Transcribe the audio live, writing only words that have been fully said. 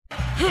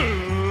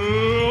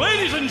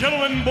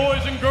gentlemen,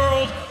 boys and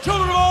girls,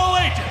 children of all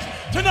ages,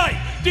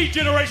 tonight,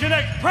 D-Generation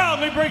X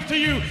proudly brings to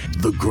you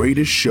the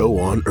greatest show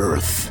on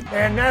earth.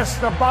 And that's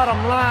the bottom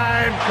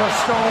line, because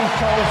Stone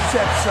Cold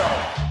said so.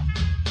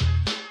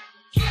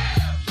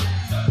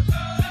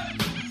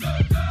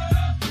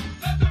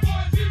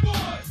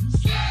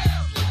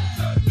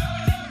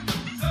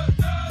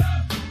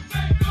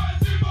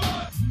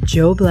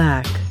 Joe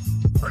Black,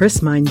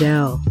 Chris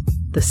Mindell,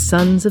 the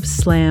Sons of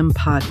Slam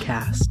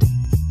podcast.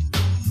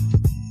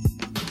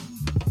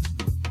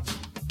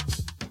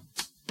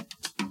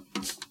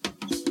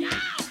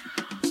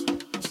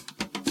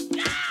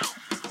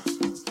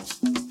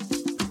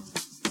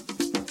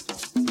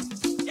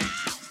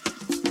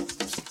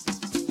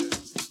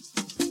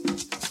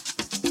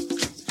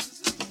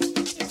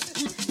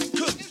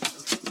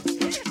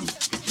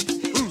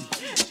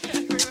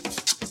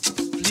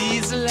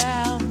 Please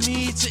allow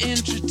me to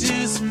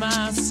introduce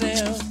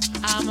myself.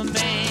 I'm a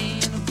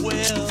man of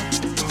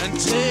wealth and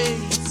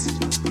taste.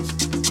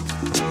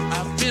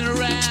 I've been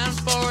around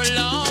for a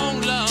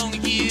long, long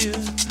year.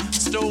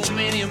 Stole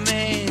many a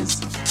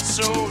man's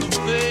soul of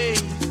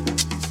faith.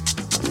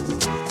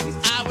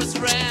 I was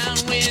around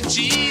when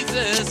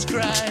Jesus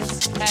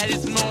Christ had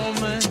his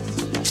moment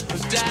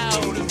of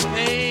doubt and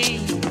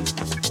pain.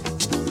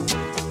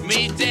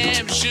 Made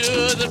damn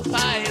sure the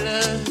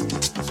pilot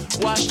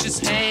washed his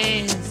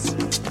hands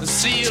and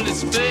sealed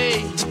his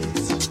face.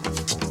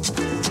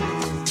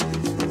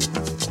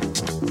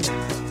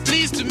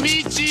 Pleased to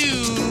meet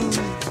you.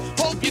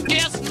 Hope you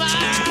guess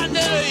my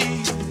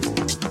name.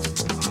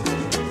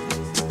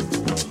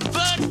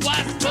 But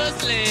what's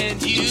puzzling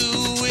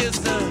you is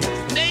the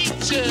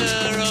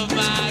nature of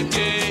my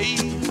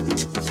game.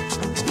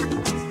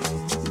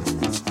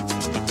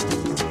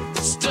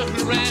 Stuck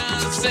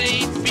around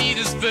St.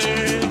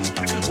 Petersburg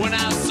when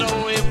I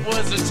saw it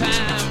was a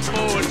time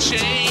for a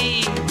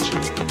change.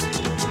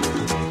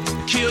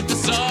 Killed the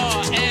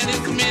Tsar and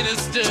his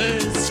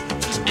ministers.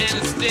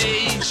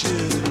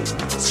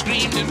 Anastasia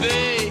screamed in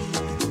vain.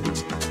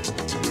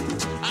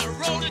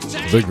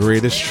 The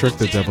greatest trick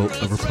the devil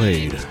ever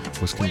played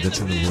was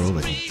convincing the world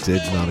that he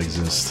did not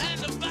exist. I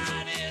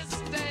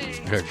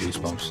got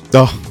goosebumps.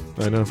 Oh,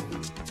 I know.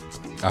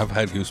 I've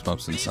had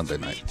goosebumps since Sunday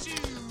night.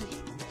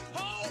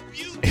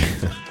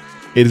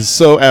 It is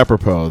so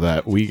apropos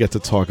that we get to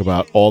talk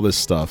about all this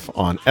stuff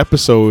on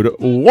episode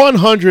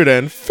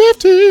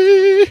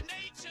 150.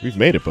 We've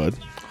made it, bud.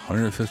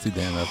 150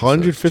 damn episodes.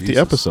 150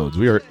 Jesus. episodes.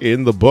 We are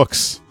in the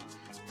books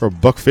for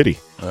Buck 50.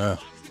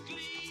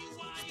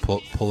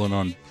 Pulling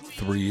on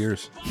 3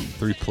 years.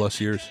 3+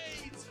 years.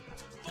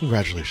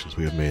 Congratulations,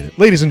 we have made it.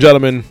 Ladies and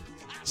gentlemen,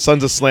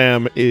 Sons of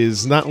Slam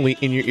is not only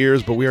in your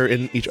ears, but we are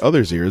in each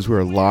other's ears. We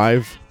are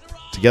live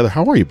together.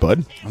 How are you,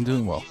 bud? I'm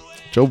doing well.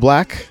 Joe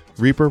Black,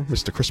 Reaper,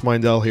 Mr. Chris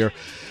Mindell here.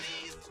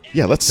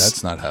 Yeah,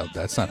 That's not how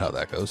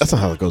that goes. That's not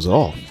how it goes at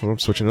all. I'm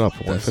switching it up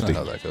for That's 150.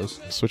 not how that goes.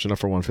 Switching up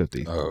for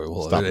 150. Oh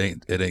well, Stop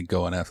it ain't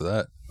going after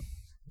that.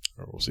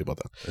 We'll see about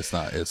that.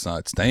 It's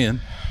not staying.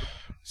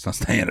 It's not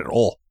staying at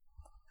all.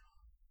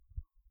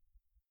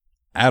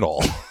 At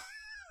all.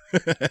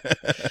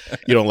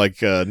 You don't like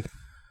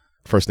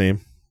first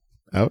name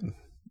out?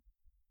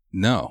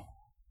 No.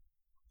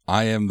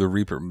 I am the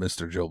Reaper,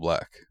 Mr. Joe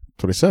Black.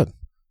 That's what he said.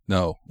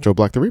 No. Joe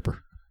Black the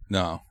Reaper.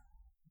 No.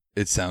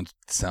 It sounds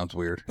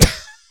weird.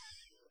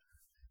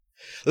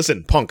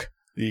 Listen, punk.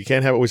 You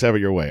can't always have it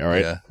your way, all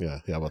right? Yeah.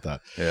 How about that?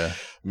 Yeah.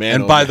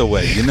 Man. And by the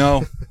way,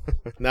 now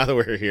that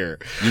we're here.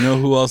 You know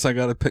who else I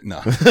got to pick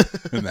now?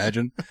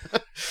 Imagine.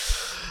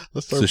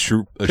 Let's It's a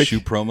shoe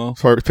promo.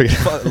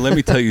 Let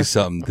me tell you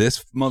something.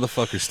 This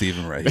motherfucker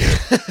Steven right here,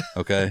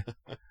 okay?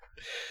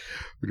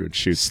 We're doing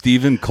shoots.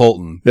 Stephen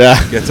Colton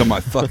gets on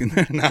my fucking...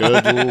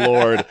 Good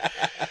Lord.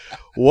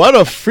 What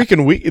a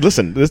freaking week.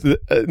 Listen,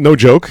 no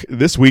joke.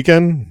 This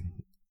weekend,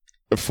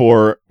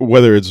 for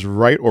whether it's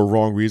right or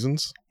wrong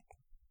reasons,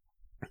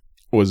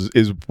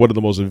 is one of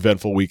the most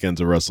eventful weekends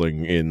of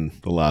wrestling in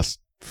the last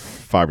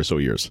 5 or so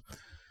years.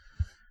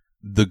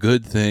 The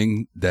good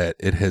thing that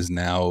it has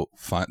now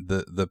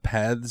the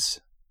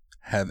paths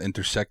have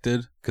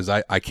intersected, because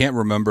I can't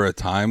remember a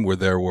time where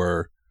there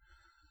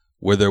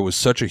was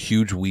such a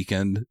huge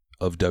weekend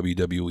of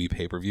WWE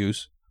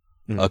pay-per-views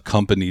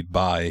accompanied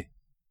by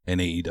an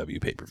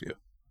AEW pay-per-view.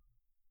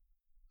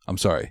 I'm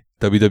sorry,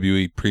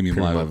 WWE Premium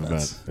Live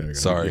Events.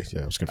 Sorry,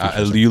 I was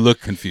confused. You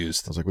look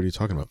confused. I was like, "What are you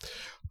talking about?"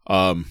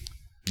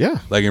 Yeah,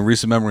 like in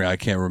recent memory, I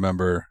can't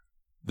remember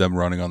them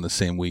running on the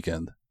same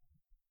weekend.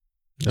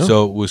 No.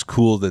 So it was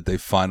cool that they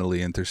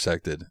finally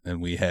intersected,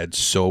 and we had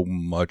so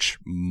much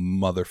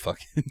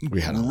motherfucking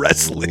we had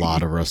wrestling. A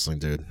lot of wrestling,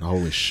 dude.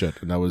 Holy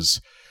shit! And that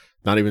was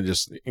not even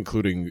just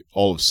including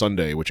all of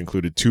Sunday, which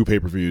included 2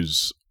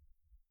 pay-per-views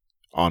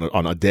on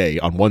one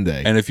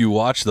day. And if you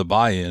watch the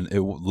buy-in,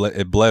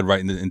 it bled right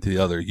into the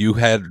other. You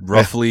had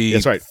roughly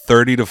that's right.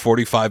 30 to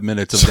 45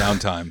 minutes of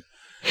downtime,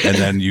 and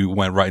then you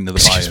went right into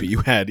the buy-in.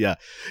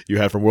 You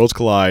had from Worlds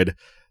Collide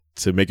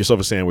to make yourself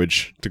a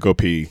sandwich, to go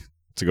pee,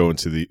 to go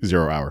into the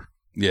 0 hour.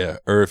 Yeah,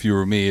 or if you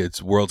were me,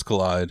 it's Worlds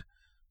Collide,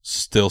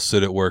 still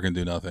sit at work and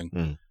do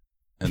nothing,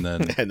 and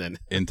then and then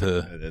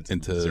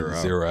into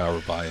 0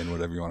 hour buy-in,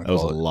 whatever you want to that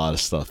was call a it. lot of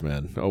stuff,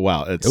 man. Oh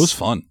wow, It was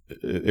fun.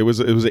 It was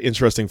an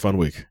interesting, fun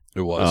week.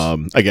 It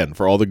was. Again,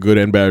 for all the good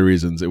and bad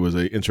reasons, it was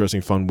an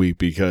interesting, fun week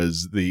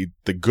because the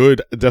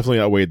good definitely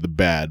outweighed the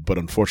bad, but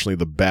unfortunately,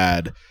 the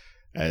bad,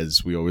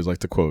 as we always like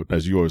to quote,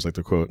 as you always like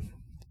to quote,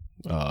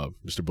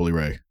 Mr. Bully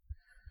Ray.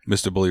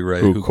 Mr. Bully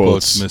Ray, who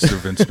quotes Mr.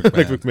 Vince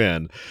McMahon.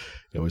 McMahon.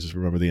 You always just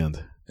remember the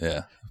end.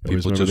 Yeah,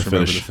 Always people just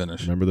remember the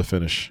finish. Remember the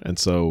finish. And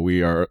so we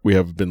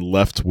have been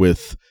left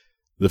with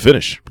the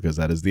finish because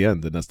that is the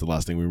end, and that's the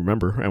last thing we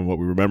remember. And what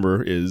we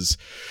remember is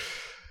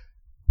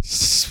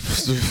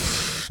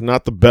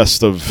not the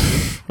best of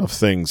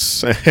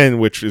things, and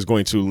which is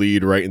going to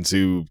lead right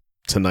into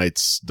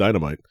tonight's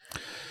Dynamite.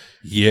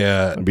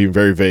 Yeah, I'm being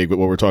very vague with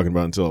what we're talking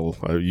about until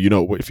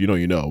if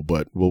you know,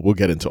 but we'll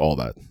get into all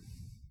that.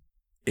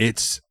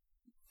 It's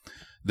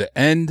the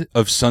end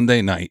of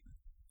Sunday night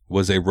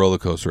was a roller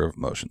coaster of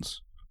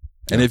emotions.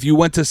 Yeah. And if you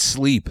went to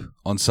sleep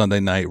on Sunday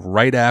night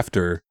right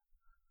after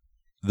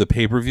the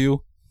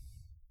pay-per-view,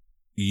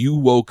 you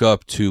woke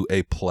up to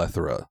a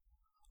plethora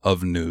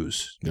of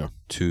news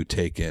to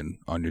take in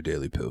on your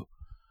daily poo.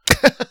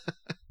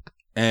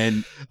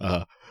 And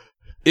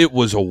it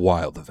was a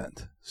wild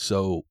event.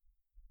 So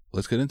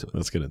let's get into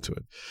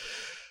it.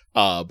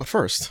 But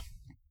first,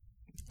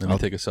 let me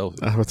take a selfie.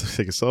 I'm about to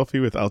take a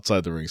selfie with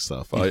outside the ring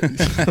stuff.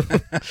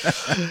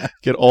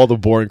 Get all the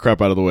boring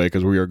crap out of the way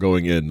because we are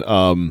going in.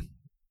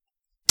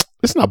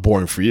 It's not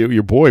boring for you.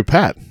 Your boy,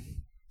 Pat,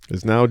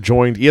 has now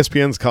joined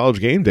ESPN's College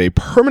Game Day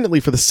permanently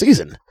for the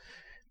season.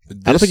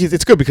 I don't think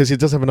it's good because he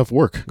doesn't have enough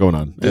work going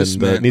on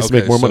and needs to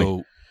make more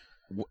money.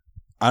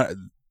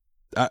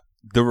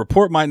 The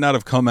report might not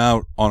have come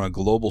out on a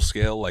global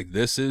scale like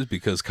this is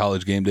because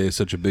College Game Day is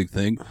such a big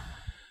thing.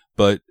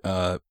 But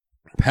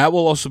Pat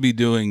will also be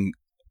doing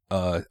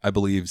I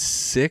believe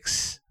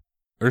 6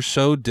 or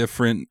so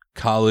different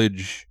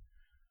college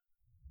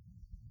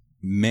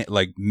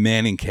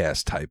Manning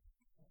cast type.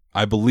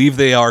 I believe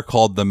they are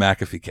called the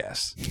McAfee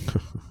cast.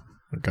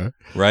 Okay.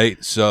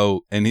 Right?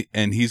 So and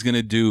he's going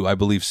to do I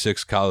believe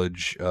 6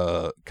 college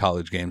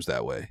games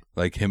that way.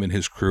 Like him and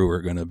his crew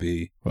are going to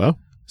be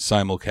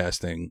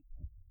simulcasting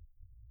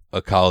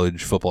a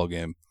college football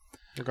game.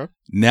 Okay.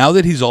 Now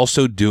that he's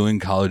also doing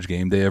College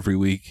Game Day every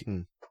week,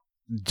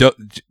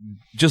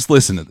 just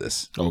listen to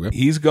this. Okay.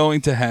 He's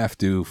going to have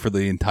to, for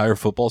the entire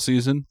football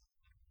season,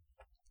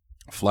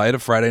 fly to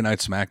Friday Night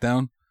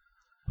SmackDown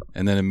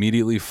and then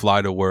immediately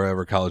fly to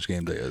wherever College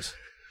Game Day is.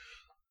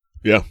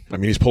 Yeah. I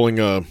mean, he's pulling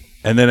and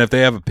then if they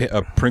have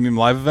a premium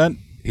live event,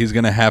 he's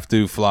going to have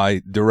to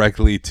fly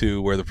directly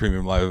to where the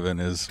premium live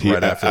event is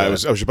right after that. I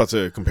was about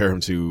to compare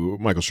him to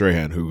Michael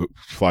Strahan, who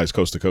flies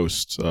coast to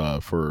coast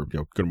for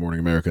Good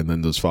Morning America and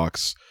then does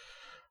Fox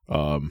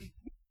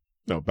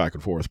back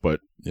and forth.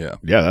 But yeah,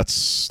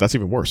 that's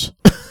even worse.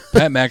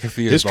 Pat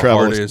McAfee is his the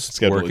travel hardest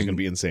schedule working, is going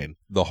to be insane.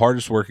 The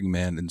hardest working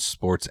man in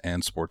sports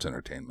and sports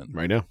entertainment.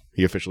 Right now.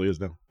 He officially is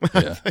now.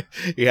 Yeah.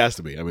 He has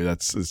to be. I mean,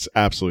 it's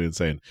absolutely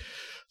insane.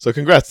 So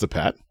congrats to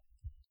Pat.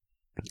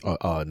 They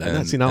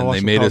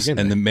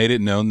made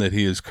it known that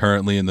he is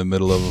currently in the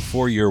middle of a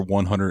 4-year,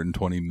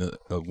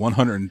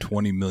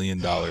 $120 million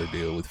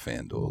deal with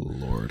FanDuel. Oh,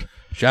 Lord.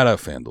 Shout out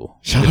FanDuel.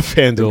 Shout out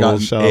FanDuel.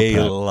 Shout out Pat.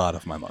 A lot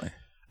of my money.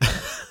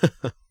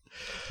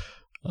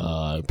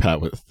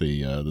 Pat with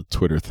the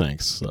Twitter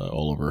thanks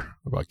all over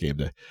about game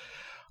day.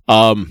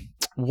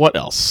 What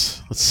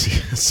else? Let's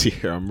see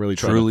here. I'm really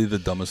trying. Truly the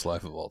dumbest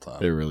life of all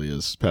time. It really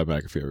is. Pat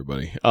McAfee,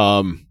 everybody.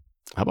 How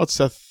about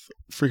Seth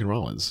freaking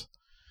Rollins?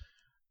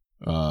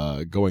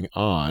 Going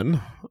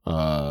on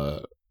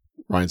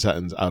Ryan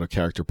Satin's Out of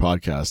Character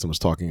podcast and was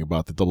talking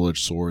about the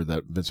double-edged sword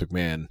that Vince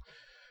McMahon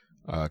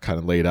kind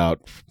of laid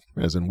out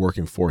as in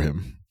working for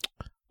him.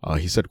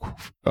 He said,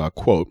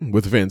 quote,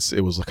 with Vince,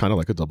 it was kind of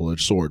like a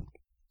double-edged sword.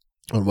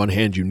 On one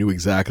hand, you knew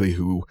exactly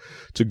who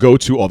to go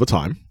to all the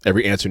time.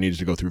 Every answer needed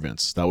to go through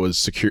Vince. That was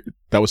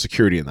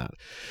security in that.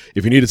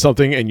 If you needed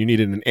something and you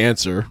needed an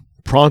answer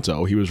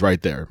pronto, he was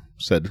right there,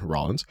 said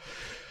Rollins.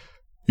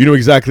 You knew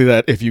exactly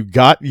that if you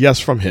got yes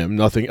from him,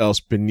 nothing else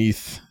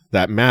beneath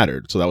that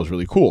mattered. So that was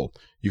really cool.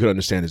 You could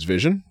understand his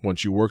vision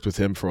once you worked with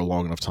him for a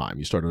long enough time.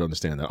 You started to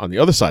understand that. On the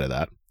other side of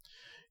that,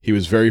 he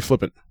was very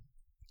flippant.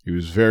 He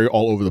was very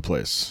all over the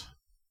place.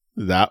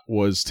 That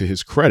was, to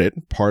his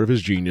credit, part of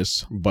his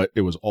genius, but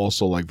it was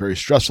also like very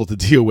stressful to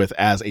deal with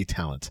as a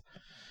talent.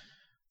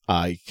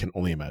 I can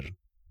only imagine.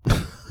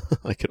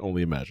 I can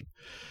only imagine.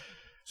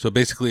 So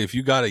basically, if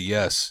you got a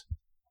yes,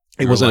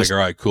 it was like, all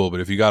right, cool. But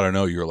if you got a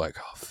no, you're like,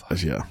 oh,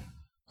 fuck. Yeah.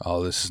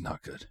 Oh, this is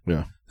not good.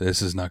 Yeah.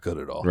 This is not good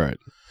at all. Right.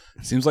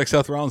 Seems like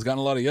Seth Rollins gotten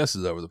a lot of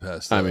yeses over the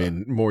past. I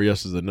mean, more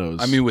yeses than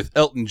nos. I mean, with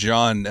Elton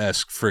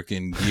John-esque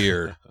freaking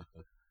gear.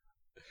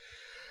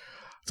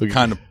 So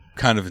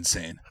kind of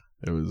insane.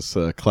 It was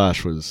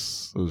Clash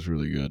was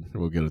really good.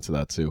 We'll get into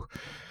that too.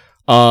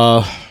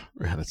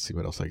 Let's see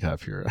what else I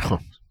have here.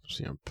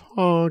 CM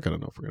Punk. I don't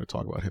know if we're going to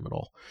talk about him at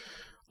all.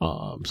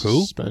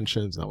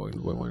 Suspensions. No, we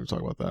won't even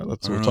talk about that. We'll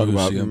talk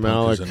about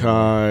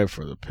Malachi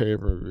for the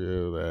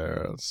pay-per-view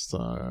there.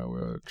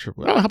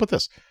 How about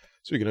this?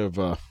 Speaking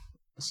of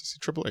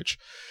Triple H,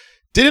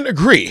 didn't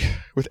agree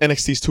with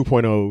NXT's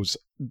 2.0's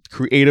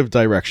creative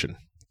direction.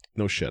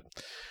 No shit.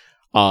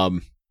 Yeah,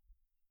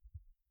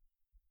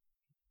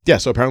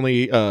 so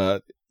apparently,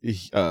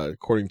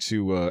 according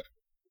to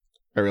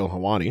Ariel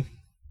Helwani,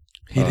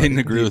 he didn't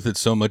agree with it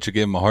so much it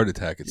gave him a heart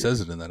attack. It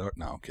says it in that.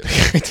 No, I'm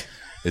kidding.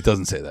 It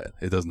doesn't say that.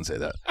 It doesn't say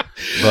that.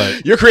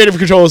 But your creative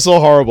control is so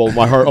horrible,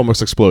 my heart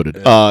almost exploded.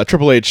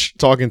 Triple H,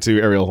 talking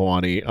to Ariel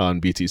Helwani on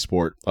BT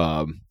Sport,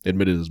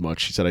 admitted as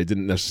much. He said, I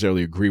didn't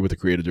necessarily agree with the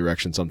creative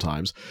direction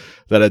sometimes.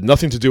 That had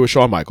nothing to do with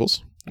Shawn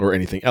Michaels or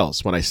anything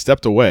else. When I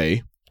stepped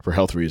away for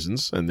health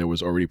reasons, and there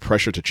was already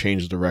pressure to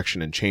change the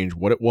direction and change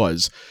what it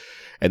was,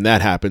 and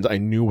that happened, I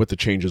knew what the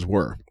changes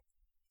were.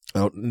 I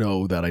don't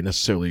know that I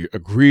necessarily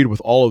agreed with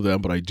all of them,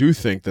 but I do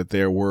think that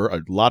there were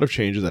a lot of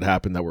changes that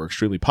happened that were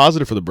extremely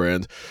positive for the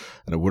brand,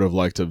 and I would have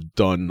liked to have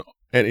done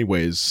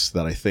anyways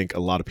that I think a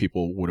lot of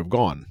people would have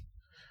gone.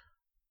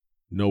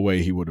 No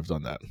way he would have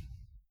done that.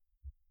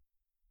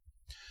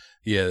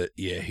 Yeah,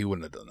 he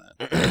wouldn't have done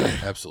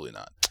that. Absolutely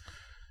not.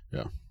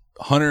 Yeah.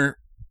 Hunter,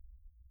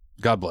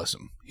 God bless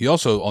him. He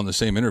also, on the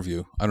same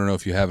interview, I don't know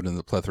if you have it in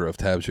the plethora of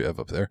tabs you have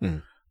up there,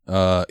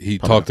 he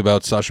talked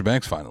about Sasha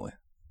Banks finally.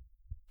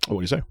 What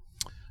did you say?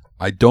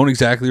 I don't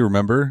exactly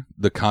remember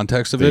the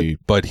context of it,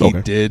 but he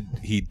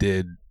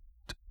did.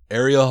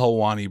 Ariel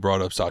Helwani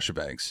brought up Sasha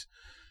Banks,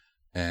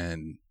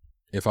 and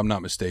if I'm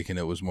not mistaken,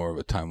 it was more of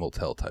a time will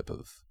tell type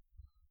of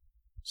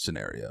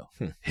scenario,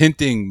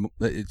 hinting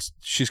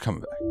she's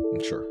coming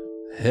back. Sure.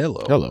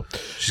 Hello.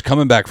 She's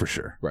coming back for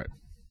sure. Right.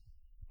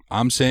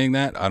 I'm saying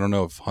that. I don't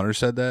know if Hunter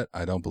said that.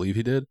 I don't believe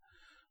he did,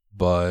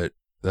 but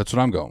that's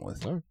what I'm going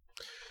with. Right.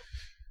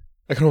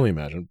 I can only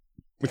imagine.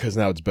 Because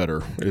now it's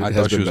better. I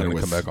thought she was going to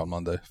come back on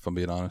Monday, if I'm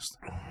being honest.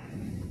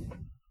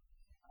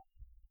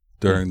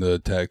 During the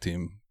tag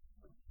team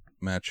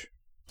match.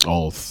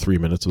 All 3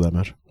 minutes of that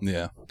match?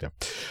 Yeah.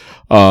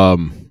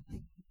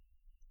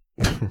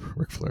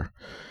 Ric Flair.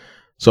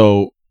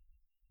 So,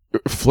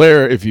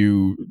 Flair, if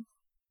you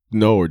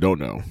know or don't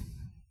know,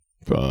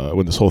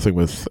 when this whole thing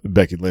with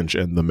Becky Lynch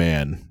and The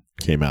Man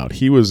came out,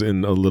 he was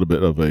in a little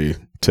bit of a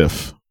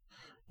tiff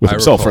with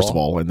himself, first of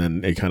all, and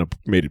then it kind of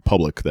made it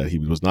public that he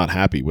was not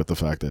happy with the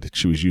fact that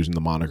she was using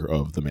the moniker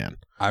of The Man.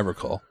 I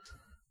recall.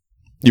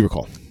 You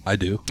recall? I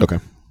do. Okay.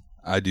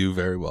 I do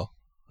very well.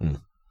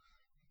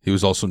 He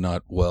was also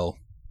not well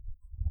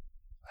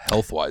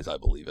health-wise, I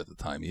believe, at the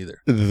time either.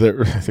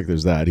 I think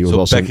there's that. He was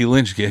also Becky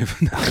Lynch gave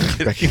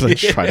Becky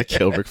Lynch trying to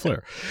kill Ric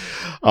Flair.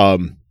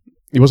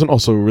 He wasn't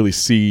also really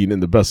seen in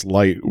the best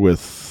light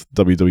with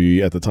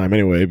WWE at the time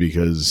anyway,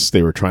 because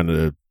they were trying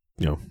to,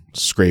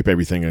 scrape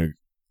everything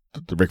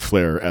the Ric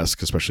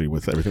Flair-esque, especially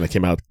with everything that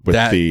came out with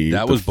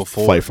that was the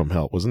before Flight from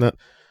Hell, wasn't that?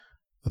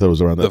 I thought it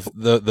was around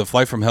that. The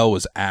Flight from Hell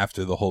was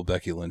after the whole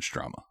Becky Lynch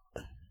drama.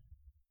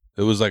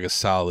 It was like a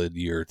solid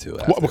year or two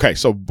after. Well, okay,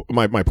 so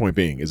my point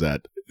being is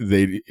that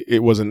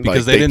it wasn't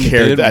because like they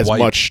cared as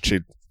much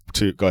to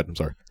go ahead. I'm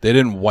sorry. They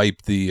didn't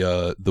wipe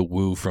the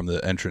woo from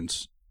the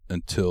entrance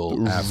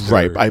until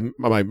after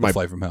my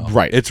Flight from Hell.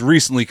 Right. It's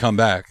recently come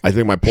back. I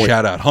think my point.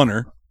 Shout out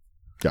Hunter.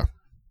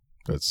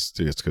 Yeah, it's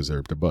because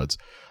they're buds.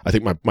 I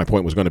think my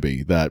point was going to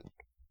be that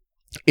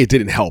it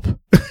didn't help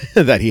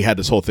that he had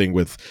this whole thing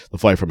with the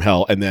Flight from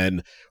Hell, and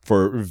then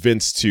for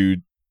Vince to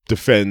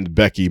defend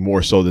Becky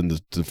more so than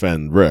to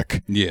defend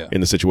Rick. Yeah. In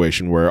the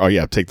situation where,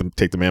 take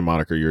the Man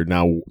moniker. You're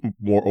now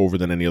more over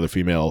than any other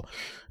female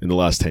in the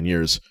last 10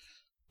 years.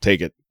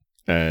 Take it.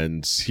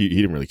 And he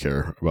didn't really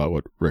care about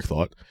what Rick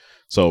thought.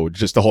 So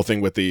just the whole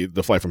thing with the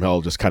Flight from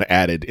Hell just kind of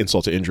added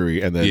insult to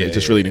injury, and then it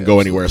just really didn't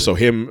go anywhere. So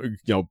him,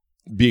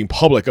 being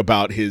public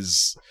about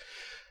his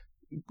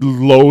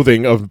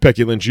loathing of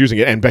Becky Lynch using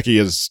it, and Becky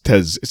has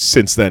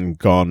since then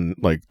done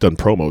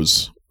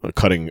promos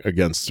cutting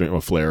against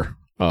Flair,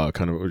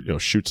 kind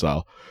of shoot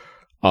style.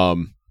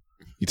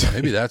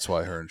 Maybe that's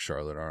why her and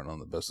Charlotte aren't on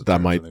the best of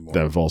terms anymore.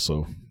 That have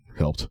also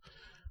helped.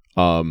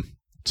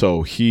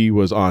 So he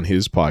was on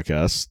his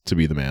podcast to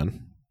be the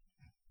Man.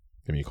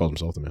 I mean, he calls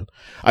himself the Man.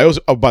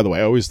 By the way,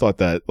 I always thought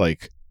that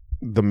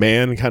the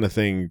Man kind of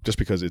thing, just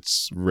because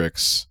it's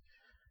Rick's.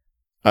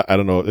 I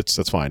don't know.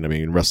 That's fine. I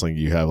mean, in wrestling,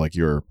 you have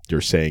you're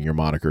saying your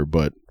moniker,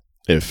 but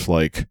if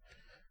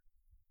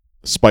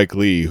Spike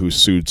Lee, who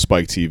sued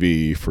Spike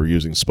TV for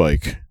using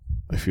Spike,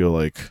 I feel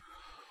like.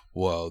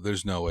 Whoa!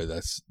 There's no way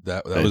that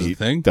was a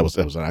thing. That was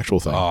an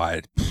actual thing. Oh,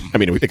 I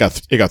mean, it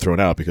got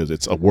thrown out because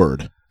it's a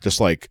word. Just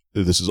like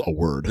this is a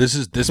word.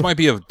 This might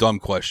be a dumb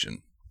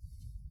question.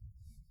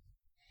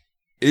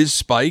 Is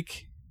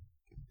Spike?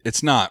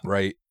 It's not,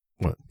 right?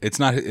 What? It's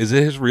not. Is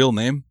it his real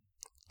name?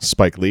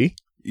 Spike Lee?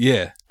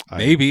 Yeah.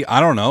 Maybe. I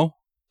don't know.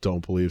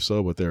 Don't believe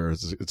so, but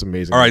it's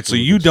amazing. All right, so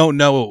you don't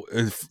know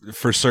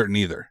for certain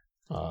either.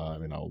 I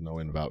mean, I'll know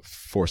in about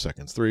 4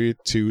 seconds. 3,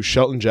 2,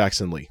 Shelton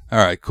Jackson Lee. All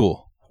right,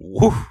 cool.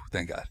 Woo,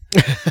 thank God.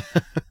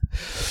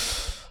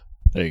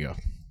 There you go.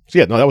 So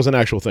yeah, no, that was an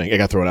actual thing. It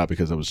got thrown out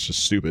because it was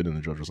just stupid, and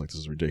the judge was like, "This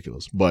is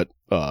ridiculous." But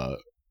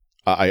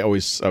I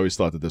always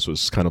thought that this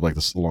was kind of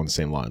along the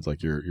same lines.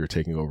 You're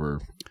taking over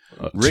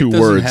Rick two doesn't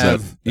words.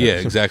 have,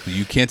 exactly.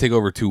 You can't take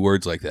over 2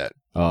 words like that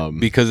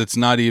because it's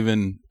not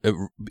even.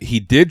 He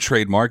did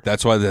trademark.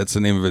 That's why that's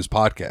the name of his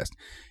podcast.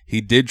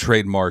 He did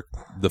trademark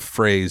the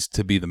phrase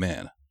 "to be the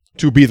man."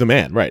 To be the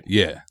man, right?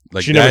 Yeah,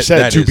 like she never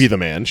said to is, be the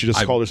man. She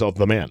just called herself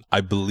the man.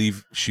 I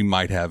believe she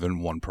might have in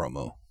one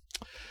promo.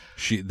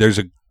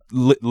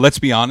 Let's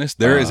be honest,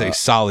 there is a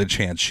solid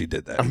chance she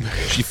did that.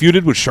 She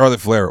feuded with Charlotte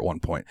Flair at one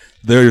point.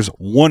 There's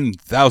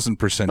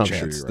 1,000%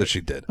 chance that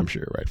she did. I'm sure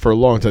you're right. For a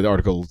long time,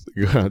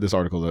 this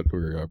article that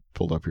we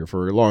pulled up here,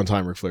 for a long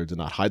time, Ric Flair did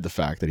not hide the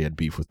fact that he had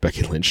beef with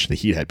Becky Lynch, that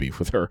he had beef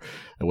with her.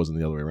 It wasn't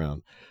the other way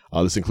around.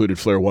 This included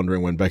Flair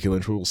wondering when Becky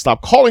Lynch will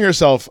stop calling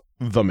herself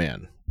the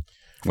man.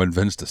 When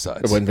Vince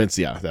decides. When Vince,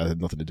 that had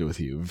nothing to do with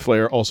you.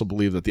 Flair also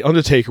believed that The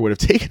Undertaker would have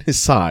taken his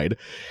side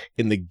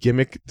in the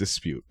gimmick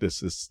dispute.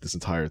 This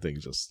entire thing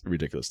is just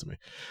ridiculous to me.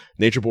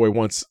 Nature Boy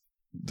once,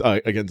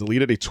 again,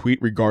 deleted a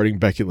tweet regarding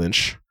Becky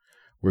Lynch,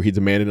 where he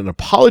demanded an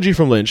apology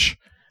from Lynch,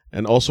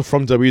 and also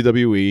from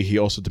WWE. He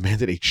also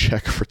demanded a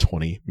check for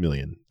 $20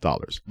 million.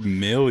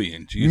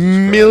 Million? Jesus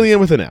Christ.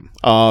 Million with an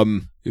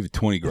M. Maybe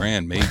 20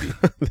 grand, maybe.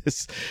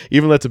 This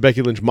even led to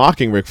Becky Lynch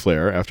mocking Ric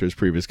Flair after his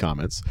previous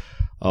comments.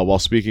 While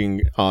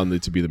speaking on the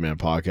To Be the Man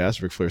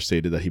podcast, Ric Flair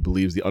stated that he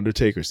believes The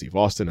Undertaker, Steve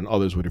Austin, and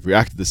others would have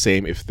reacted the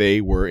same if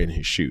they were in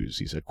his shoes.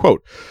 He said,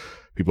 quote,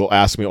 "People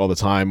ask me all the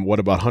time, what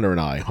about Hunter and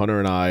I? Hunter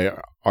and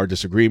I, our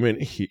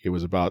disagreement, it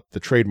was about the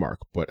trademark.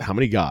 But how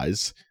many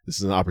guys, this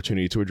is an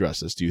opportunity to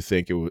address this, do you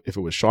think if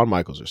it was Shawn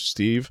Michaels or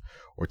Steve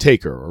or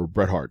Taker or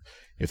Bret Hart,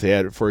 if they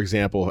had, for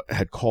example,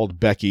 had called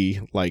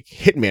Becky like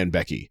Hitman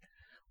Becky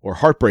or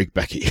Heartbreak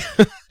Becky,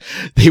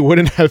 they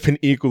wouldn't have been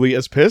equally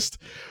as pissed?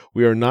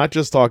 We are not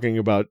just talking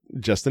about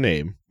just a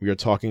name. We are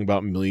talking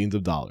about millions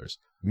of dollars.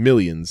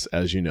 Millions,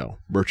 as you know.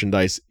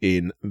 Merchandise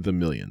in the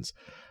millions."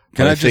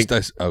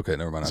 Okay,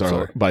 never mind. I'm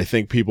sorry. But I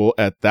think people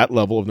at that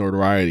level of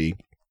notoriety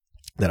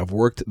that have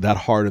worked that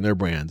hard in their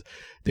brand,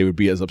 they would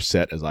be as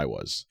upset as I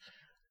was.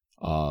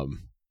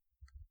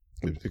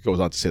 It goes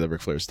on to say that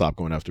Ric Flair stopped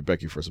going after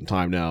Becky for some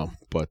time now,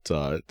 but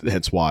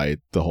hence why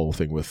the whole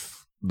thing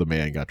with the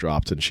man got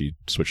dropped and she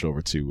switched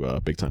over to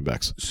Big Time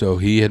Bex. So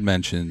he had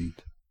mentioned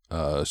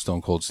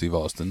Stone Cold Steve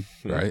Austin,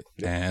 right?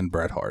 And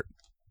Bret Hart,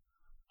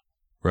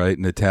 right?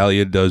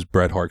 Natalya does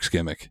Bret Hart's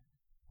gimmick,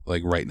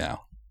 like right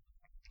now.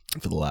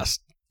 For the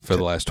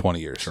last 20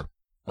 years. Sure.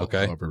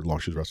 Okay. However long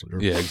she's wrestling.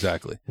 Sure. Yeah,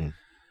 exactly.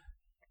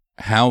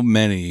 How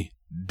many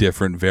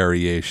different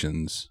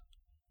variations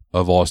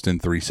of Austin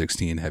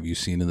 316 have you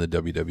seen in the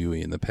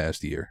WWE in the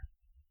past year?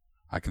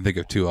 I can think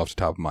of 2 off the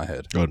top of my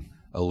head. Good.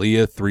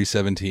 Aaliyah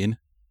 317.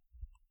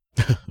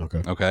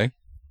 Okay. Okay.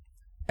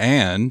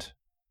 And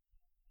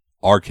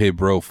RK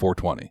Bro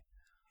 420.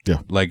 Yeah.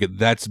 Like,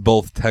 that's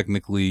both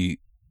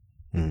technically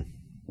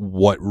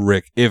what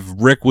Rick, if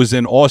Rick was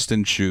in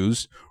Austin's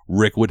shoes,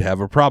 Rick would have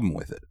a problem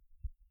with it.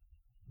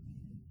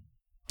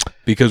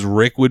 Because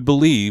Rick would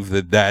believe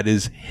that that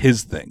is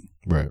his thing.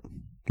 Right.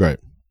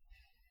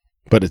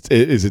 But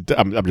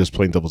I'm just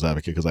playing devil's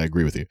advocate because I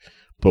agree with you.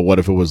 But what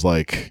if it was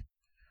like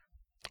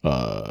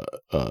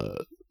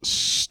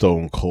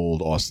Stone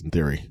Cold Austin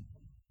Theory?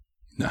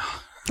 No.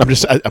 I'm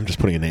just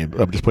putting a name.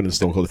 I'm just putting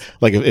Stone Cold.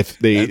 Like if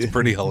they. That's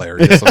pretty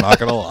hilarious. I'm not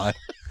gonna lie.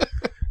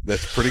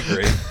 That's pretty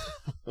great.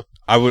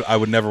 I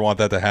would never want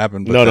that to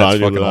happen. But that's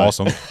fucking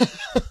awesome.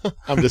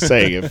 I'm just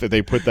saying if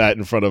they put that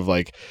in front of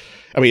like,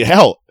 I mean,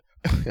 hell.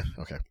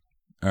 Okay.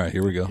 All right,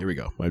 here we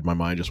go. My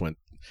mind just went.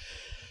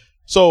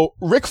 So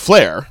Ric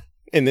Flair,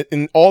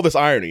 in all this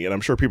irony, and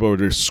I'm sure people are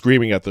just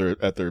screaming at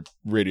their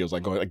radios,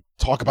 like going, like,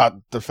 talk about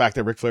the fact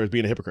that Ric Flair is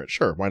being a hypocrite.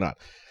 Sure, why not?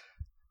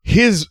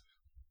 His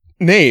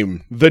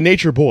name, the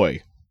Nature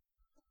Boy,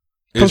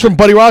 comes from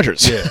Buddy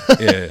Rogers. Yeah,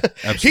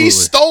 absolutely. He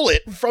stole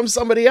it from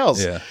somebody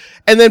else. Yeah.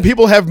 And then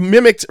people have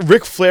mimicked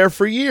Ric Flair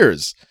for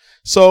years.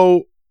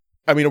 So,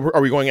 I mean,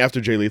 are we going after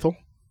Jay Lethal?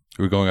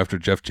 Are we going after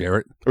Jeff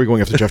Jarrett? Are we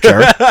going after Jeff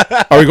Jarrett?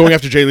 Are we going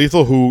after Jay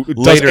Lethal, who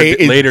does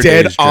later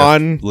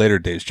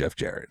days Jeff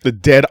Jarrett? The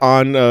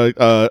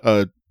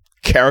dead-on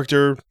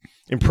character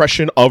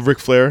impression of Ric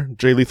Flair.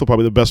 Jay Lethal,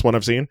 probably the best one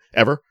I've seen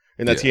ever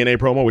in that TNA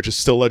promo, which is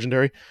still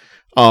legendary.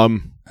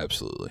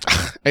 Absolutely.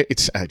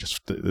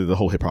 The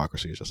whole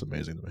hypocrisy is just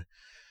amazing to me.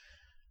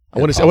 I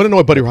want to know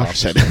what Buddy Rogers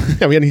said.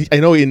 I mean,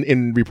 I know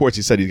in reports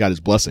he said he got his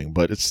blessing,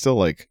 but it's still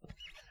like,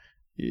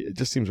 it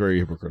just seems very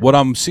hypocritical. What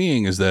I'm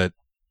seeing is that,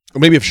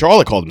 maybe if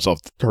Charlotte called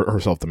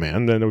herself the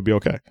man, then it would be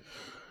okay.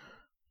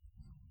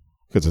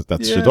 Because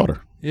that's your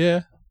daughter.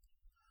 Yeah.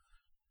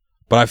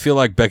 But I feel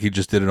like Becky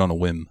just did it on a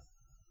whim.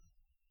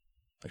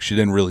 Like, she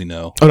didn't really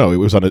know. Oh no, it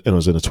was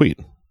in a tweet.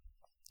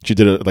 She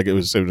did it like it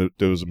was a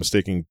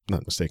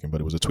not mistaken,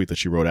 but it was a tweet that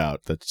she wrote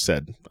out that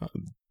said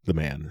the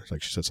man.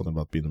 Like, she said something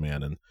about being the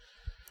man, and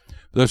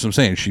that's what I'm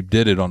saying. She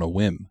did it on a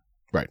whim.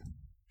 Right.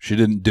 She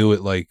didn't do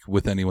it like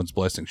with anyone's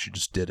blessing. She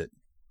just did it.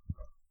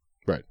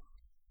 Right.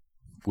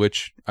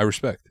 Which I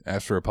respect.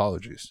 Ask for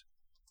apologies.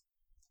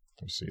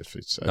 Let me see if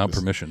it's not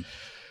permission.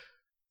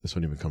 This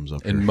one even comes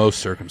up in here. most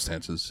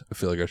circumstances. I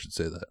feel like I should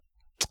say that.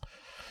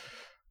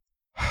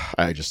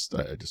 I just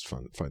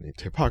find the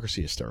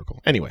hypocrisy hysterical.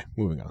 Anyway,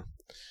 moving on.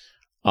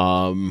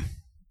 Suddenly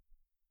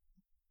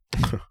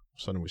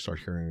we start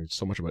hearing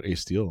so much about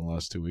Ace Steel in the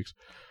last 2 weeks.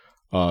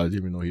 Didn't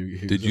even know he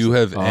Did you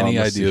have any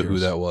let's see idea here. who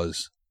that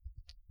was?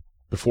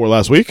 Before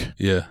last week?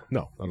 Yeah.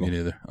 No, not at Me all.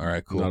 neither. All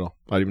right, cool. Not at all.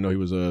 I didn't even know he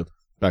was a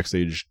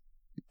backstage.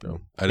 I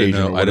didn't agent or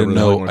know. I whatever didn't the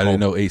hell you know. wanna I call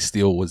didn't him. know Ace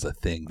Steel was a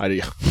thing. I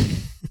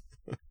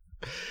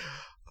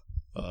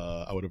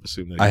would have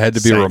assumed that I he had to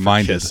be sang for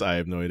reminded. Kiss. I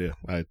have no idea.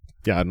 I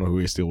don't know who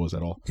Ace Steel was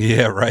at all.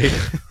 Yeah, right.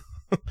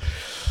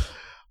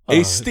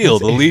 Ace Steel,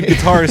 the lead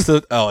guitarist.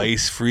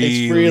 Ace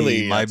Frehley.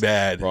 Frehley, My that's-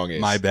 bad. Wrong Ace.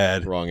 My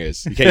bad. Wrong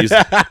Ace. You can't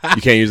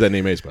use that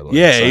name Ace, by the way.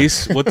 Yeah, Sorry.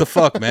 Ace. What the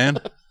fuck, man?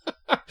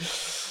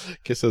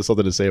 Kiss has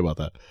something to say about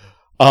that.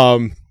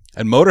 And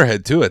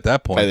Motorhead too. At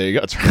that point. There you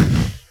go. That's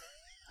right.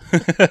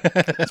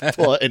 Just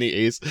pull out any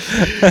ace.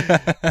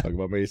 Talk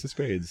about my ace of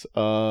spades.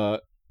 And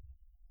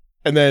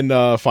then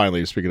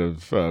finally, speaking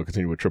of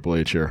continuing with Triple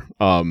H here,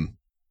 when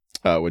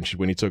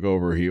he took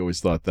over, he always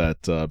thought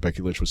that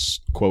Becky Lynch was,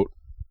 quote,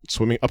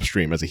 swimming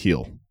upstream as a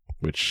heel,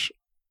 which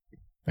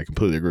I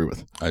completely agree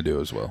with. I do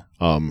as well.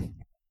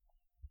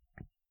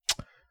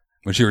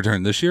 When she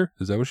returned this year,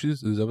 is that what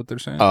she's? Is that what they're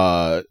saying?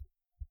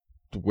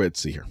 let's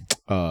see here.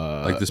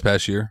 Like this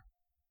past year.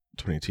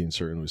 2018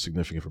 certainly was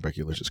significant for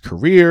Becky Lynch's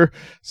career.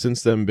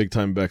 Since then, Big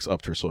Time Bex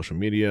upped her social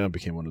media,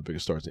 became one of the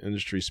biggest stars in the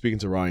industry. Speaking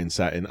to Ryan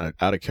Satin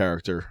Out of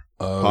Character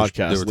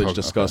podcast, Lynch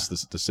discussed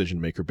this decision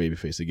to make her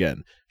babyface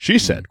again. She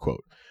said,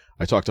 quote,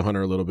 I talked to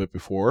Hunter a little bit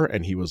before,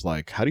 and he was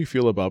like, how do you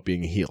feel about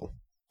being a heel?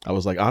 I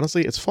was like,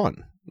 honestly, it's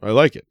fun. I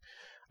like it.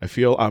 I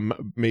feel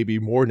I'm maybe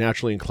more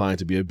naturally inclined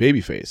to be a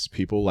babyface.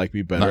 People like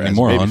me better Not as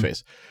anymore, a hon.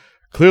 babyface.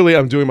 Clearly,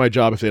 I'm doing my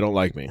job if they don't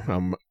like me.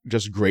 I'm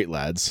just great,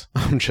 lads.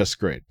 I'm just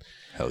great.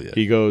 Hell yeah.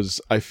 He goes,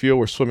 I feel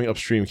we're swimming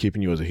upstream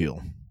keeping you as a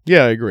heel.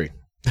 Yeah, I agree.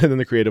 And then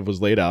the creative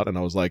was laid out, and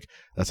I was like,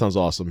 that sounds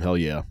awesome. Hell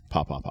yeah.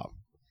 Pop, pop, pop.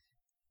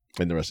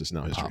 And the rest is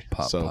now history.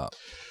 Pop.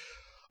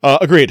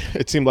 Agreed.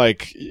 It seemed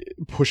like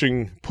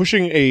pushing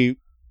a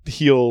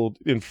heel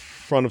in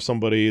front of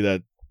somebody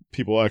that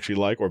people actually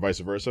like, or vice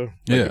versa. Like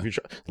Yeah. if you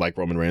like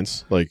Roman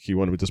Reigns. Like, you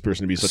wanted this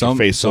person to be such Some a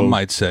face. some so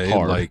might say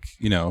hard. like,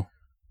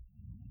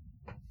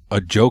 a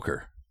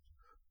Joker,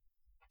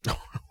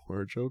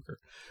 or a Joker.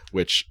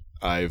 Which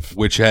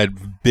had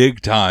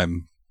big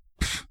time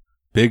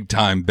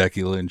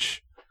Becky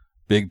Lynch,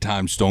 big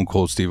time Stone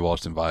Cold Steve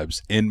Austin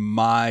vibes in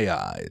my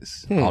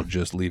eyes. I'll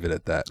just leave it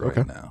at that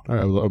right now. All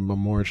right. I'm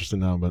more interested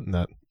now about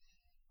that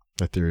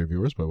theory of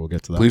yours, but we'll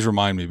get to that. Please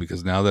remind me,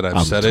 because now that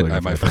I've said totally it, I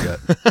gonna might forget.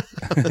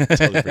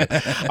 Totally forget.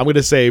 I'm going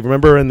to say,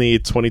 remember in the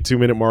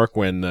 22-minute mark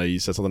when you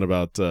said something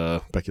about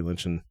Becky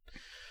Lynch and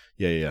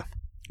yeah.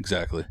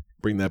 Exactly.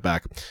 Bring that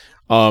back.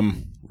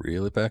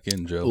 Reel it back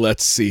in, Joe.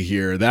 Let's see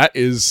here. Do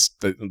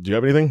you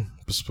have anything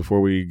just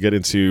before we get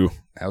into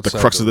Outside the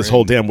crux of this ring.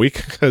 whole damn week?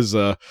 Because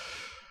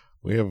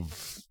we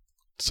have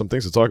some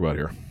things to talk about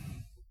here.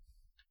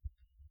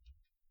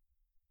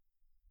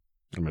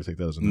 I'm going to take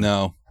that as a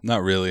No,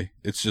 not really.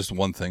 It's just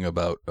one thing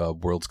about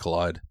Worlds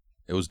Collide.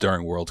 It was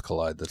during Worlds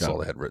Collide. That's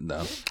all I had written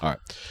down. All right.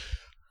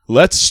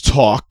 Let's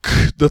talk.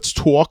 The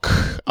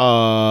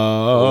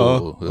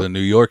New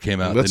York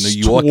came out. Let's The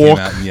New York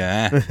talk. came out.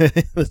 Yeah.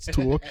 Let's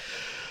talk.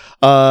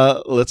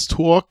 Let's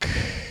talk.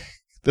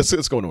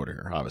 Let's go in order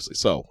here, obviously.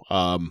 So,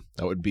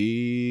 that would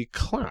be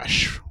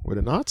Clash, would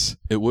it not?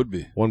 It would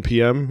be. 1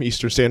 p.m.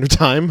 Eastern Standard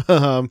Time.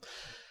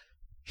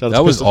 Shout out That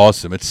to was Pistol.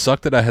 awesome. It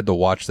sucked that I had to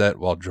watch that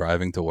while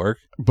driving to work.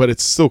 But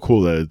it's still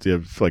cool that you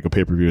have like a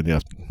pay-per-view in the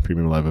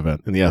premium live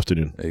event in the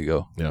afternoon. There you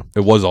go. Yeah.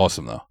 It was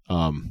awesome, though.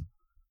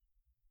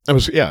 It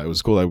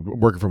was cool.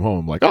 Working from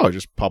home, like, I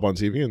just pop on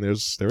TV and there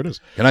it is.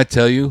 Can I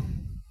tell you?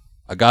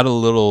 I got a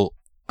little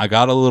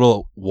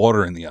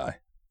water in the eye.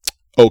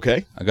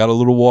 Okay. I got a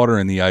little water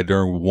in the eye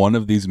during one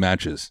of these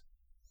matches.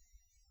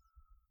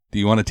 Do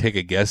you want to take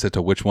a guess as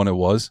to which one it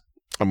was?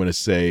 I'm going to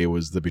say it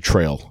was the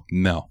betrayal.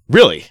 No.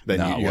 Really? Then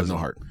No, you it have no wasn't.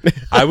 heart.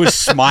 I was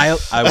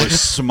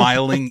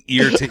smiling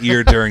ear to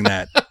ear during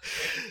that.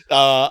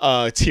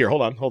 A tier.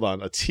 Hold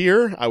on. A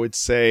tier. I would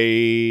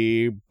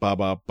say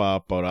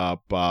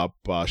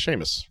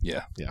Sheamus.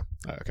 Yeah.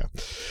 Okay.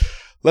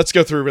 Let's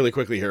go through really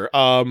quickly here.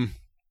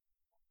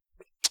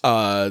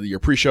 Your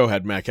pre-show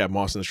had Madcap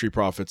Moss and the Street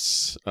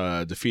Profits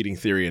defeating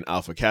Theory and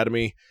Alpha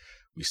Academy.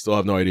 We still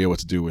have no idea what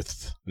to do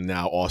with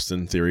now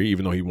Austin Theory,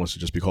 even though he wants to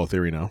just be called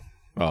Theory now.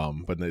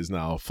 But is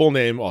now full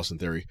name Austin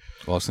Theory.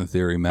 Austin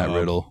Theory, Matt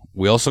Riddle.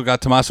 We also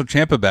got Tommaso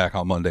Ciampa back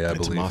on Monday, I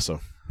believe.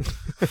 Tommaso.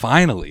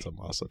 Finally.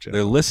 Tommaso Ciampa.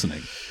 They're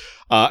listening.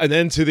 And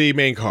then to the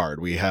main card,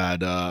 we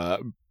had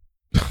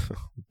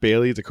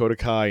Bailey, Dakota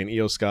Kai, and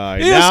Io Sky.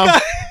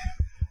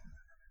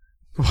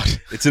 What?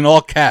 It's in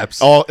all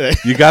caps. All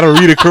You got to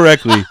read it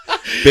correctly.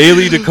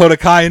 Bailey, Dakota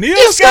Kai, and Io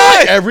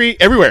Sky.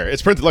 everywhere.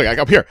 It's printed. Look,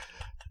 up here.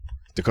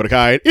 Dakota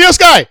Kai, Io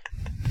Sky.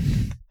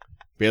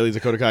 Bailey,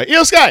 Dakota Kai,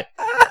 Io Sky.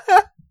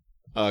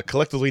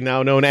 Collectively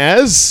now known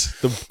as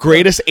the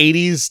greatest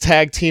 80s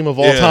tag team of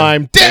all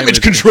time,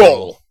 Damage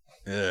Control.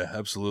 Yeah,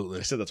 absolutely.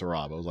 I said that to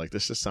Rob. I was like,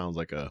 this just sounds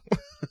like a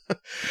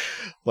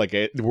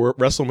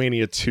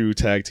WrestleMania 2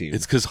 tag team.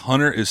 It's because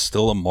Hunter is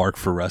still a mark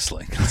for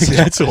wrestling.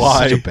 That's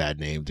why. Such a bad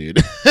name, dude.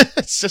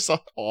 It's just an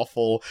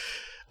awful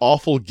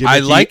gimmicky, I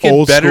like it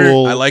old better.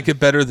 school. I like it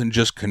better than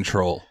just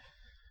control,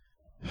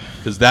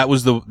 because that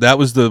was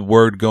the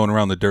word going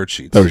around the dirt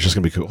sheets. That was just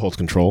gonna be hold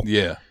control.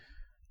 Yeah,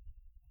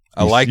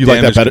 I like you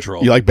damage like that better.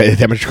 control. You like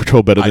damage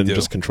control better I than do.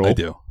 just control. I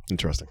do.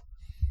 Interesting.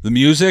 The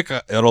music,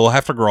 it'll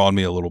have to grow on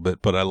me a little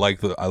bit, but I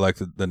like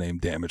the name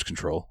Damage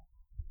Control.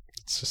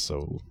 It's just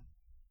so.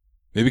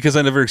 Maybe because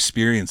I never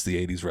experienced the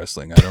 '80s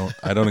wrestling.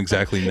 I don't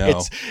exactly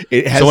know.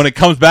 It has, so when it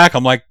comes back,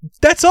 I'm like,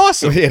 that's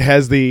awesome. It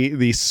has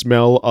the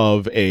smell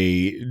of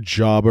a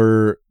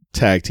jobber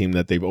tag team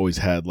that they've always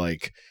had,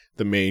 like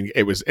the main.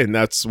 It was, and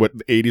that's what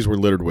the '80s were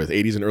littered with.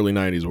 '80s and early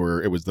 '90s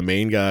were. It was the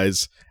main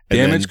guys and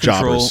Damage then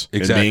Control, jobbers.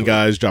 exactly. And main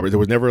guys, jobbers. There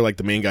was never like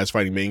the main guys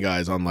fighting main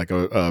guys on like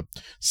a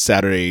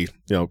Saturday,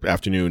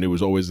 afternoon. It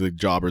was always the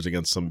jobbers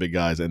against some big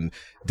guys. And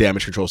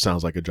Damage Control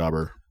sounds like a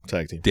jobber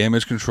tag team.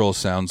 Damage Control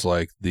sounds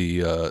like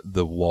the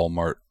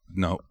Walmart.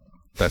 No,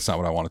 that's not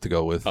what I wanted to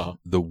go with. Uh-huh.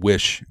 The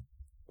Wish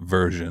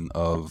version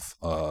of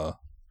the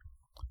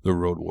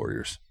Road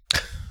Warriors.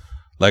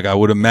 Like I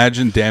would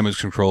imagine Damage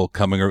Control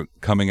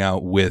coming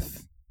out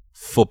with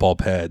football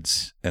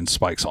pads and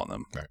spikes on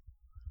them. Right.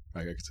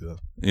 I can see that.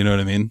 You know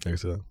what I mean? I can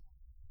see that.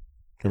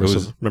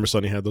 Remember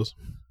Sonny had those?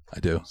 I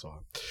do.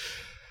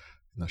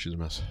 No, she's a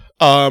mess.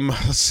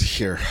 Let's see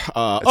here.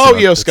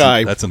 Io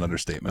Sky. That's an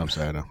understatement. I'm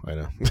sorry, I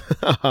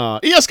know.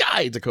 Io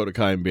Sky, Dakota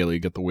Kai and Bailey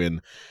get the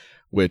win,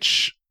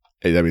 which,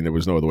 I mean, there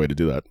was no other way to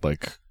do that.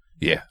 Like,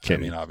 Yeah, Can't-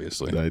 I mean,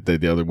 obviously.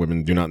 the other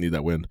women do not need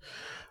that win.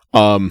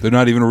 They're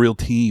not even a real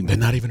team. They're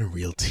not even a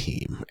real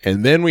team.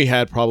 And then we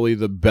had probably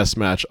the best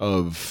match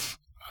of,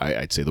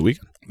 I'd say, the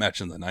weekend.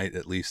 Match in the night,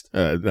 at least.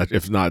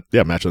 If not,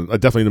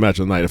 definitely the match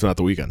of the night, if not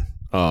the weekend.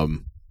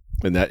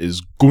 And that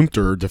is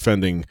Gunther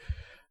defending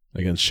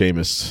against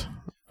Sheamus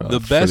The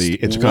for best the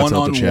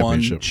Intercontinental one-on-one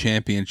Championship.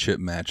 championship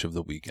match of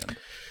the weekend.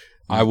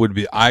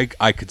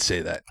 I could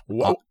say that,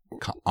 Whoa.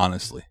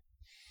 honestly.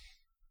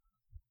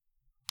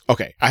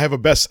 Okay, I have a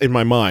best in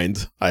my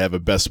mind. I have a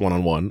best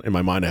one-on-one in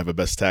my mind. I have a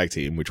best tag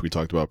team, which we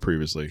talked about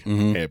previously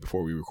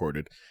before we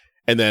recorded.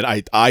 And then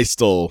I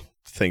still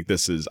think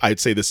I'd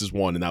say this is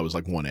one, and that was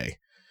like 1A.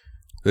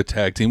 The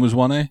tag team was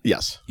 1A?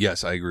 Yes.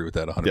 Yes, I agree with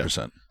that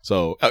 100%.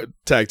 So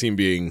tag team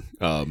being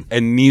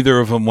And neither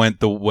of them went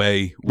the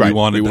way we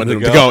wanted them to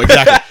go.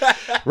 exactly.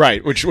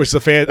 Right, which was the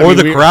fan Or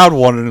the crowd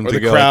wanted them or to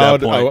the go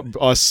crowd, at that point.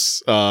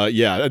 us,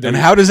 yeah. And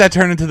how does that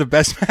turn into the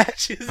best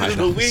matches I of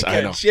know, the weekend?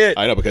 I know, Shit.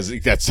 I know, because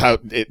that's how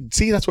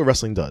see, that's what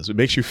wrestling does. It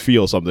makes you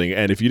feel something,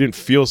 and if you didn't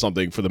feel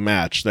something for the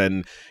match,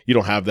 then you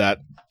don't have that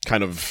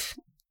kind of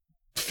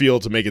feel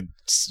to make it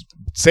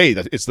say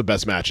that it's the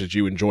best match, that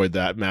you enjoyed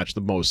that match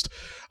the most.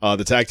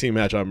 The tag team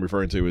match I'm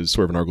referring to is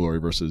Swerve and Our Glory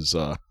versus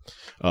the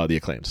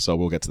Acclaimed, so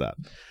we'll get to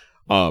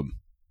that.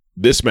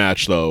 This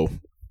match, though,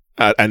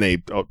 and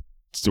they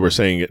so we're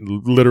saying it,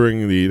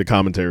 littering the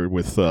commentary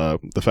with the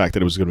fact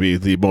that it was going to be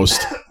the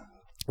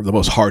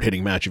most hard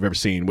hitting match you've ever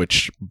seen,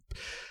 which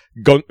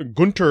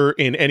Gunther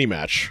in any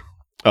match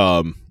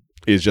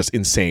is just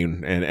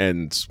insane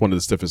and one of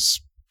the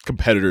stiffest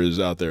competitors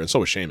out there, and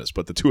so is Sheamus.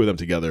 But the two of them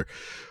together,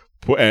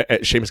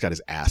 Sheamus got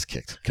his ass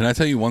kicked, Can I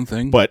tell you one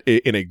thing? but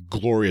in a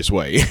glorious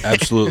way.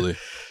 Absolutely.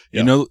 Yeah.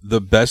 You know, the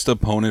best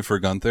opponent for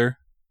Gunther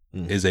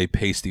is a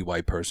pasty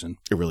white person.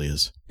 It really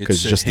is, It's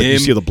because just him, you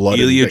see the blood.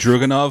 Ilya and,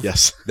 Dragunov.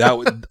 yes, That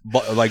would,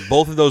 like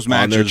both of those on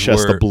matches their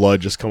chest, were the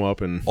blood just come up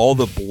and all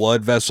the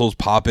blood vessels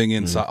popping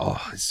inside. Oh,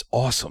 it's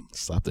awesome.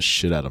 slap the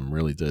shit out of him.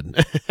 Really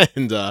did.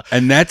 And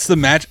that's the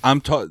match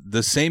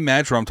the same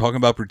match where I'm talking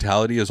about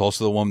brutality is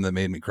also the one that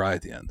made me cry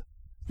at the end.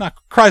 Not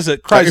cries a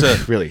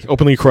really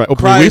openly cry. Openly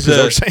cry weep, is is that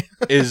what you're saying?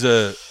 is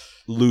a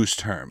loose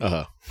term.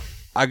 Uh-huh.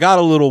 I got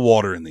a little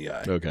water in the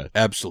eye. Okay.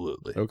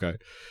 Absolutely. Okay.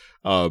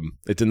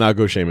 It did not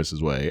go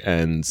Sheamus's way,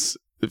 and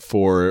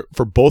for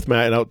both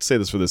and I would say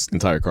this for this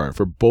entire card,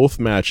 for both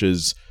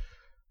matches,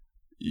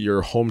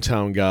 your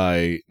hometown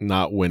guy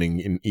not winning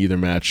in either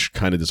match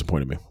kind of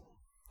disappointed me.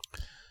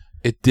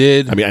 It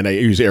did. I mean, and I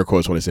use air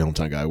quotes when I say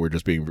hometown guy. We're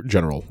just being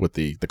general with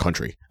the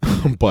country,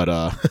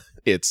 but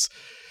it's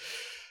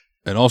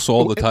And also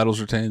all the titles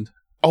retained.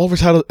 all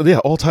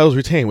titles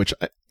retained, which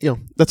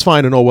that's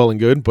fine and all well and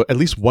good, but at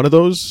least one of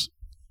those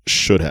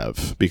should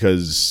have,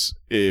 because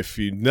if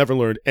you never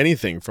learned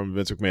anything from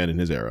Vince McMahon in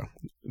his era,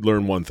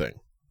 learn one thing,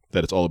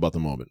 that it's all about the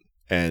moment.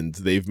 And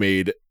they've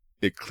made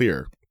it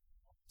clear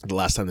the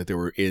last time that they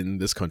were in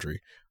this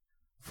country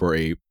for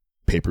a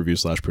pay-per-view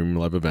 / premium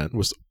live event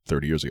was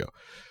 30 years ago.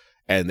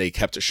 And they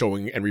kept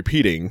showing and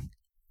repeating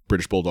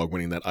British Bulldog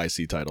winning that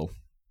IC title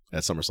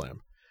at SummerSlam.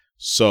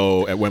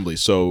 So at Wembley.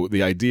 So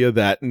the idea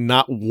that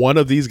not one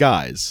of these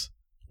guys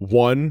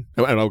won,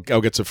 and I'll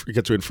get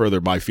to it further,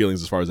 my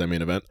feelings as far as that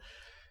main event,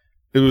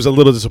 it was a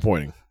little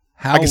disappointing.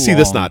 I can see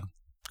this not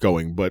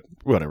going, but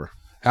whatever.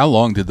 How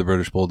long did the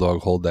British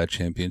Bulldog hold that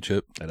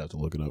championship? I'd have to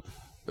look it up.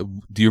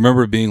 Do you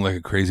remember it being like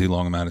a crazy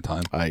long amount of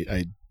time?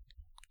 I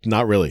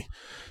not really.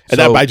 And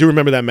So- I do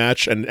remember that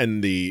match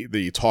and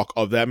the talk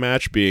of that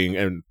match being,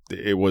 and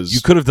it was,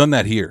 You could have done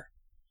that here.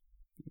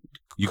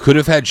 You could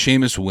have had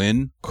Sheamus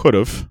win could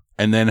have.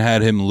 and then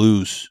had him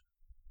lose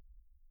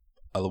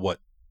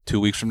 2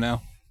 weeks from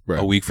now? Right.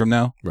 A week from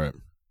now? Right.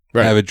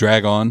 Have it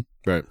drag on.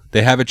 Right.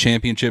 They have a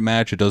championship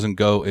match. It doesn't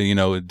go,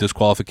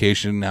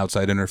 disqualification,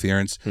 outside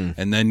interference,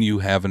 and then you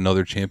have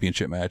another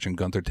championship match, and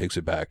Gunther takes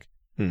it back.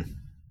 Okay.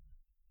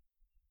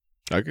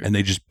 And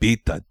they just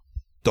beat the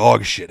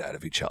dog shit out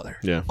of each other.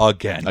 Yeah.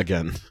 Again.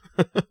 Again.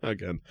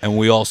 And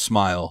we all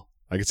smile,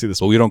 I can see this.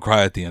 but we don't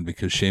cry at the end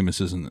because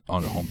Sheamus isn't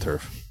on home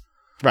turf.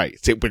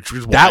 Right. See, which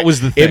was That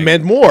was the thing. It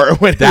meant more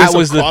when That it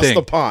was the across thing.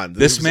 the pond.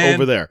 This It was man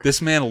over there.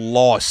 This man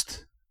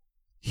lost.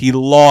 He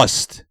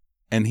lost,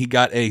 and he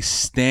got a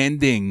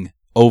standing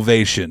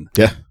ovation.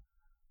 Yeah.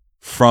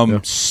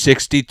 From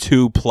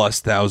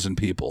 62,000+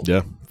 people.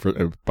 Yeah.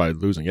 By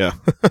losing. Yeah.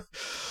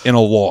 In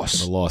a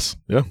loss. A loss.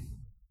 Yeah.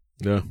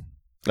 Yeah.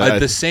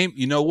 The same.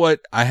 You know what?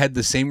 I had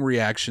the same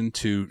reaction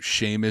to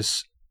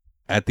Sheamus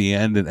at the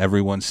end and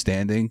everyone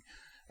standing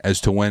as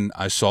to when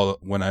I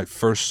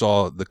first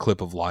saw the clip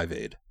of Live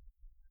Aid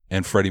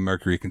and Freddie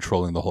Mercury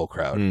controlling the whole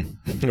crowd.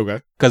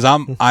 Okay. Because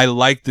I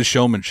like the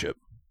showmanship.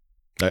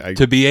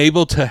 To be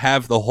able to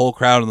have the whole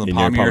crowd in the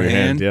palm of your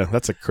hand, yeah,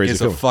 that's a crazy.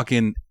 It's a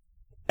fucking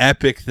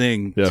epic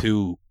thing Yeah.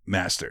 to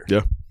master.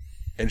 Yeah.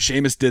 And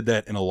Sheamus did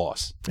that in a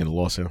loss. In a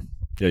loss, yeah.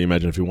 Yeah, you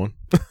imagine if he won.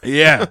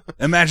 Yeah.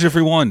 Imagine if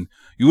he won.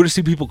 You would have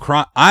seen people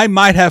cry. I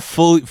might have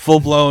full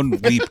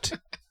blown weeped.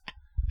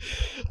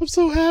 I'm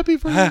so happy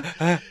for him.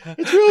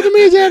 It's real to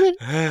me, damn it.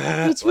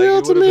 It's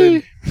real to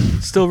me.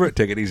 Still,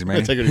 take it easy,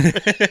 man. Take it easy.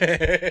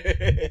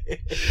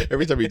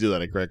 Every time you do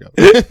that, I crack up.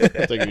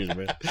 Take it easy,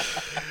 man.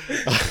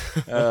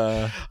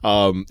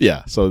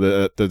 Yeah, so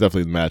they're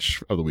definitely the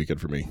match of the weekend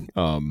for me.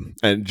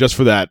 And just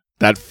for that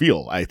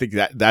feel, I think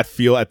that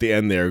feel at the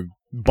end there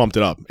bumped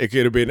it up.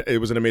 It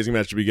was an amazing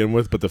match to begin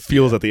with, but the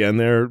feels at the end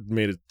there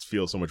made it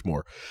feel so much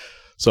more.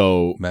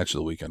 So match of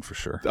the weekend for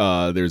sure.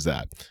 There's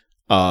that.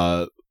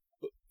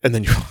 And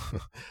then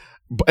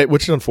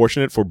which is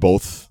unfortunate for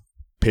both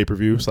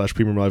pay-per-view /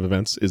 premium live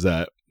events is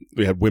that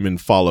we had women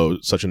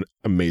follow such an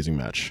amazing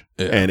match.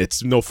 Yeah. And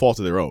it's no fault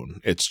of their own.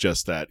 It's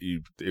just that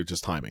it was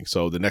just timing.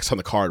 So the next on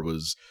the card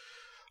was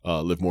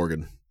Liv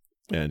Morgan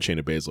and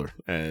Shayna Baszler,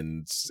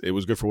 and it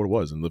was good for what it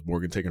was. And Liv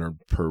Morgan taking her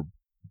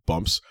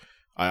bumps.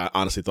 I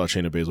honestly thought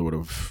Shayna Baszler would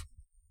have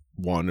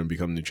won and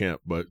become the new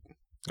champ, but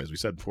as we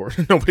said before,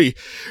 nobody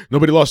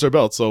lost their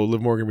belt, so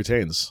Liv Morgan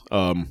retains.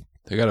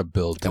 They got to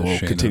build to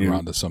Shayna and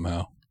Ronda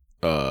somehow.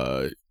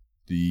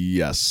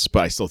 Yes,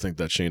 but I still think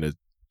that Shayna.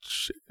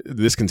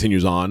 This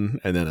continues on,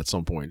 and then at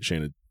some point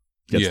Shayna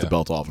gets the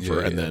belt off of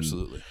her, and then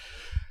absolutely.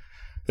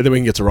 And then we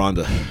can get to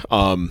Ronda.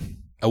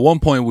 At one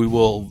point, we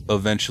will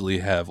eventually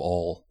have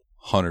all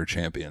Hunter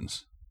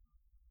champions.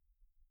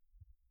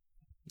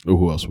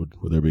 Who else would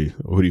there be?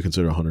 Who do you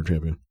consider a Hunter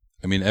champion?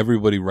 I mean,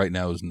 everybody right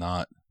now is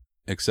not,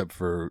 except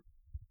for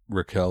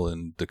Raquel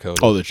and Dakota.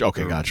 Oh,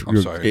 okay, gotcha.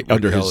 I'm sorry,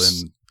 under Raquel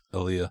his and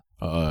Aaliyah.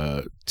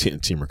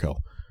 Team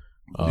Raquel,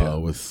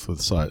 with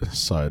sidekick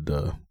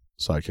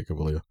of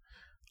Aaliyah.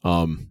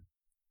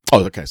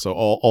 Okay. So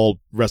all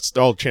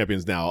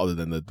champions now, other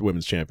than the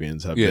women's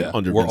champions, have been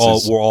under. We're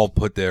all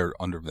put there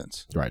under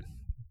Vince. Right.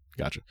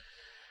 Gotcha.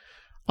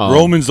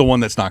 Roman's the one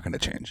that's not going to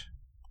change.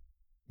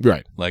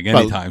 Right. Like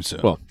anytime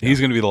soon. Well, he's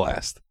going to be the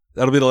last.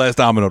 That'll be the last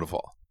domino to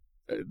fall.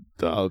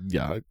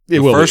 Yeah. The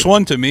first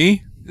one to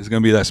me is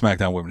going to be that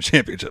SmackDown Women's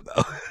Championship,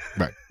 though.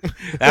 Right.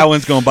 That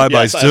one's going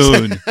bye-bye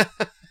soon.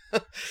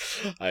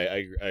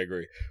 I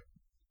agree.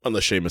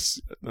 Unless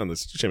Sheamus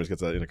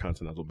gets that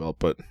Intercontinental belt,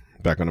 but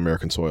back on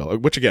American soil,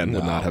 which again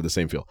would not have the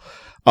same feel.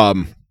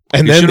 And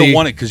he then should have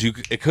won it because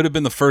it could have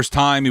been the first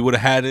time. He would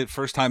have had it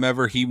first time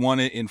ever. He won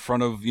it in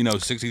front of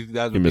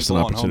 60,000 people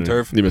on home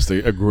turf. You missed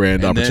a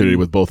grand opportunity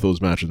with both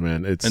those matches,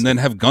 man. And then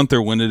have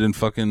Gunther win it in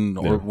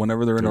or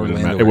whenever they're in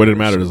Orlando. It wouldn't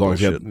matter as long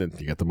as you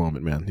get the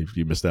moment, man.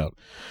 You missed out.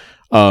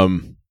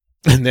 And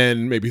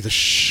then maybe the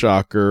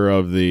shocker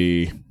of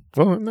the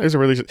there's a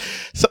really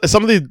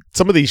some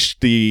of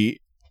the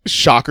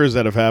shockers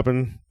that have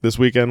happened this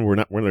weekend were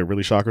they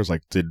really shockers?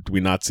 Like, did we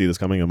not see this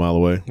coming a mile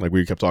away? Like,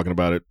 we kept talking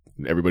about it.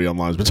 Everybody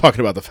online has been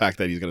talking about the fact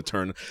that he's going to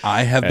turn.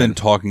 I have been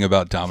talking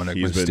about Dominic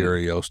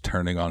Mysterio's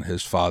turning on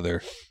his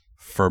father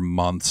for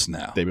months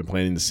now. They've been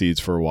planting the seeds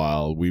for a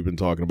while. We've been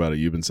talking about it.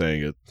 You've been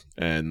saying it.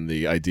 And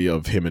the idea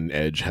of him and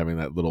Edge having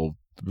that little,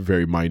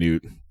 very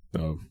minute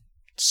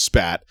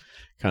spat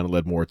kind of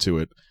led more to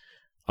it.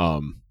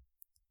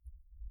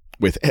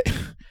 With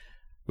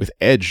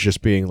Edge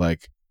just being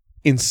like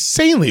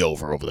insanely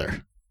over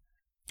there.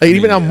 Like,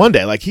 even on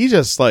Monday, like he's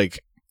just like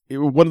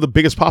one of the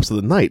biggest pops of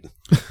the night.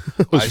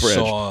 I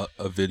saw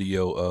a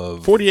video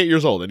of 48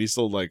 years old and he's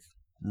still like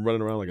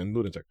running around like a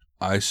lunatic.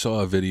 I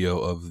saw a video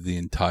of the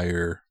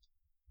entire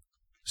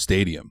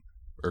stadium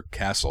or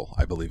castle,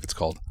 I believe it's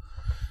called.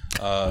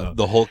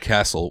 The whole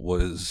castle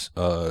was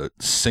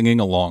singing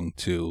along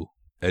to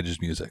Edge's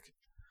music.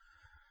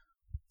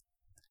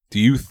 Do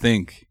you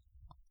think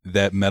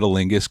that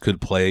Metalingus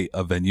could play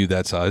a venue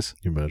that size?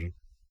 Can you imagine?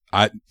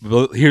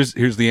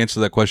 Here's the answer to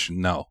that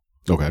question. No.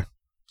 Okay.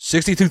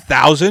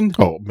 62,000?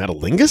 Oh,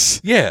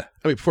 Metalingus? Yeah.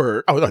 I mean,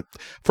 for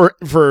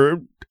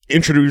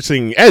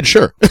introducing Edge,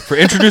 sure. For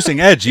introducing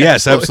Edge,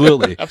 yes,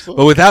 absolutely.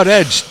 Absolutely. But without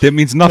Edge, that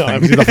means nothing. No, I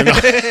mean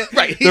nothing.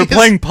 Right. They're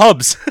playing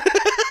pubs.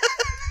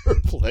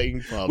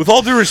 playing pubs. With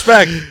all due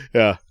respect,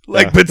 yeah.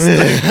 like, but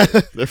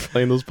they're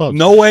playing those pubs.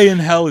 no way in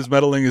hell is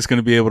Meddling is going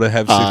to be able to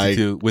have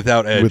 62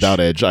 without Edge. Without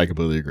Edge, I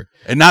completely agree.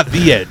 And not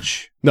the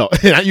Edge. No,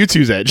 not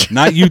U2's Edge.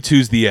 Not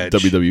U2's the Edge.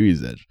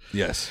 WWE's Edge.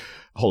 Yes.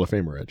 Hall of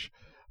Famer Edge.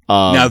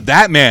 Now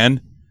that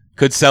man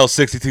could sell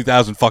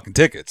 62,000 fucking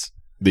tickets.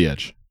 The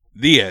Edge.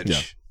 The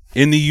Edge.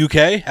 Yeah. In the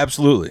UK?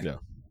 Absolutely. Yeah.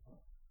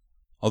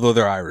 Although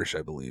they're Irish,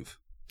 I believe.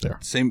 They are.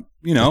 Same,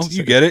 you know, It's the you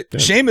same. get it. Yeah.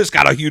 Sheamus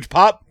got a huge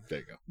pop. There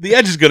you go. The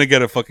Edge is going to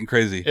get a fucking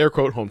crazy. Air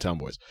quote hometown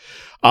boys.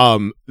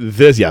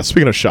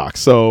 Speaking of shock,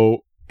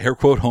 so Air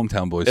quote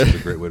hometown boys is a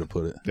great way to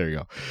put it. there you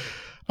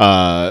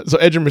go. So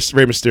Edge and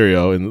Rey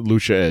Mysterio and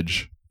Lucha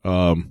Edge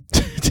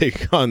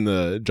take on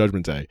the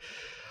Judgment Day.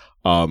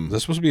 Is that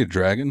supposed to be a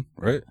dragon,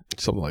 right?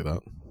 Something like that.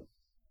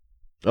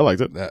 I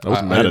liked it. That- I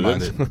wasn't I mad didn't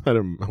at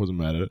it. mind I wasn't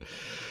mad at it.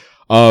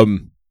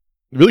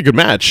 Really good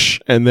match,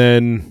 and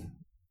then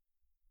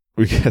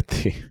we get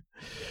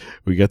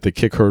the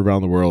kick heard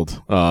around the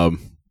world.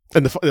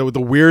 And the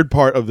weird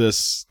part of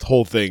this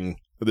whole thing,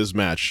 this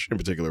match in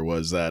particular,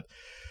 was that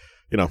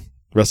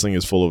wrestling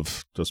is full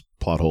of just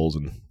plot holes,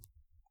 and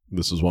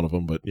this is one of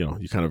them. But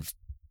you kind of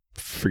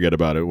forget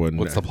about it when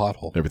What's the plot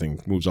hole? everything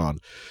moves on.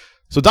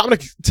 So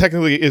Dominic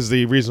technically is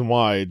the reason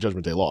why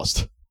Judgment Day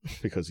lost,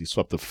 because he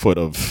swept the foot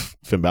of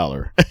Finn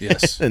Balor.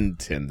 Yes. and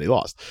they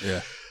lost.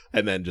 Yeah.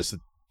 And then just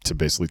to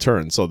basically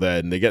turn. So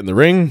then they get in the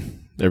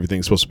ring.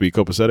 Everything's supposed to be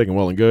copacetic and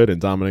well and good. And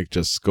Dominic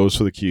just goes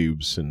for the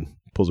cubes and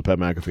pulls a Pat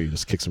McAfee,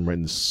 just kicks him right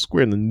in the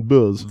square in the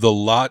buzz.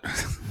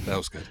 That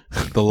was good.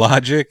 The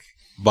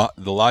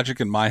logic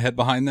in my head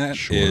behind that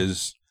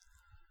is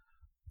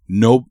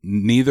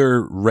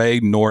neither Ray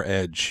nor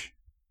Edge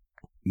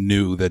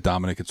knew that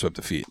Dominic had swept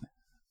the feet.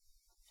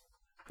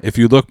 If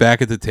you look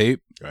back at the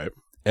tape, Right.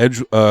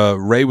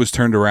 Ray was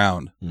turned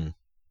around,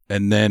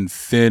 and then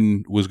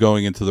Finn was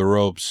going into the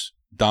ropes.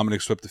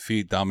 Dominic swept the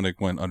feet.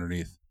 Dominic went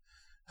underneath,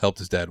 helped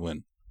his dad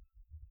win.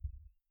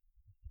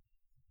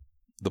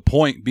 The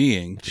point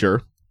being,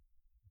 Sure.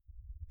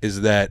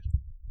 is that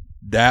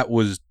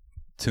was,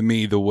 to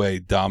me, the way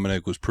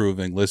Dominic was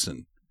proving,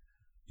 listen,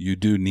 you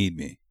do need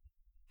me.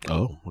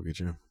 Oh, look at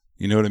you.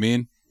 You know what I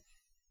mean?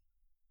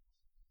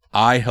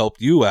 I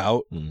helped you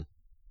out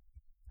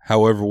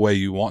however way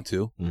you want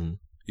to. Mhm.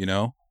 You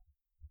know?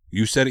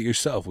 You said it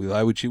yourself. We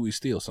lie, we cheat, we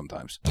steal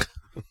sometimes.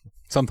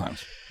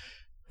 Sometimes.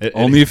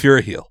 Only if you're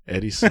a heel.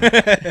 Eddie's son.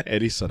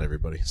 Eddie's son,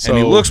 everybody. So, And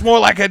he looks more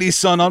like Eddie's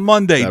son on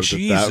Monday. that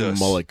Jesus.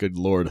 mullet, good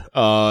lord.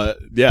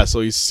 Yeah, so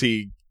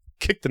he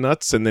kicked the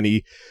nuts, and then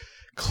he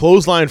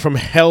clotheslined from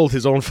hell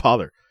his own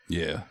father.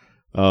 Yeah.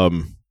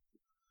 Um,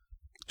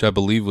 Which I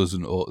believe was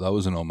an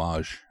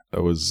homage.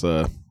 that was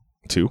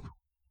 2.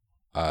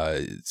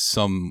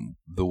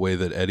 The way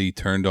that Eddie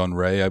turned on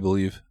Ray, I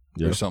believe,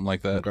 or something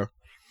like that. Okay.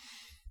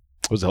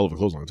 It was a hell of a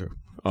clothesline too.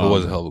 It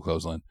was a hell of a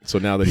clothesline. So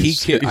now that I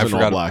he's in all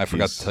forgot. black, I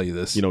forgot to tell you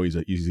this. You know he's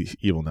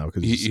evil now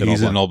because He's in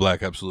in all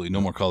black. Absolutely, no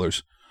more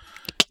colors.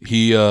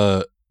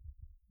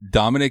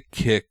 Dominic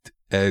kicked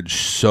Edge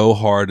so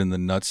hard in the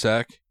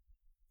nutsack,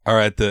 or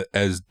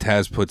as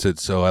Taz puts it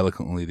so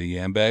eloquently, the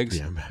yam bags.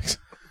 Yeah, Max.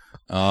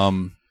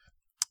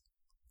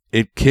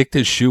 It kicked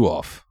his shoe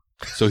off,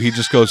 so he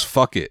just goes,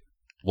 "Fuck it,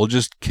 we'll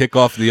just kick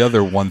off the other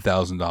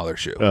 $1,000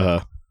 shoe."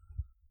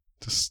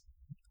 Just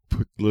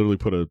literally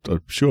put a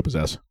shoe up his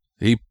ass.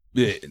 He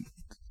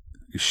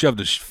shoved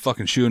a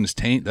fucking shoe in his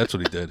taint. That's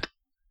what he did.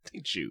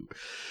 Shoe.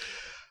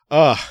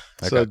 That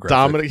So got graphic.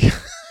 Dominic,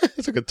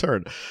 it's a good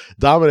turn.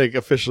 Dominic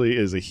officially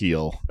is a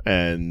heel,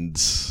 and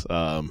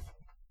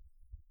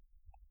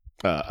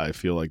I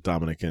feel like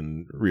Dominic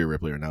and Rhea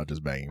Ripley are now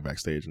just banging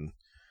backstage, and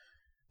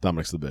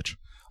Dominic's the bitch.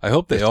 I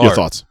hope they are. Your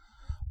thoughts?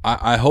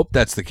 I hope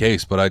that's the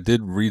case, but I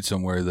did read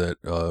somewhere that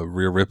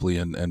Rhea Ripley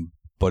and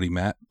Buddy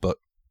Matt, but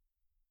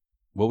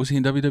what was he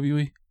in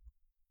WWE?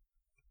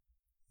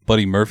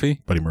 Buddy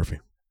Murphy? Buddy Murphy.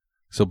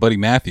 So Buddy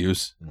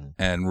Matthews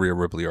and Rhea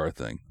Ripley are a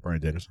thing. Brian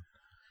Danielson.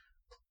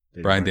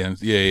 Brian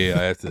Daniels. Yeah.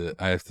 I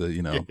have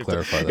to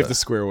clarify You that. have to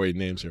square away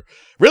names here.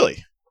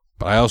 Really?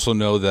 But I also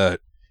know that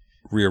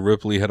Rhea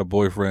Ripley had a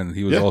boyfriend.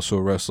 He was Yeah. also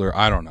a wrestler.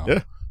 I don't know.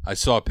 Yeah. I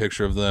saw a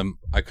picture of them.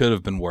 I could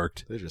have been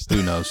worked.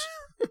 Who knows?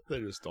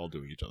 They're just all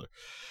doing each other.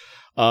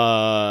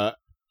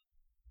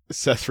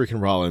 Seth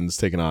freaking Rollins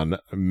taking on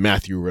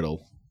Matthew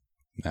Riddle.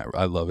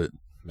 I love it.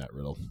 Matt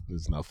Riddle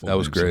is now full. That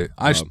was name, great.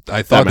 so,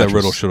 I thought that match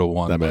Riddle was- should have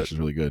won. That but match is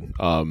really good.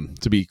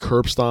 To be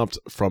curb stomped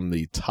from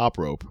the top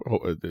rope,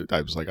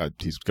 I was like,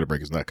 he's gonna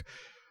break his neck.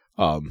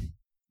 But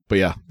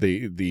yeah,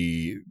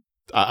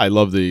 I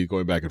love the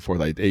going back and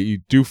forth. You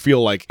do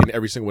feel like in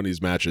every single one of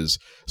these matches,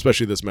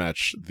 especially this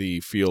match, the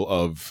feel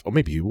of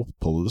maybe he will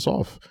pull this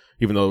off,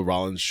 even though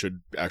Rollins should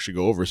actually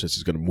go over since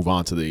he's going to move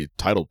on to the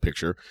title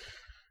picture.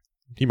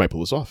 He might pull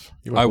this off.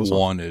 let me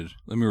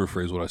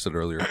rephrase what I said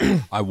earlier.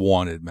 I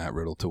wanted Matt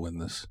Riddle to win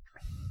this.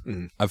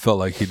 Mhm. I felt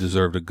like he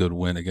deserved a good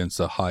win against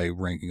a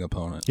high-ranking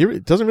opponent. He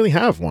doesn't really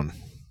have one.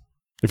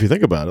 If you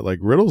think about it, like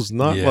Riddle's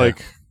not Yeah.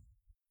 like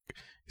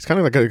He's kind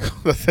of like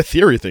a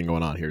theory thing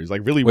going on here. He's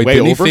like really Wait, way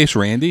didn't over. he face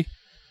Randy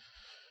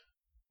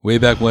way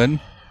back when?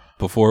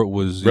 Before it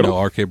was,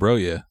 Riddle? RK Bro,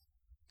 yeah.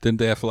 Didn't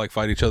they have to like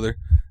fight each other?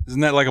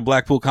 Isn't that like a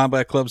Blackpool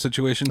Combat Club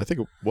situation? I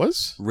think it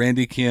was.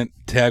 Randy can't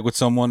tag with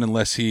someone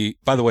unless he.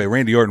 By the way,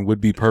 Randy Orton would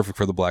be perfect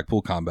for the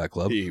Blackpool Combat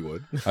Club. He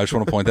would. I just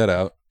want to point that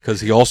out because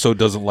he also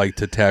doesn't like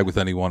to tag with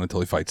anyone until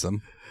he fights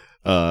them.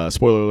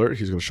 Spoiler alert: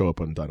 he's going to show up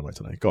on Dynamite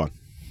tonight. Go on.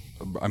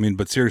 I mean,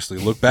 but seriously,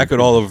 look back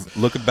at all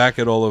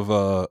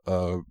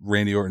of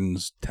Randy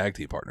Orton's tag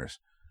team partners.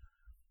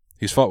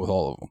 He's fought with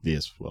all of them.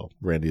 Yes. Well,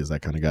 Randy is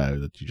that kind of guy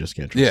that you just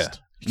can't trust. Yeah.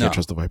 You can't No.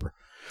 trust the Viper.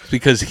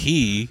 Because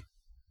he,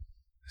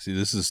 see,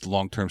 this is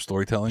long-term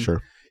storytelling.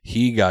 Sure.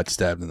 He got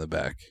stabbed in the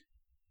back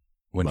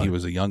when he Right.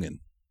 was a youngin.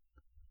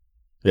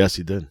 Yes,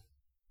 he did.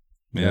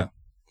 Yeah.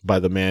 By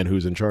the man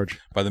who's in charge.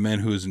 By the man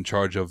who is in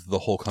charge of the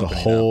whole The company.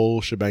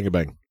 whole shebang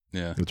bang. now.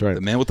 Yeah. That's right.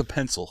 The man with the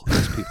pencil,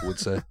 as people would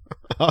say.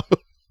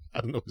 I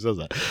don't know who says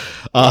that.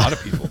 A lot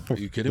of people. Are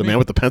you kidding The me? man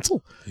with the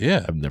pencil?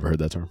 Yeah. I've never heard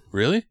that term.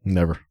 Really?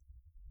 Never.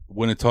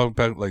 When it talks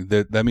about like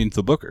that means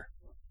the booker.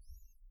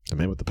 The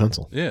man with the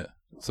pencil. Yeah.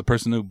 It's the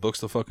person who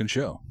books the fucking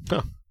show.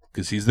 Huh.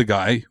 Because he's the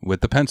guy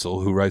with the pencil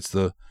who writes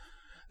the.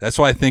 That's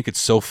why I think it's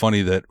so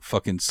funny that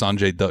fucking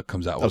Sanjay Dutt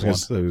comes out I was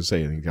with going one. to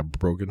say, he got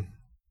broken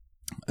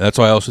That's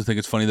why I also think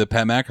it's funny that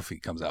Pat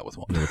McAfee comes out with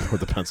one. with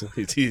the pencil.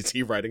 Is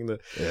he writing the...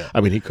 Yeah.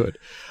 I mean, he could.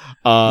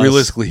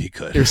 Realistically, he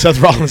could. Seth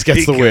Rollins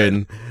gets He the could.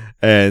 win.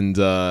 And,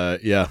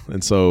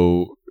 and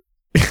so...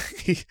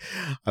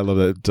 I love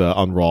that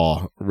on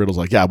Raw, Riddle's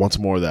like, yeah, I want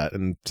some more of that.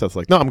 And Seth's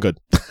like, no, I'm good.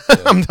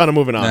 I'm done. I'm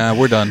moving on. Nah,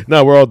 we're done.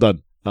 No, we're all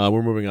done.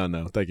 We're moving on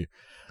now. Thank you.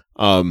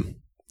 I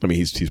mean,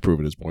 he's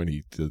proven his point.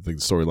 I think the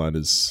storyline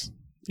is,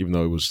 even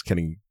though it was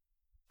getting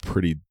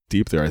pretty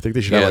deep there, I think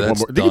they should have like one that's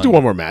more. They can do done.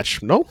 one more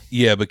match. No,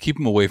 Yeah, but keep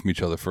them away from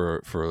each other for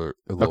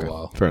a little okay,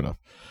 while. fair enough.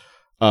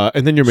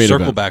 And then your main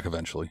Circle event. back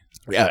eventually.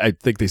 Yeah, I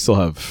think they still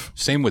have.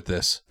 Same with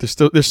this.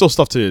 There's still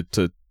stuff to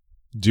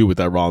do with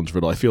that Rollins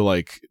Riddle. I feel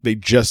like they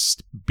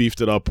just beefed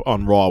it up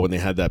on Raw when they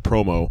had that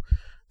promo,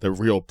 the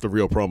real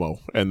promo,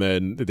 and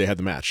then they had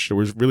the match. It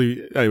was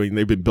really, I mean,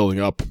 they've been building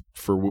up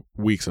for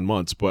weeks and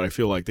months, but I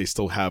feel like they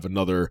still have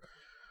another,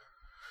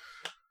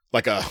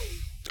 like a,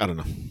 I don't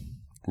know,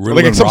 Riddle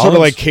like and some sort of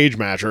Rollins? like cage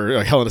match or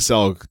a Hell in a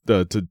Cell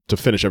to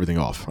finish everything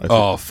off. I think.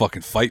 Oh,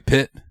 fucking fight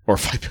pit. Or a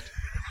fight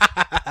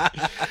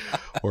pit.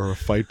 Or a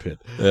fight pit.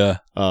 Yeah,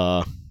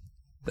 Uh,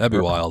 that'd be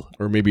wild.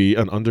 or maybe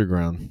an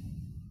underground.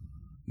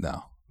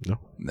 No. No?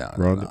 No.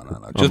 Ronda-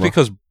 No. Just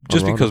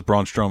Ronda? because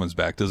Braun Strowman's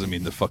back doesn't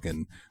mean the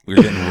fucking we're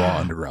getting Raw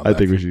Underground. I back.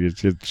 think we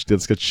should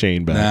let's get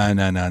Shane back.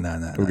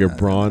 No. We'll get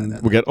Braun.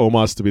 We'll get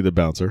Omos to be the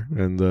bouncer,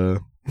 and No.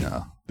 they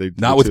Not the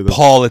two with of them-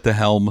 Paul at the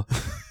helm.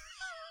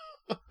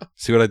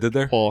 See what I did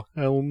there? Paul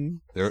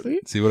Helm. There-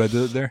 See what I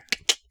did there?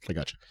 I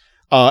got you.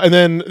 And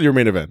then your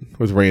main event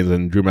with Reigns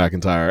and Drew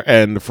McIntyre,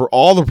 and for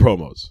all the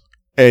promos,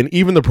 and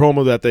even the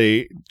promo that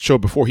they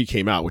showed before he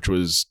came out, which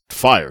was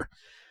fire,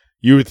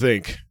 you would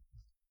think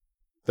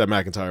that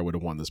McIntyre would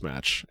have won this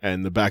match,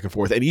 and the back and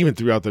forth, and even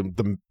throughout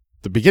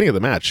the beginning of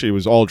the match, it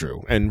was all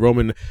Drew and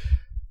Roman.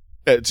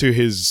 To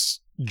his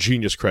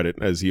genius credit,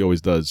 as he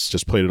always does,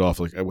 just played it off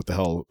like, what the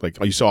hell?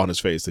 Like, you saw on his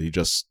face that he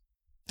just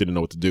didn't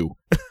know what to do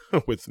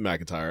with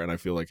McIntyre, and I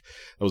feel like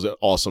that was an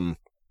awesome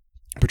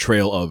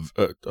portrayal of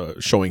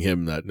showing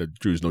him that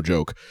Drew's no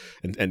joke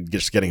and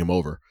just getting him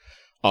over.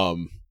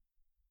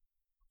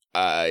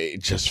 I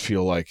just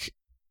feel like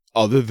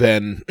other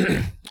than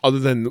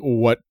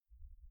what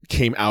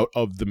came out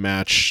of the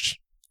match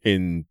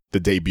in the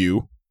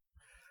debut,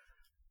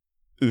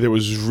 there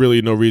was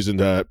really no reason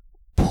to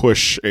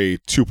push a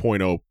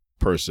 2.0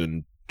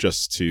 person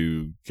just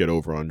to get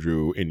over on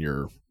Drew in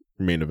your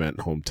main event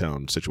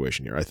hometown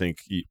situation here. I think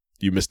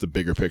you missed the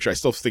bigger picture. I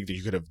still think that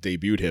you could have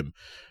debuted him,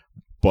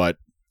 but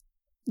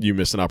you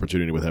missed an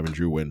opportunity with having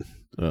Drew win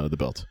the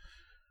belt.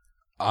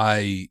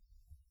 I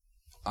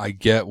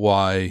get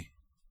why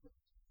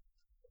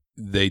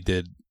they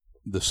did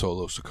the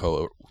Solo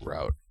Sikoa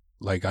route.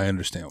 Like, I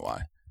understand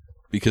why.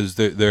 Because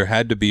there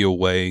had to be a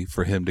way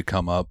for him to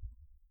come up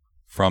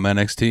from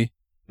NXT.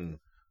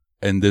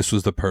 And this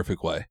was the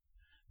perfect way.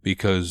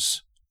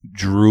 Because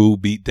Drew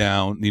beat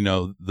down,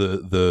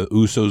 the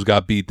Usos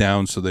got beat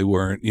down, so they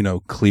weren't,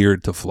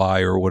 cleared to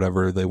fly or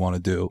whatever they want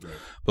to do. Right.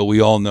 But we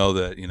all know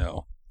that,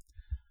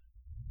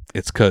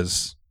 it's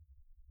because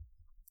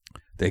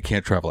they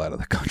can't travel out of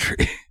the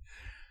country.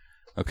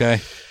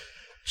 Okay?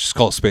 Just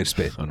call it spade a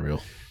spade.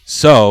 Unreal.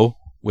 So,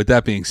 with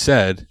that being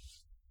said,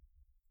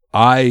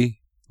 I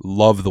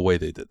love the way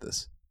they did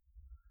this.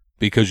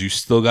 Because you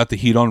still got the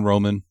heat on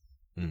Roman.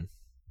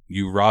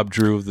 You rob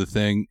Drew of the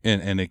thing,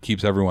 and it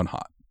keeps everyone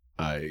hot.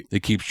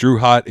 It keeps Drew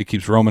hot. It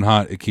keeps Roman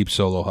hot. It keeps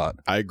Solo hot.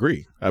 I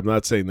agree. I'm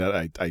not saying that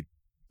I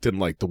didn't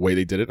like the way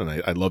they did it, and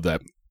I love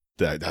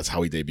that's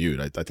how he debuted.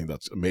 I think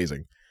that's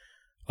amazing.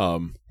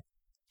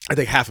 I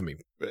think half of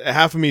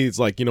me is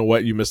like, you know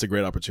what, you missed a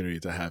great opportunity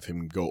to have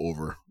him go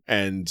over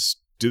and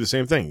do the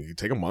same thing. You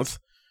take a month,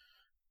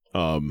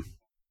 have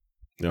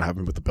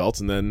him with the belts,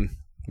 and then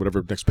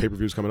whatever next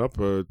pay-per-view is coming up,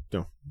 you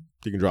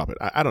can drop it.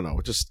 I don't know.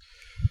 It just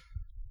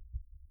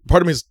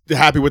part of me is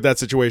happy with that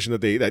situation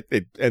that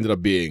it ended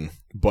up being.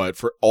 But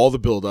for all the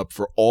build up,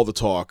 for all the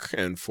talk,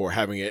 and for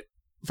having it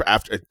for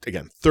after,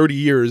 again, 30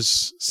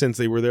 years since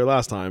they were there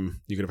last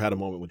time, you could have had a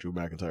moment with Drew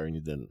McIntyre and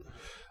you didn't.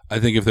 I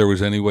think if there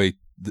was any way,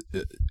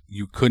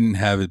 you couldn't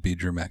have it be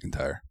Drew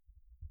McIntyre.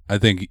 I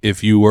think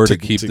if you were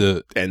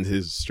to end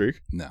his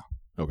streak? No.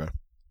 Okay.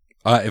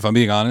 If I'm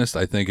being honest,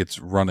 I think it's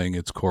running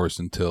its course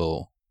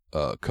until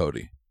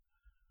Cody.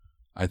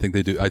 I think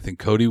they do. I think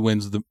Cody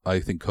wins the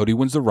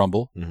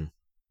Rumble. Mm-hmm.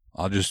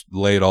 I'll just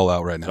lay it all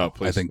out right now.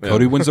 Oh, I think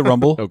Cody wins the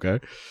Rumble. Okay.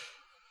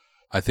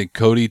 I think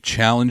Cody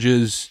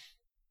challenges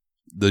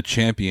the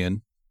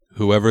champion,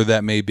 whoever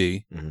that may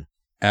be,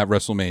 at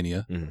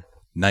WrestleMania,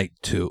 night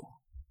 2.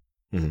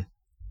 Mm-hmm.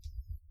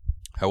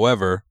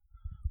 However,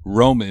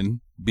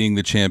 Roman, being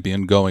the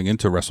champion going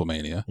into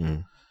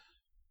WrestleMania,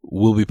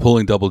 will be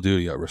pulling double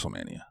duty at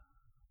WrestleMania.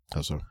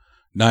 How so?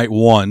 Night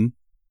 1,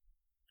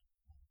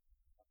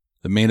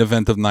 the main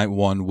event of night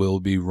 1 will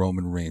be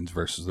Roman Reigns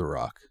versus The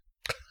Rock.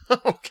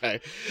 Okay.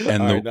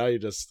 And all right, now you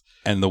just...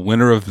 And the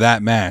winner of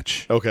that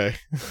match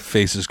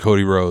faces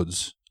Cody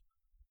Rhodes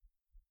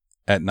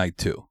at night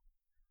 2.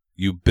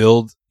 You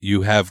build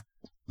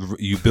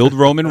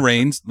Roman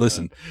Reigns.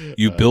 Listen,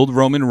 you build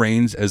Roman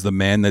Reigns as the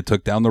man that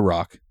took down The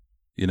Rock.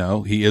 You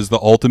know, he is the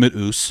ultimate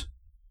Uce.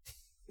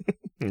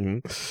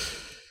 And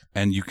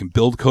you can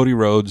build Cody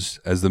Rhodes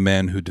as the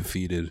man who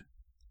defeated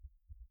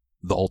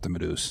the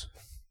ultimate Uce.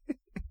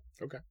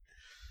 Okay.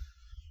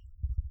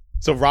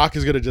 So Rock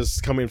is going to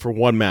just come in for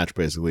one match,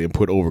 basically, and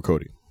put over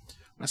Cody.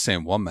 I'm not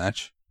saying one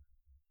match.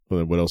 Well,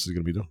 then what else is he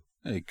going to be doing?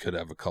 He could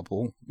have a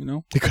couple, you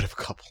know. He could have a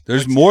couple.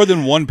 There's more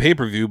than one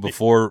pay-per-view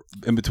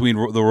in between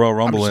the Royal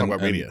Rumble and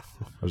Mania.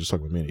 I was just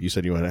talking about Mania. You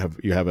said you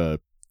have a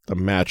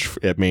match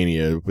at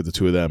Mania with the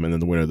two of them, and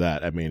then the winner of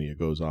that at Mania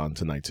goes on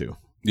to night 2.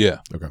 Yeah.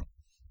 Okay.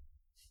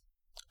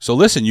 So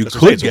listen, you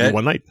could get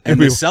one night, and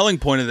the selling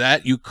point of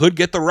that, you could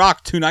get The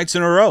Rock 2 nights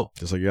in a row.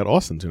 Just like you got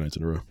Austin 2 nights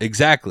in a row.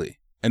 Exactly.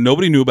 And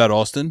nobody knew about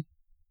Austin.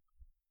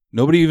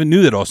 Nobody even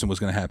knew that Austin was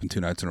going to happen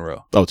 2 nights in a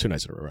row. Oh, 2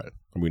 nights in a row, right?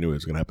 And we knew it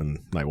was going to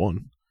happen night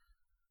 1.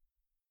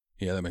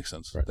 Yeah, that makes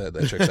sense. Right.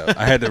 That checks out.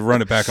 I had to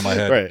run it back in my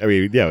head. Right. I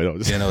mean, yeah.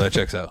 That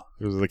checks out.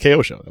 It was the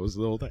KO show. That was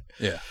the whole thing.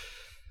 Yeah.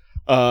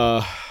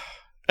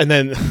 And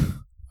then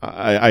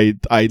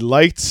I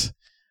liked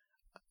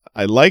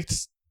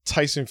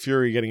Tyson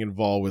Fury getting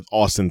involved with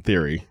Austin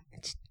Theory.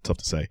 It's tough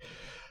to say.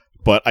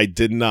 But I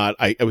did not.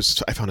 I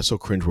found it so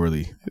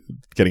cringeworthy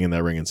getting in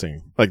that ring and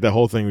singing. Like that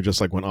whole thing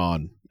just like went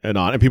on and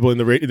on, and people in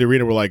the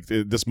arena were like,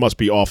 "This must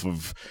be off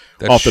the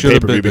pay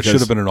per view." That should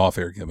have been an off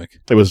air gimmick.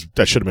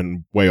 That should have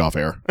been way off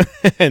air,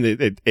 and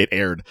it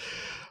aired.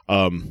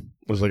 It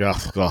was like,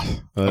 oh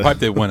god. I hope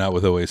they went out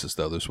with Oasis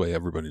though. This way,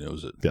 everybody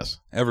knows it. Yes,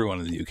 everyone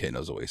in the UK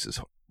knows Oasis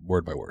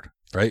word by word,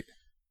 right?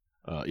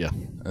 Yeah.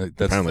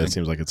 Apparently, it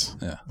seems like it's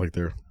like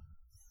their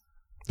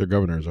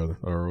governors are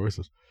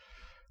Oasis.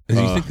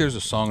 Do you think there's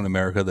a song in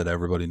America that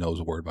everybody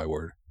knows word by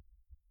word?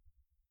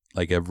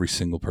 Like every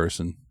single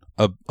person,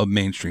 a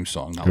mainstream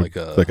song, not like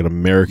an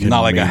American,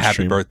 not like a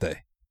Happy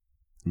Birthday.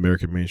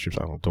 American mainstream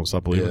song. Don't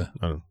Stop Believing.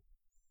 Yeah.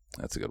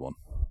 That's a good one.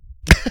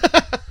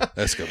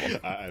 That's a good one.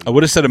 I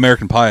would have said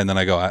American Pie, and then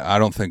I go, I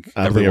don't think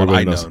everyone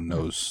I know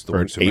knows the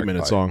words to American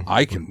 8-minute Pie. song.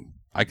 I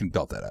can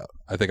belt that out.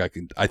 I think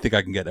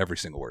I can get every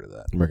single word of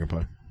that. American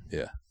Pie.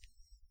 Yeah.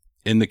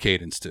 In the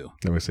cadence too.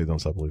 Never say Don't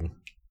Stop Believing.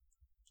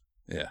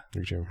 Yeah.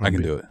 I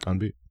can do it. On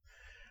beat.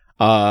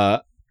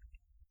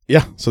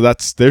 Yeah, so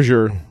there's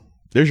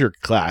your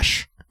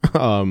clash.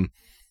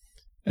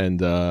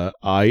 And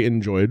I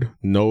enjoyed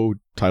no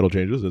title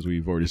changes, as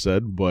we've already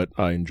said, but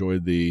I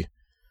enjoyed the...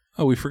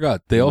 Oh, we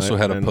forgot. They also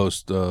had a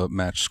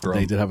post-match scrum.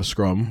 They did have a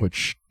scrum,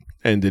 which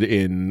ended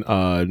in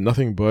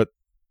nothing but...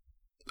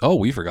 Oh,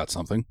 we forgot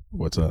something.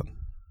 What's that?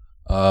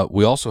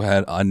 We also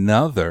had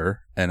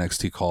another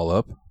NXT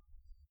call-up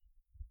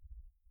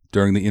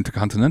during the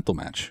Intercontinental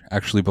match.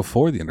 Actually,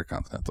 before the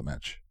Intercontinental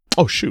match.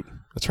 Oh, shoot.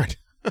 That's right.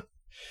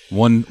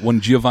 One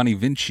Giovanni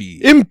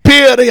Vinci.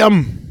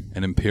 Imperium!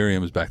 And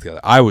Imperium is back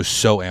together. I was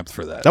so amped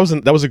for that.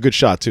 That was a good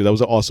shot, too. That was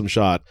an awesome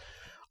shot.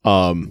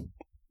 The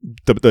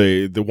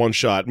one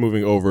shot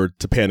moving over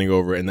to panning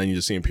over, and then you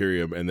just see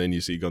Imperium, and then you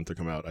see Gunther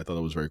come out. I thought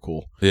that was very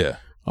cool. Yeah.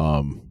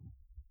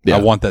 Yeah. I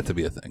want that to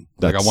be a thing.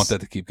 I want that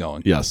to keep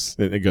going. Yes.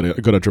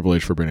 Good on Triple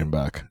H for bringing him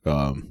back.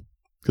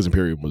 Because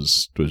Imperium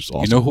was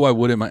awesome. You know who I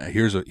wouldn't mind?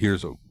 Here's a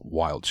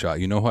wild shot.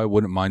 You know who I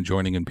wouldn't mind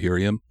joining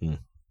Imperium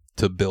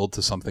to build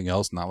to something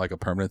else, not like a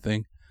permanent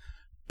thing?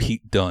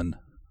 Pete Dunne.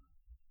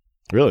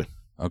 Really?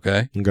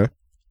 Okay. Okay.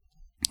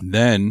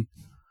 Then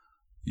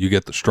you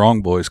get the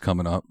Strong Boys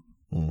coming up,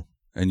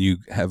 and you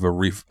have a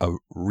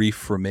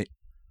reformation.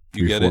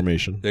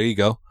 There you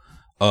go.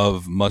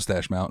 Of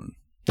Mustache Mountain.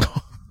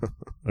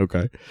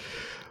 Okay.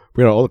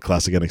 We got all the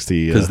classic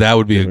NXT because that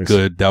would be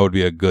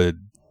a good.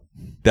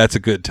 That's a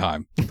good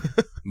time.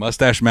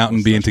 Mustache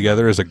Mountain being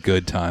together is a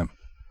good time.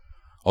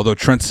 Although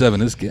Trent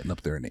Seven is getting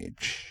up there in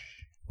age.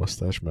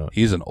 Mustache Mountain.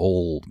 He's an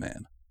old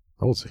man.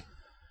 How old is he?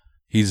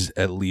 He's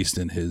at least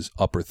in his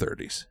upper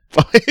 30s.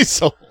 He's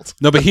so old.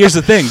 No, but here's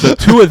the thing: the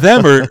two of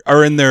them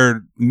are in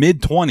their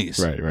mid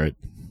 20s. Right.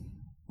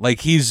 Like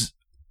he's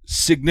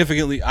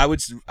significantly. I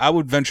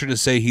would venture to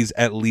say he's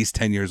at least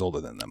 10 years older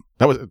than them.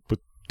 That was with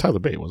Tyler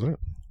Bate, wasn't it?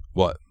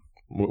 What?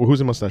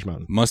 Who's in Mustache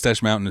Mountain?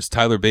 Mustache Mountain is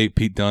Tyler Bate,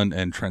 Pete Dunne,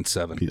 and Trent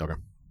Seven. Okay,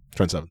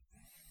 Trent Seven.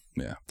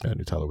 Yeah, I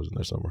knew Tyler was in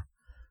there somewhere.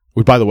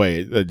 By the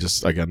way,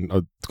 just again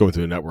going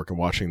through the network and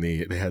watching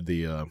they had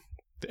the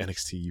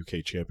NXT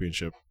UK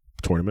Championship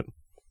tournament.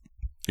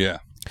 Yeah.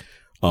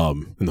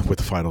 With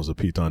the finals of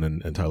Pete Dunne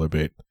and Tyler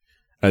Bate,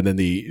 and then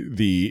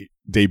the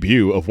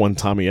debut of one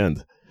Tommy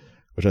End,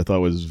 which I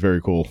thought was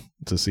very cool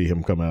to see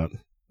him come out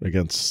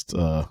against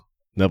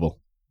Neville.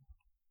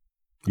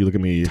 You look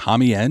at me,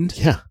 Tommy End.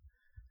 Yeah.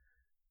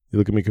 You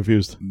look at me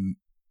confused.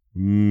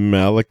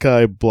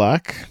 Malachi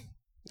Black,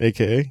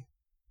 aka.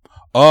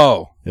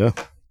 Oh, yeah.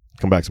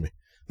 Come back to me,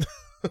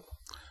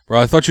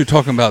 bro. I thought you were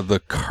talking about the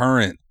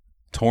current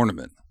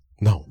tournament.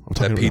 No, I'm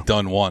talking that Pete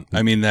Dunne won.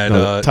 I mean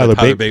that Tyler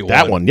Bate Bate won.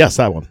 That one, yes,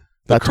 that one.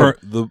 That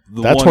the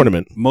that one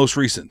tournament, most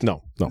recent.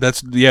 No.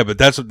 That's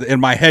in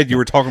my head. You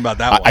were talking about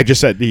that one. I just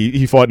said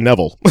he fought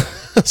Neville,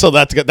 so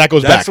that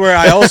goes back. That's where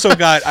I also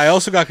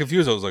got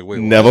confused. I was like,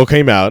 wait, Neville what?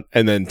 came out,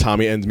 and then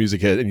Tommy End's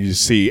music hit, and you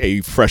see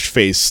a fresh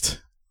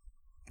faced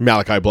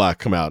Malachi Black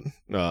come out,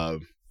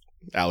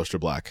 Aleister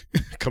Black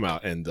come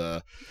out, and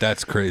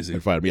that's crazy.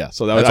 And fight him. Yeah,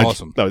 so that's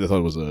awesome. I thought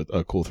it was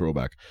a cool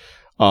throwback.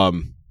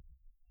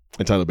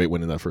 And Tyler Bate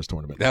winning that first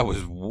tournament. That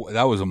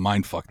was a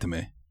mind fuck to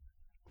me.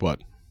 What?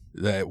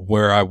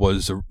 Where I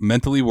was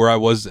mentally, where I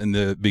was in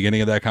the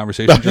beginning of that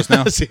conversation just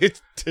now. See, it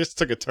just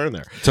took a turn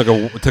there. Took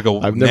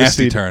a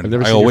nasty turn. I've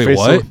never I seen go, your wait, face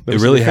what? so,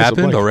 It really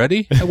happened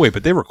already? Oh, wait,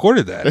 but they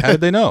recorded that. How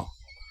did they know?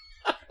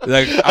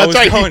 Like I was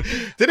going.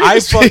 I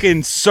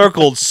fucking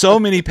circled so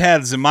many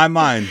paths in my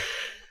mind.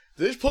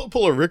 Did they just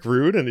pull a Rick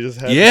Rude and he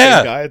just had the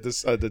same guy at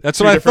this? That's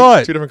what I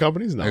thought. 2 different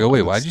companies. No, I go,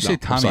 wait, why'd you say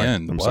Tommy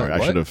End? I'm sorry. I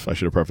should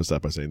have prefaced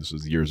that by saying this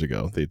was years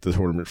ago. The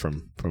tournament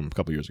from a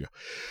couple years ago.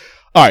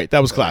 All right, that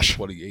was Clash.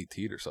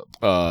 2018 or something.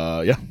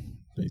 Yeah,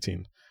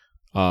 18.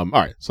 All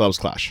right, so that was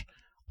Clash.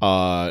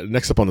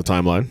 Next up on the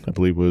timeline, I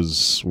believe,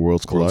 was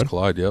Worlds Collide. Worlds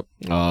Collide, yep.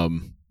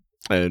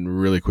 And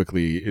really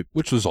quickly,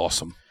 which was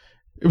awesome.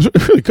 It was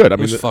really good. I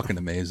mean, it was fucking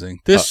amazing.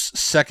 This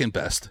second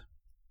best.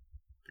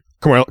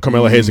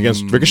 Carmelo Hayes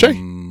against Ricochet.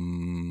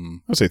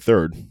 I would say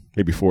third,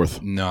 maybe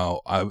fourth.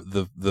 No,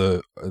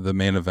 the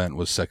main event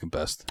was second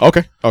best.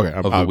 Okay.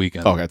 Of the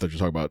weekend. Okay, I thought you were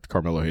talking about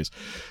Carmelo Hayes.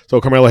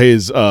 So Carmelo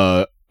Hayes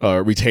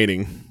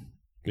retaining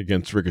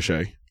against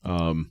Ricochet.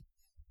 I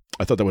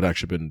thought that would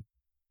actually been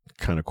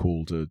kind of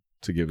cool to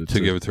give it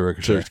to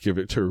Ricochet. To give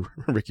it to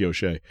Ricky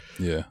O'Shea.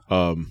 Yeah.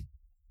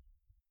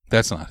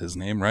 That's not his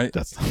name, right?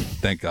 That's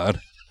thank God.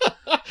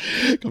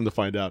 Come to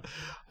find out,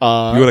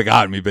 you would have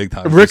gotten me big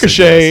time.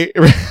 Ricochet.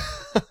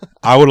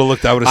 I would have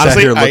looked. I would have sat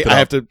here and looked it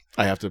up.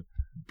 I have to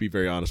be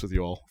very honest with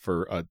you all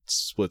for a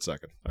split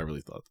second. I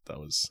really thought that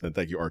was, and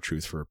thank you,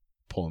 R-Truth, for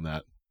pulling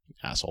that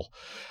asshole.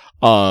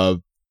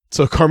 So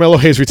Carmelo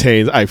Hayes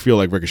retains. I feel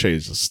like Ricochet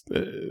is just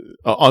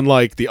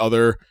unlike the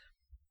other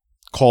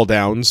call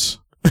downs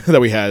that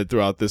we had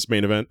throughout this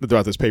main event,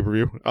 throughout this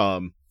pay-per-view,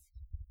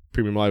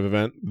 premium live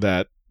event.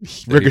 That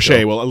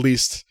Ricochet will at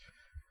least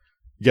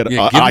get an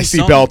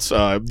IC belt,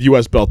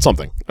 US belt,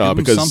 something,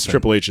 because something.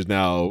 Triple H is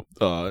now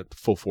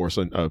full force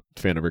a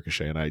fan of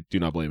Ricochet, and I do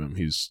not blame him.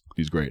 He's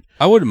great.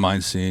 I wouldn't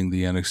mind seeing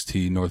the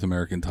NXT North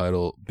American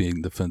title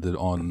being defended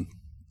on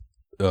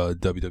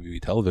WWE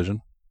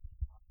television.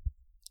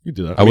 You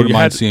do that. I wouldn't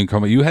mind seeing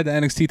Carmelo. You had the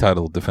NXT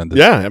title defended.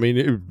 Yeah, I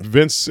mean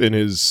Vince in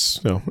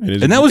his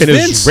and that was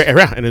Vince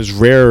in his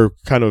rare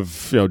kind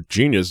of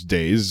genius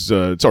days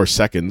or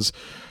seconds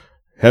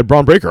had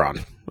Braun Breaker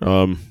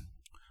on.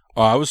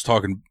 I was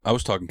talking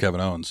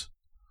Kevin Owens.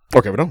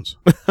 Oh, Kevin Owens.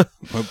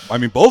 I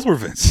mean, both were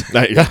Vince.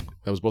 Yeah,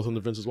 that was both under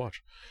Vince's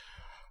watch.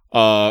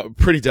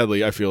 Pretty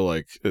Deadly. I feel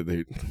like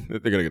they're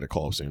gonna get a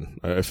call up soon.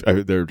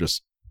 They're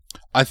just.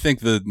 I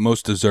think the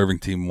most deserving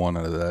team won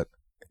out of that.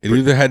 It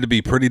either had to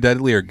be Pretty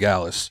Deadly or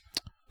Gallus.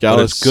 But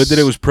it's good that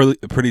it was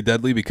Pretty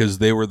Deadly because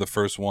they were the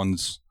first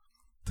ones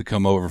to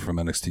come over from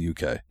NXT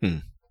UK,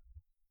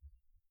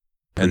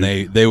 and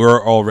they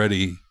were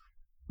already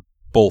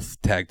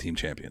both tag team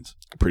champions.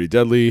 Pretty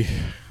Deadly,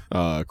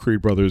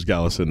 Creed Brothers,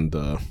 Gallus, and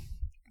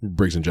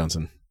Briggs and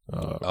Johnson.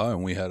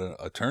 And we had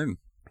a turn.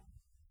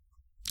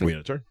 We had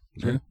a turn.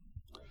 Yeah.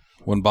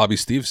 When Bobby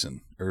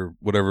Stevenson, or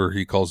whatever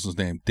he calls his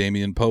name,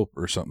 Damian Pope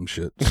or some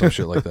shit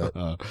like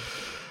that.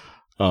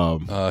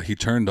 He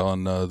turned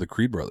on the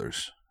Creed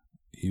Brothers.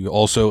 He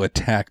also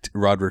attacked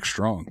Roderick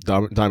Strong.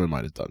 Diamond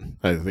Mine is done.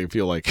 I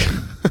feel like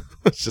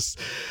it just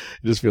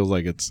feels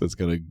like it's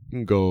gonna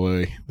go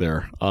away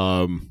there.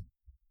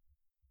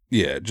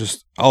 Yeah,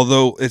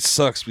 although it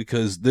sucks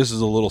because this is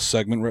a little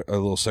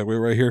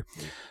segue right here.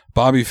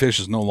 Bobby Fish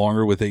is no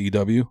longer with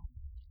AEW.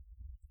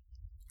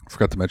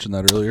 Forgot to mention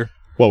that earlier.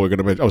 Well,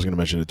 I was gonna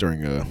mention it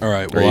during. All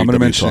right. Well, I'm gonna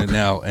mention it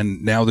now,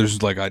 and now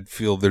I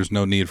feel there's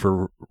no need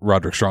for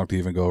Roderick Strong to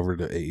even go over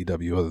to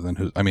AEW other than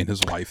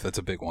his wife. That's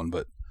a big one,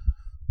 but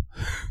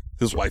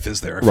His wife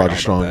is there. I Roger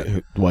forgot about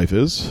Strong, wife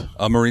is.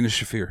 Marina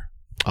Shafir.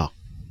 Oh.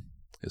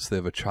 Yes, they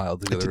have a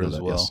child I did together know as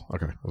that, well. yes.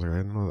 Okay. I was like, I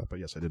didn't know that, but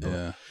yes, I did know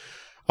Yeah.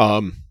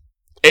 that.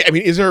 I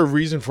mean, is there a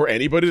reason for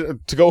anybody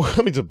to go? I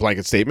mean, it's a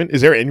blanket statement. Is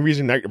there any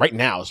reason right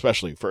now,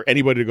 especially for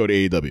anybody to go to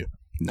AEW?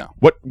 No.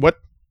 What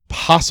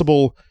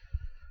possible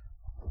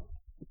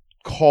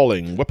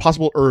calling? What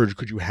possible urge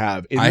could you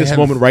have in this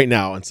moment right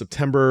now on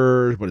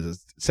September? What is it?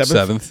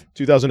 7th,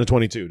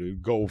 2022, to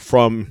go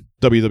from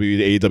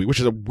WWE to AEW, which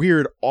is a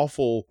weird,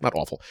 not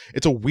awful.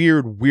 It's a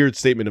weird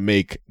statement to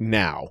make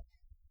now,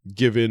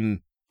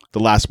 given the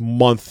last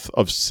month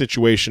of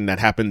situation that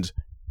happened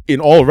in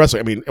all of wrestling.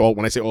 I mean, well,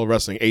 when I say all of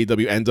wrestling,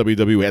 AEW and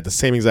WWE at the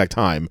same exact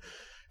time,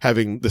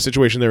 having the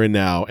situation they're in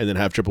now, and then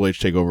have Triple H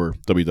take over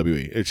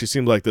WWE. It just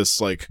seemed like this,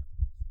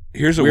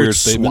 here's a weird weird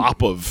statement.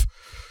 swap of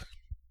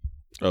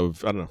I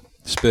don't know.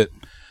 Spit.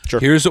 Sure.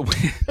 Here's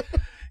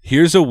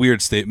a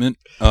weird statement.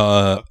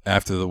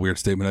 After the weird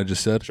statement I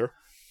just said. Sure.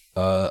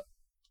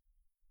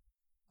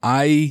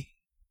 I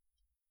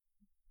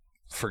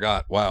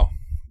forgot. Wow.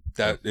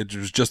 That it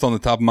was just on the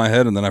top of my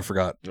head, and then I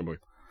forgot. Oh boy.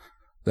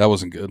 That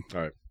wasn't good.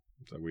 All right.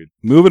 So weird.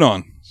 Moving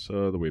on.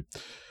 So the weird.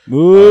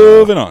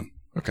 Moving on.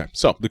 Okay.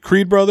 So The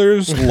Creed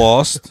brothers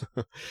lost.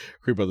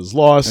 Creed Brothers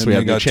lost. And We they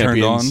have the got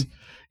turned champions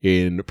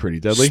in Pretty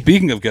Deadly.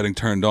 Speaking of getting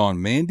turned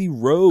on, Mandy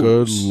Rose.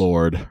 Good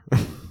Lord.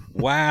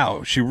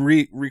 Wow. She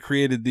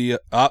recreated the...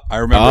 I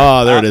remember.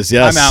 Ah, there it is.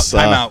 Yes.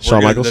 Time out.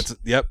 Shawn Michaels?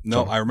 Yep.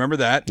 No, I remember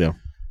that. Yeah.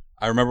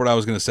 I remember what I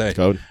was going to say.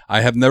 Code.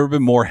 I have never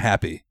been more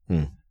happy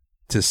Hmm.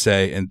 to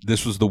say, and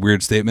this was the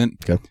weird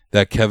statement, Okay.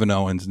 that Kevin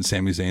Owens and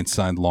Sami Zayn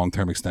signed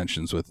long-term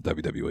extensions with the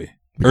WWE.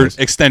 Because?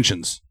 Or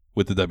extensions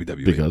with the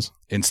WWE. Because?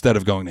 Instead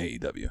of going to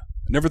AEW.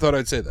 I never thought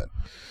I'd say that.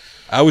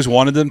 I always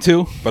wanted them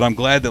to, but I'm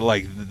glad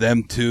that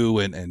them two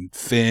and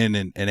Finn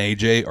and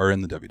AJ are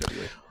in the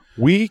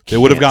WWE. They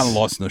would have gotten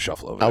lost in the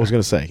shuffle over there. I was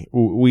going to say,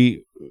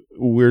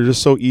 we're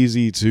just so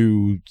easy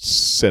to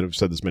I've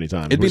said this many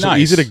times. It'd be so nice.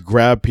 easy to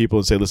grab people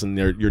and say, listen,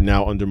 you're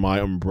now under my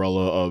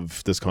umbrella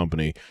of this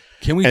company.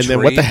 Can we and trade?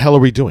 then what the hell are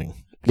we doing?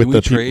 Can we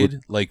the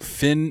trade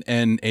Finn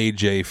and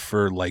AJ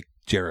for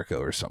Jericho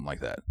or something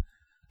like that?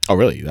 Oh,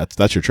 really?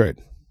 That's your trade?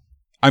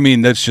 I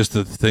mean, that's just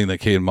the thing that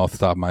came off the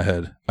top of my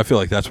head. I feel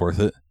like that's worth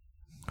it.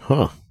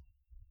 Huh.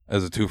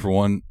 As a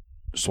 2-for-1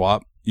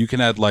 swap. You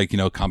can add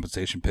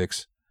compensation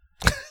picks,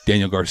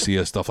 Daniel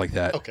Garcia, stuff like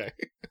that. Okay.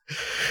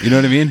 You know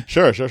what I mean?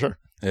 Sure.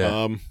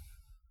 Yeah.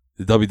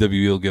 The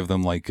WWE will give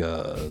them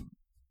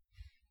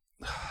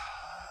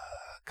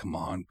come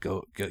on,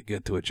 go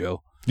get to it,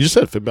 Joe. You just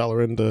said Finn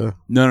Balor and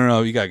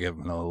No, you gotta give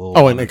them a little.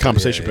 Oh, and a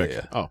compensation pick.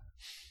 Yeah.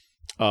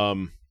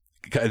 Oh.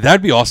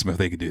 That'd be awesome if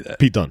they could do that.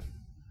 Pete Dunne.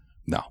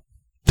 No.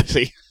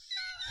 See?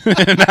 No.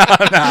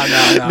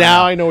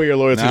 Now I know where your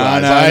loyalty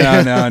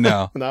lies.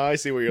 No. Now I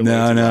see where your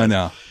loyalty lies.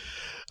 No.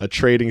 A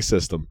trading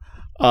system.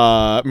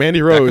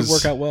 Mandy Rose.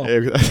 That could work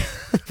out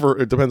well.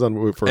 It depends on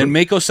and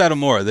Mako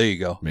Satomura. There you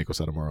go. Mako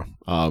Satomura.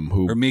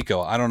 Who or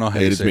Miko. I don't know how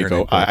it you is say her Miko.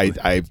 name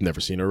correctly. I've never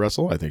seen her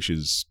wrestle. I think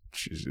she's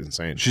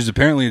insane. She's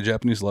apparently a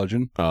Japanese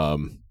legend.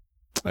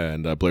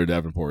 And Blair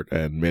Davenport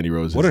and Mandy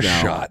Rose What has a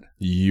now shot.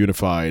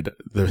 unified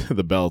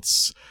the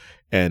belts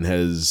and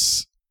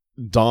has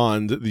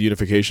donned the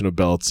unification of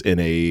belts in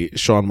a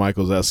Shawn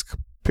Michaels-esque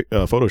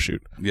photo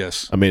shoot.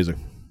 Yes.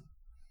 Amazing.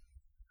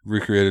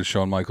 Recreated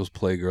Shawn Michaels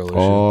Playgirl issue.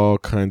 All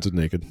kinds of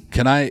naked.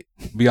 Can I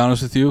be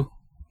honest with you?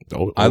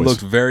 Always. I looked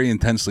very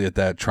intensely at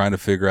that, trying to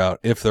figure out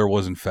if there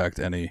was in fact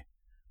any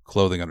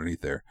clothing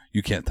underneath there.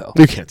 You can't tell.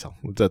 You can't tell.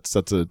 That's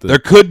there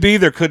could be,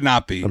 there could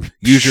not be.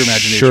 Use your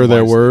imagination. Sure,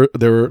 there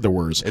wisely. were. There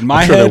was. In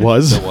my I'm sure head, there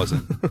was. There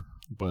wasn't.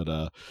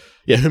 But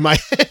yeah, in my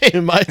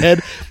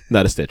head,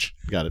 not a stitch.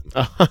 Got it.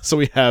 So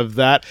we have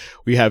that.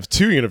 We have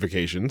two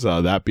unifications.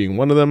 That being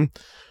one of them.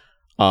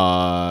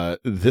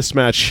 This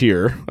match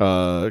here,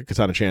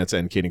 Katana Chance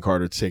and Kaden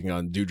Carter taking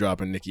on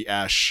Doudrop and Nikki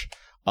Ash.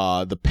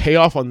 The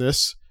payoff on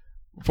this,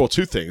 well,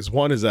 two things.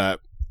 One is that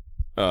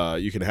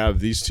you can have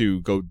these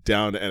two go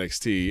down to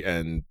NXT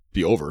and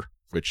be over,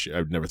 which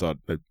I've never thought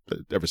I'd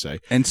ever say,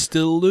 and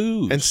still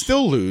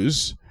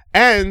lose.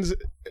 And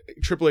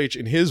Triple H,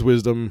 in his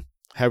wisdom,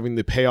 having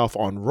the payoff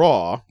on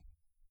Raw.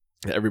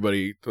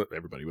 Everybody, but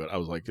I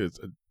was like,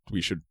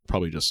 we should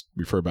probably just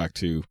refer back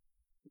to.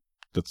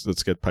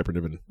 Let's get Piper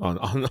Niven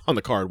on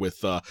the card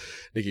with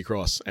Nikki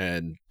Cross,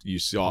 and you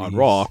saw on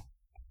Raw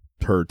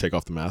her take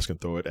off the mask and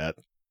throw it at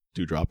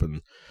Doudrop,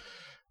 and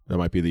that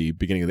might be the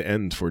beginning of the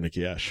end for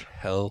Nikki Ash.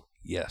 Hell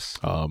yes.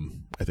 I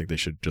think they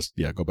should just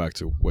go back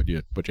to what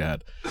you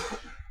had.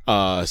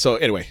 So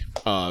anyway,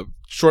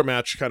 short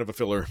match, kind of a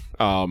filler.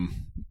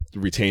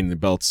 Retain the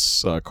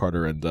belts,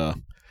 Carter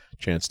and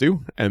Chance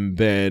do, and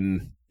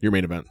then your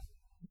main event.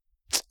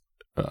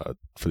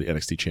 For the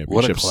NXT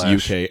Championships,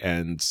 UK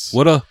and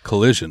what a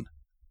collision!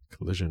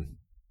 What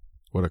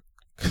a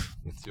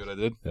see what I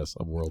did? Yes,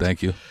 I'm world.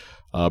 Thank you.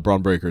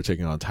 Braun Breaker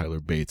taking on Tyler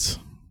Bates.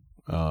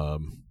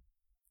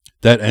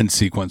 That end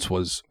sequence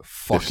was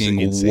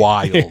fucking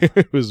wild.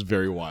 It was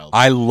very wild.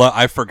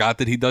 I forgot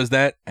that he does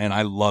that, and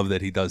I love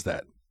that he does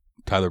that.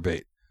 Tyler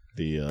Bate.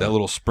 That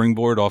little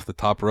springboard off the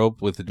top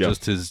rope with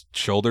just his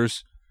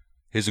shoulders,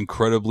 his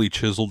incredibly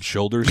chiseled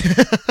shoulders.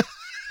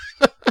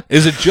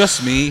 Is it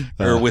just me,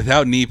 or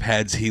without knee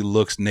pads, he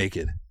looks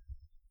naked?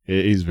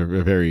 He's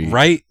very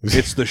right.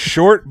 It's the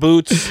short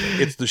boots,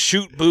 it's the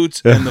shoot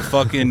boots, and the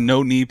fucking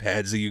no knee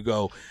pads that you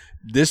go.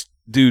 This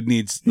dude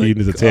needs. He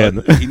needs a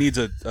tan. He needs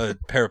a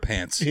pair of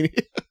pants. He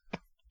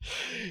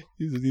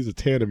needs a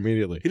tan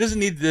immediately. He doesn't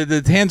need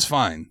the tan's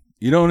fine.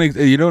 You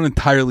don't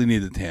entirely need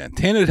the tan.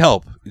 Tan would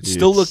help. It'd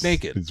still look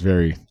naked. It's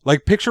very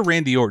like picture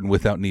Randy Orton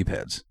without knee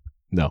pads.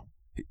 No,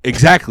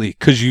 exactly,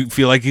 because you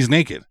feel like he's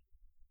naked.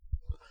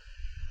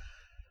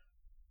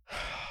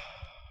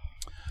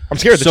 I'm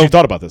scared that you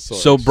thought about this.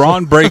 So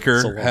Braun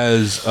Breaker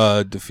has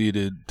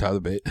defeated Tyler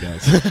Bate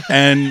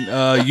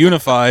and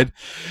unified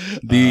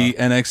the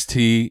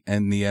NXT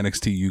and the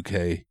NXT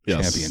UK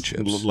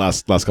championships.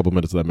 Last couple of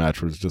minutes of that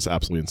match was just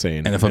absolutely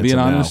insane. And if I'm being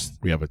honest,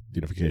 we have a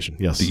unification.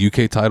 Yes, the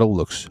UK title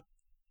looks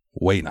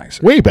way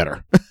nicer, way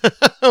better,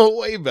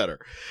 way better.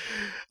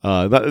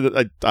 I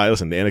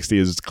listen. The NXT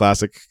is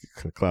classic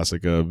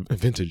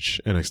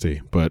vintage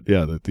NXT, but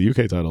yeah, the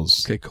UK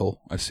titles. Okay,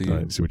 Cole, I see.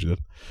 I see what you did.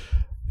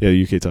 Yeah,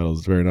 the UK title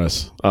is very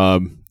nice.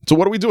 So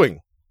what are we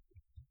doing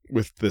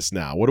with this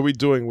now? What are we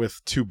doing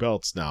with 2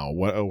 belts now?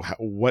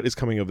 What is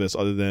coming of this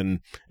other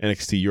than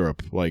NXT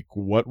Europe? Like,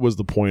 what was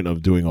the point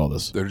of doing all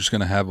this? They're just going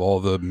to have all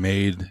the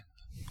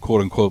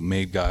quote-unquote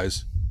made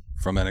guys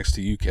from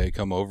NXT UK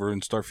come over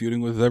and start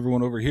feuding with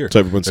everyone over here.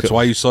 So that's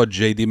why you saw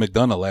JD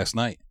McDonough last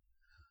night,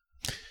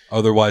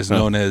 otherwise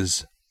known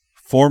as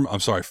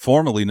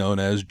formerly known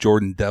as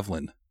Jordan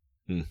Devlin,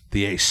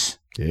 the Ace.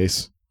 The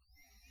Ace.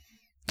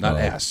 Not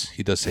ass.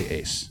 He does say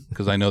ace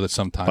because I know that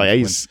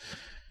sometimes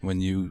when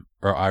you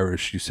are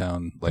Irish, you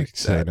sound like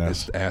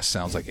that. Ass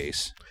sounds like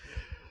ace.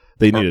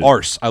 They need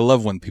arse. I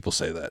love when people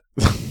say that.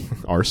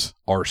 Arse.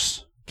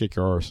 Arse. Kick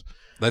your arse.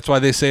 That's why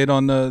they say it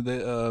on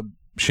the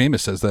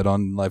Sheamus says that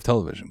on live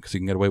television because he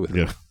can get away with it.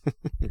 Yeah.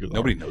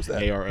 Nobody knows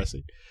that.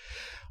 ARSE.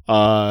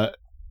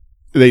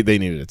 They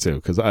needed it too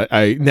because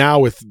I now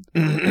with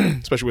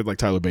especially with like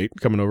Tyler Bate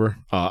coming over,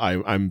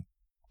 I'm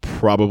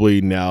probably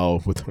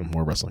now with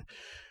more wrestling.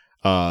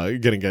 Gonna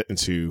get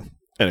into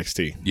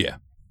NXT. Yeah.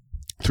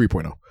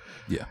 3.0.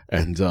 Yeah.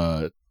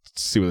 And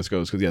see where this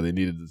goes because they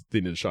needed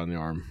a shot in the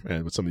arm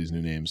and with some of these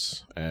new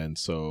names. And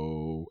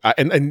so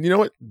and you know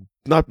what?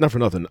 Not for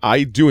nothing.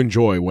 I do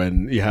enjoy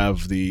when you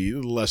have the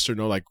lesser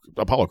known, like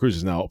Apollo Crews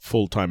is now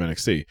full-time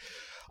NXT.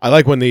 I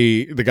like when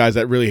the guys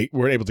that really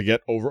weren't able to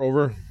get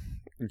over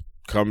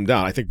come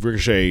down. I think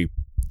Ricochet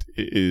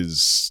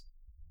is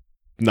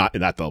not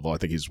in that level. I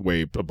think he's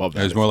way above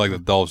that. He's more like the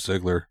Dolph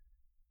Ziggler.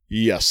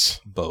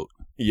 Yes. Boat.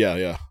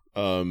 Yeah.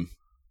 I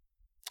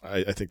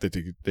think that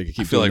they could keep.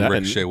 I feel like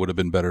Ricochet would have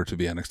been better to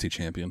be NXT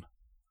champion.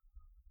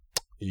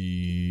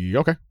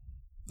 Okay.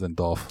 Than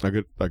Dolph. I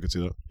could see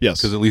that. Yes,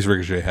 because at least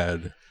Ricochet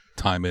had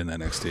time in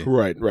NXT.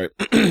 Right.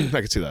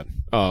 I could see that.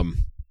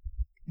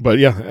 But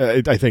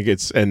yeah, I think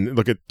it's and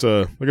look at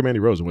Mandy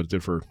Rose and what it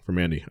did for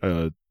Mandy.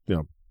 Bring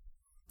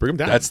him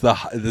down.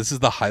 This is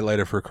the highlight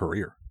of her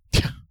career.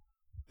 Yeah.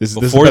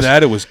 Before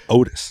that, it was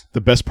Otis.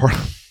 The best part.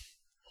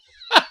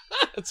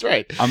 That's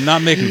right. I'm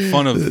not making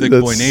fun of Thick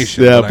Boy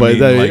Nation. Yeah, but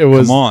it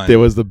was. Come on. It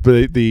was the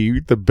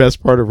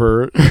best part of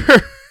her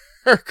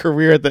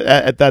career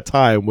at that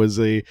time was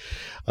a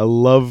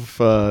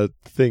love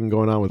thing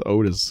going on with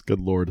Otis. Good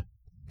Lord.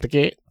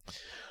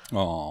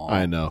 Oh,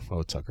 I know.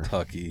 Oh, Tucker.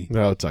 Tucky.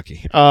 No,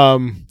 Tucky.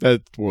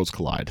 That worlds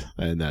collide,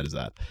 and that is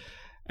that.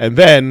 And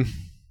then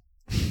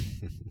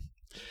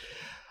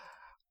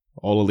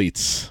all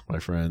elites, my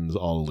friends,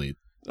 all elite.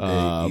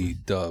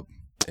 AEW.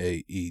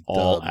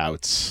 All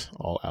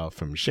out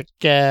from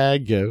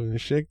Chicago.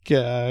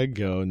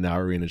 Now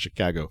we're in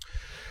Chicago.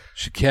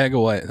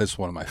 That's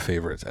one of my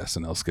favorite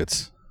SNL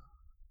skits.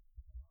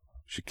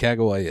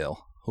 Chicago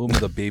IL, home of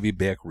the baby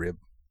back rib.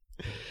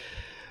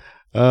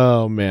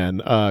 Oh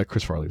man,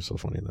 Chris Farley was so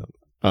funny in that.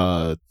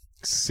 Let's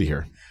see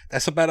here.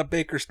 That's about a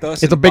baker's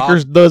dozen. It's a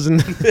baker's dozen.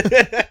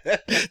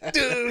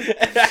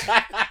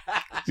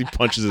 He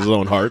punches his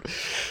own heart.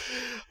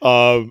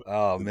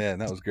 Oh man,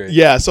 that was great.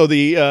 Yeah, so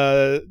the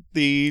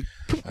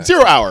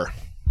 0 hour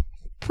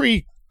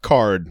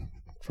pre-card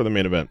for the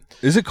main event.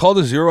 Is it called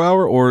a 0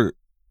 hour or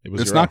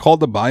it's not called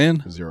the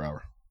buy-in? 0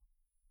 hour.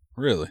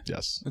 Really?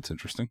 Yes. That's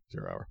interesting.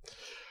 0 hour.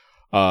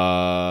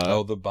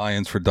 The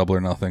buy-ins for Double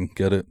or Nothing.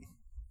 Get it?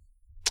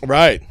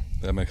 Right.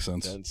 That makes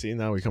sense. And see,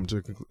 now we come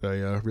to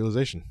a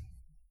realization.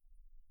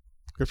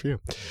 Good for you.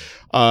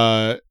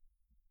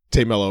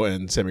 Tay Mello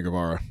and Sammy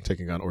Guevara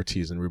taking on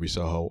Ortiz and Ruby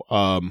Soho.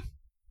 I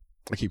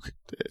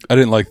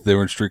didn't like they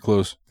were in street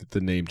clothes. The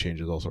name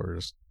changes also are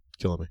just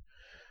killing me.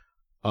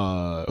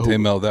 Tay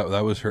Mel,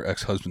 that was her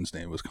ex-husband's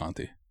name was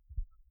Conti.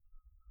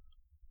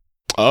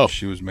 Oh,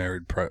 she was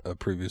married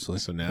previously.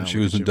 So now she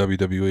was in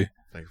WWE.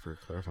 Thank you for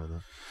clarifying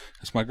that.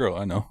 That's my girl.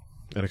 I know.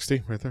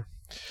 NXT right there.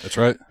 That's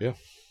right. Yeah.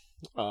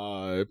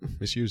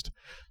 Misused.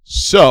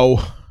 So,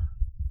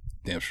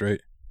 damn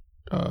straight.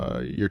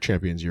 Your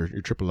champions, your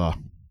Triple A.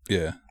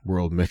 Yeah.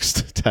 World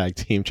Mixed Tag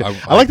Team.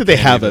 I like that they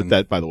have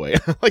that. By the way,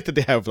 I like that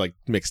they have like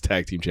mixed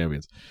tag team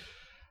champions.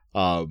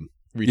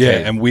 Yeah,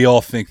 and we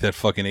all think that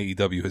fucking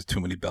AEW has too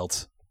many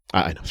belts.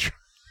 I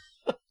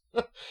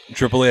know.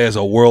 AAA has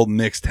a World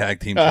Mixed Tag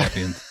Team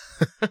champion.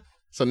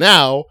 So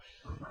now,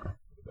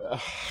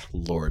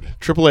 Lord,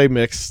 AAA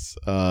mixed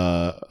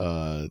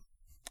Mega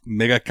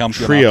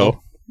Campeonato.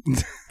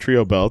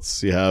 trio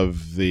belts. You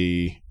have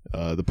the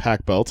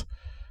Pac belt,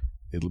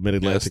 the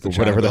Mid-Atlantic, Yes, or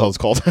whatever the hell it's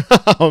called.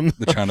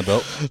 The China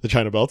belt. The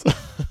China belt.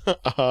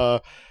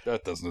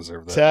 That doesn't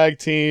deserve that. Tag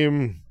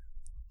team,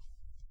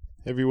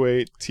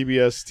 heavyweight,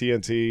 TBS,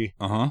 TNT.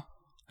 How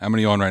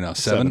many are you on right now?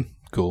 7?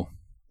 Cool.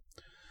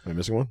 Am I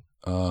missing one?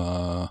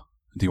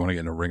 Do you want to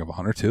get in a Ring of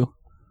Honor too?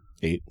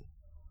 8.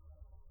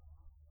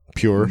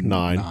 Pure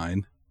 9.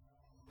 9.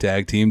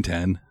 Tag team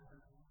 10.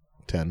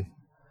 10.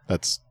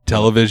 That's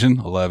Television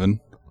 11.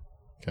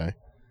 okay.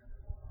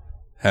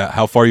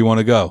 How far you want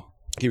to go?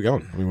 Keep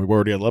going. I mean, we're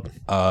already at 11.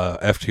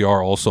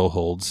 FTR also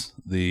holds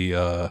the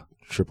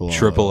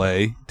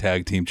AAA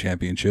Tag Team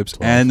Championships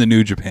 12. and the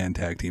New Japan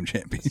Tag Team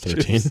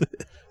Championships. 13.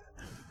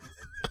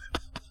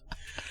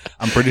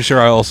 I'm pretty sure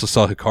I also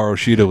saw Hikaru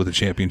Shida with a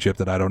championship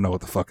that I don't know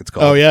what the fuck it's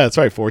called. Oh yeah, that's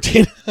right.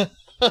 14.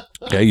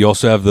 Okay, you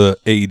also have the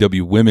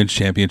AEW Women's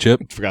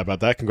Championship. Forgot about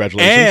that.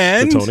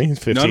 Congratulations to Tony.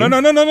 15.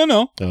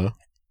 No.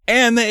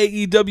 And the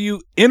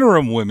AEW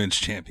Interim Women's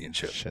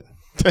Championship. Shit.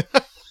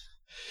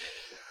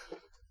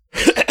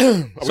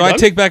 So I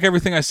take back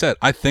everything I said.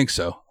 I think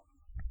so.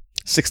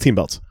 16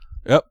 belts.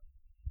 Yep.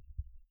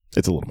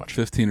 It's a little much.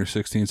 15 or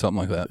 16, something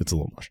like that. It's a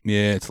little much.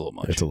 Yeah, it's a little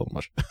much. It's a little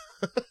much.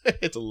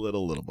 It's a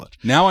little much.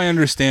 Now I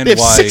understand They have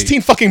why.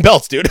 16 fucking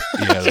belts, dude.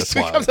 Yeah, that's Just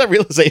wild. comes that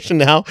realization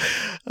now.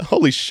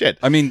 Holy shit.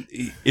 I mean,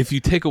 if you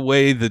take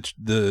away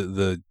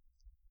the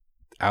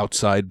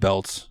outside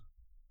belts,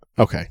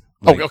 Okay.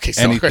 Like okay.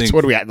 So anything-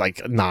 what are we at?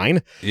 Like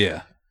 9?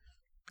 yeah,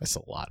 That's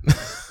a lot.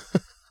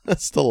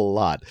 That's still a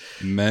lot.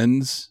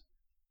 men's,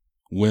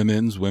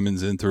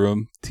 women's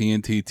interim,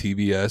 TNT,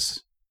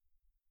 TBS,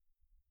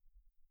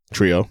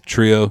 Trio.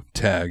 trio,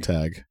 tag.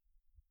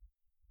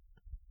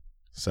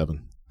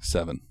 7.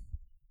 7.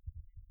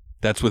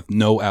 That's with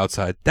no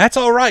outside. That's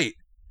all right.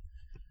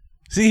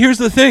 See, here's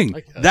the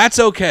thing. That's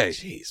okay.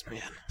 Jeez,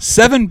 man.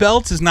 7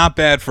 belts is not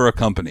bad for a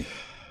company,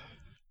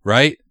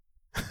 right?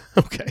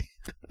 Okay.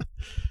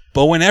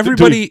 But when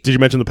everybody... Did you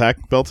mention the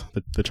Pac belt?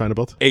 The China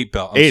belt? 8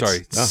 belt. I'm 8.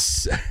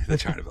 sorry. The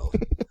China belt.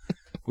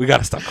 We got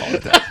to stop calling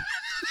it that.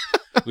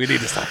 We need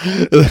to stop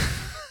calling it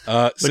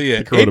that. So yeah,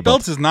 the Corona 8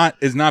 belts is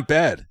not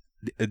bad.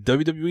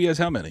 WWE has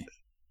how many?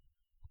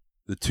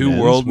 The 2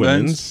 Men's, world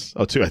women's. men's,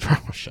 Oh, 2. I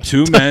thought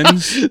 2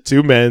 men's,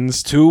 2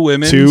 men's. 2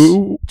 women's,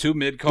 2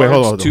 mid cards, Wait,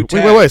 hold on. 2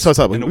 tags, Wait. So it's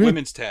up. and a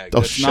women's tag. Oh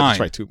That's shit, 9. that's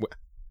right. 2.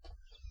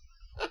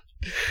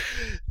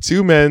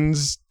 2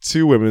 men's,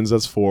 2 women's.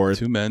 That's 4.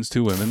 2 men's,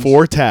 2 women's.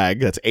 4 tag.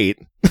 That's 8.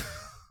 What do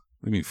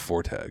you mean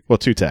 4 tag? Well,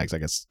 2 tags. I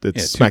guess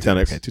it's 2 SmackDown.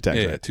 tags. Okay, 2 tags.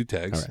 Yeah, right. 2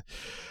 tags. All right.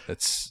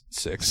 That's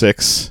 6.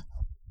 6.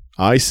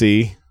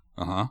 IC.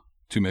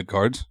 2 mid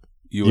cards.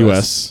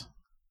 US.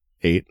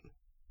 8.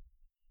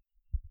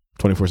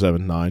 24/7.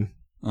 9.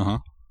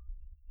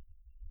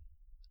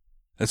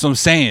 That's what I'm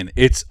saying.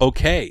 It's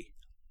okay.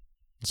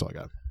 That's all I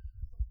got.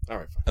 All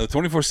right.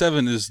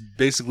 24/7 is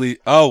basically.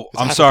 Oh,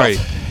 I'm half sorry.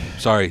 a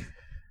Sorry.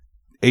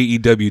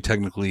 AEW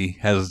technically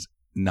has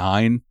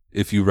 9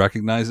 if you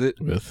recognize it.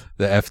 With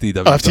The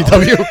FTW. Oh,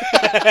 FTW.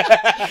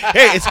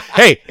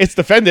 It's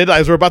defended,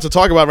 as we're about to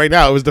talk about right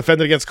now. It was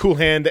defended against Cool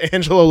Hand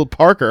Angelo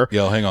Parker.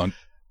 Yo, hang on.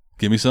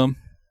 Give me some.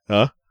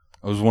 Huh?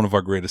 That was one of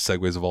our greatest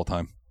segues of all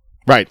time.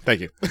 Right.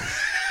 Thank you.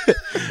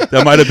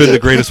 That might have been the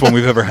greatest one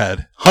we've ever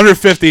had.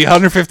 150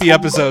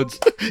 episodes.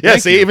 Yeah.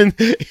 See, even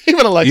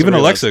Alexa.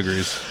 Alexa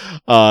agrees.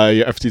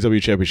 Your FTW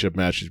Championship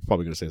match. She's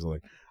probably going to say something.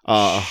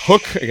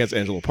 Hook against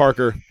Angelo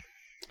Parker.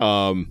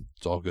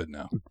 It's all good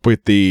now.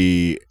 With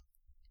the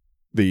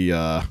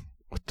oh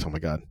my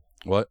god,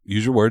 What?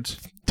 Use your words.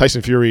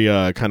 Tyson Fury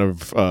kind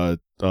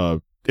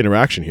of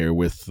interaction here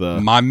with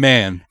My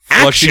man,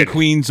 Flushing Action.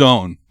 Queen's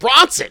own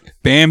Bronson.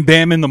 Bam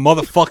Bam in the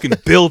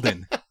motherfucking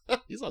building.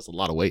 He's lost a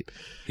lot of weight.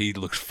 He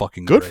looks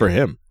fucking Good great. for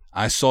him.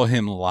 I saw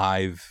him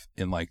live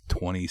in like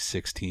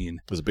 2016. He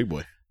was a big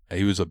boy.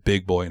 He was a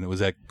big boy, and it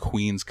was at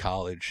Queens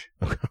College.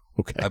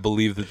 Okay. I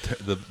believe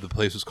the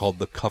place was called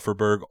the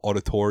Kufferberg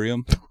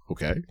Auditorium.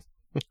 Okay.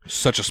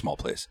 Such a small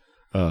place.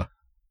 Uh,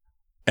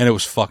 And it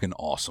was fucking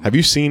awesome. Have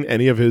you seen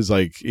any of his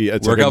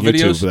it's Workout like on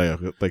YouTube,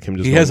 videos? like him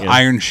just He has going in.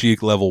 Iron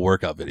Sheik level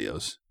workout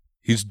videos.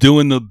 He's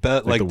doing the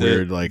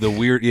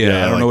weird,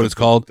 yeah, I don't know what it's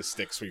called. The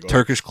sticks where you go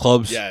Turkish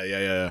clubs.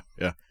 Yeah.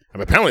 I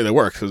mean, apparently they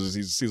work because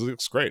he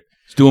looks great.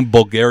 He's doing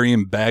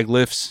Bulgarian bag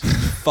lifts.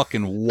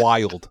 Fucking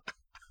wild.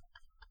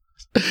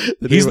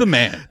 He's the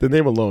man. The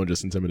name alone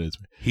just intimidates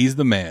me. He's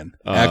the man.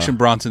 Action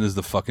Bronson is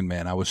the fucking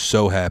man. I was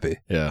so happy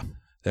Yeah.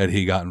 that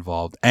he got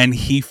involved. And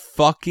he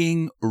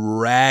fucking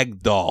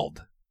ragdolled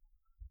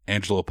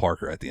Angelo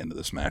Parker at the end of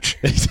this match.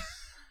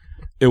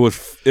 It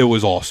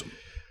was awesome.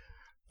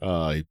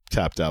 He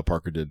tapped out.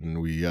 Parker did,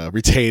 and we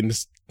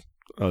retained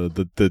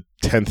the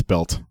 10th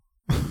belt.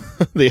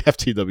 The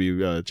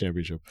FTW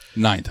championship.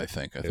 9th, I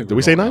think. Did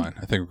we say 9?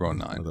 I think we're going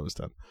 9. I thought it was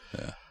 10.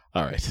 Yeah.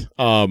 All right.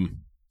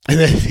 And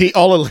then the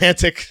All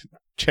Atlantic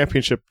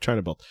Championship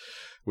China belt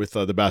with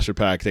the Bastard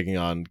Pack taking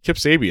on Kip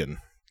Sabian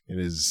in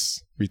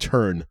his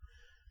return.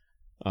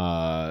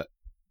 It's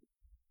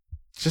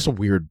just a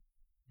weird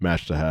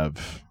match to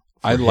have.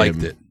 I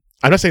liked it.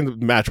 I'm not saying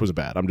the match was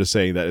bad. I'm just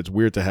saying that it's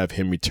weird to have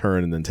him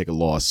return and then take a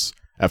loss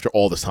after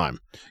all this time.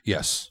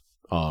 Yes.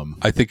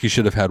 I think you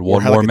should have had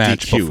one had more like a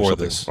match DQ before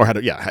something. this. Or at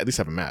least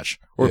have a match.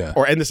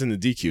 Or end this in the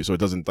DQ so it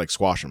doesn't like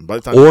squash him. By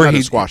the time Or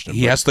he squashed him.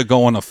 he has to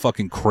go on a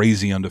fucking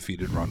crazy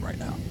undefeated run right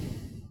now.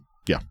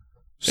 Yeah.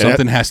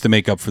 Something has to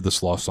make up for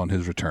this loss on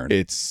his return.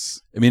 It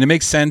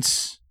makes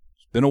sense.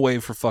 He's been away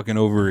for fucking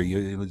over a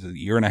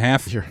year and a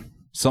half.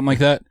 Something like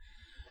that.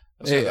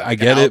 I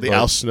get it. The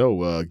Al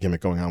Snow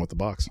gimmick going on with the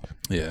box.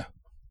 Yeah.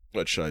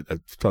 Which I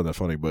found that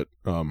funny, but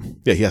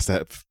he has to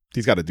have.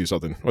 He's got to do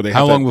something. Or they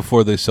How long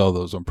before they sell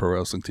those on Pro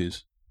Wrestling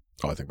Tees?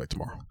 Oh, I think by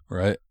tomorrow.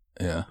 Right?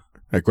 Yeah.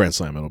 At Grand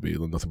Slam, it'll be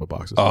nothing but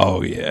boxes.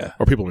 Oh, yeah.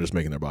 Or people are just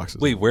making their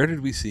boxes. Wait, where did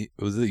we see?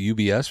 Was it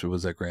UBS or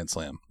was that Grand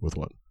Slam? With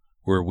what?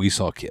 Where we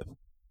saw Kip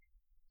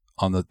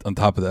on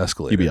top of the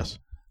escalator. UBS.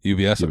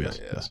 UBS. Okay,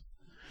 yeah. Yes.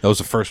 That was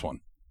the first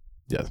one.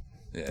 Yeah.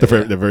 The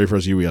very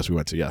first UBS we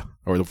went to. Yeah,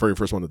 or the very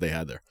first one that they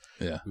had there.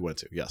 Yeah. We went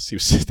to. Yes, he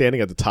was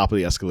standing at the top of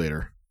the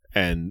escalator.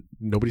 And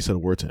nobody said a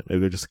word to him.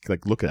 They just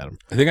like looking at him.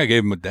 I think I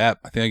gave him a dap.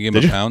 I think I gave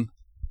him a pound.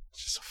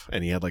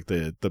 And he had like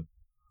the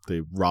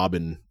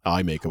Robin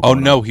eye makeup. Oh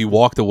no, he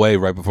walked away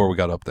right before we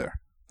got up there.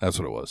 That's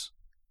what it was.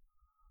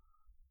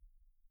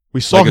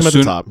 We saw him at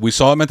the top. We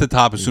saw him at the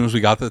top. As soon as we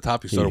got to the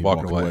top, he started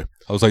walking away.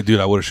 I was like, dude,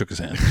 I would have shook his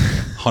hand.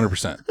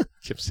 100%.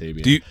 Kip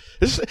Sabian.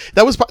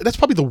 That's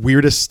probably the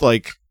weirdest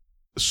like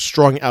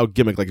strung out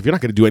gimmick. Like if you're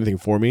not going to do anything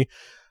for me,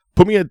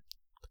 put me at.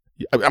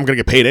 I'm going to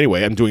get paid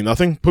anyway. I'm doing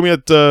nothing. Put me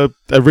at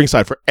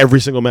ringside for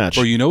every single match.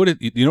 Or you know what it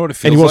feels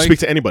like? And he won't speak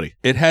to anybody.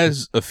 It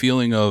has a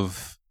feeling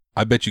of,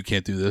 I bet you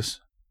can't do this.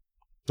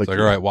 Like, all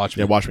right, watch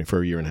me. Yeah, watch me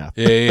for a year and a half.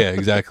 Yeah,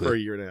 exactly. For a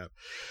year and a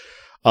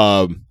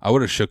half. I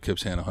would have shook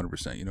Kip's hand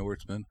 100%. You know where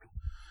it's been?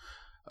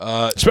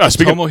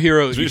 Speaking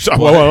Tomohiro.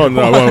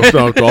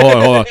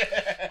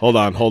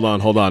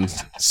 Hold on.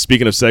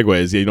 Speaking of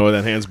segues, you know where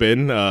that hand's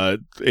been?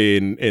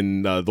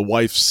 In the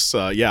wife's,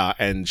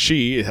 and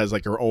she has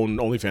like her own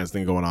OnlyFans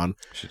thing going on.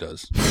 She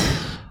does.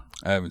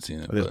 I haven't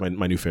seen it. That's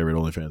my new favorite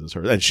OnlyFans is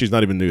her, and she's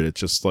not even nude. It's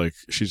just like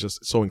she's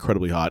just so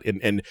incredibly hot,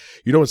 and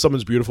you know when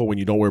someone's beautiful when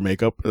you don't wear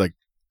makeup, like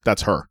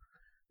that's her.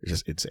 It's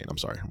just insane. I'm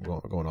sorry, I'm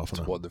going off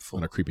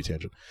on a creepy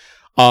tangent.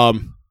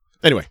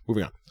 Anyway,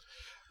 moving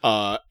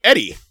on.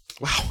 Eddie.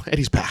 Wow,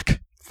 Eddie's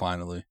back.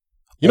 Finally.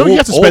 You know he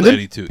got suspended.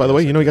 Eddie too, by the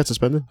way, you know he got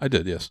suspended. I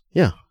did, yes.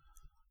 Yeah.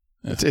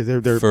 That's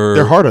it.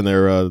 They're hard on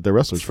their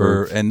wrestlers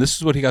and this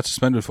is what he got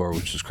suspended for,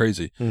 which is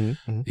crazy.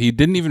 Mm-hmm. He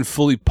didn't even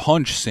fully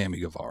punch Sammy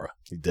Guevara.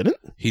 He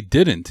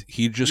didn't.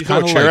 He just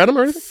kind of chair at him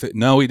or anything.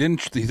 No, he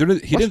didn't. He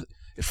didn't.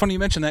 It's funny you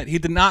mentioned that. He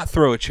did not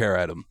throw a chair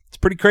at him. It's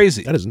pretty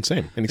crazy. That is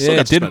insane. And he still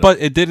got suspended. But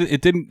it didn't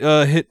hit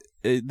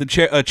the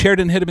chair. A chair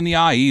didn't hit him in the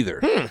eye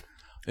either.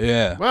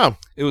 Yeah. Wow.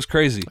 It was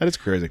crazy. That is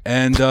crazy.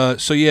 And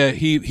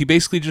he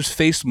basically just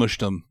face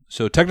mushed him.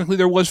 So technically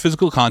there was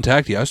physical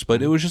contact, yes,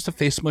 but it was just a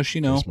face mush,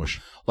 Face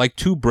mush. Like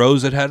two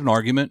bros that had an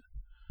argument.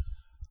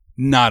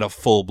 Not a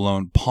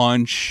full-blown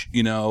punch,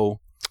 And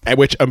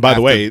by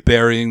the way,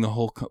 burying the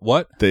whole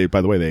what? They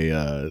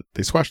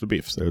squashed the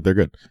beef. So they're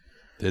good.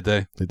 Did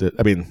they? They did.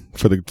 I mean,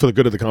 for the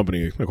good of the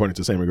company, according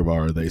to Sammy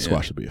Guevara, they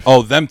squashed the beef.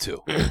 Oh, them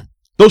two.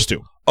 Those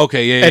two.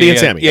 Okay, yeah, Eddie and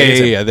Sammy.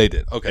 Yeah, they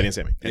did. Okay, Eddie and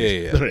Sammy.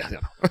 Yeah.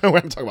 We're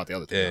not talking about the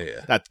other two.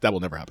 Yeah. That will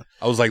never happen.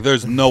 I was like,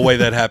 there's no way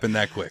that happened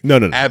that quick. No.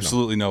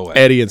 Absolutely no way.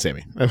 Eddie and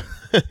Sammy.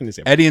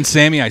 Eddie and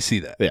Sammy, I see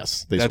that.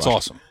 Yes. That's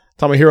awesome.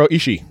 Tomohiro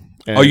Ishii.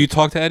 Oh, you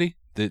talked to Eddie?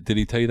 Did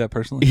he tell you that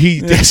personally?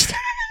 He did.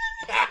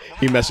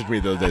 He messaged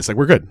me the other day. It's like,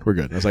 we're good.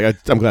 I was like,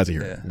 I'm glad to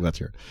hear it. I'm glad to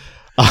hear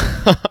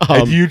it.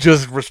 And you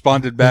just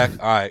responded back,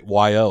 all right,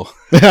 YO.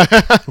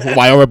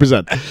 YO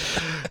represent.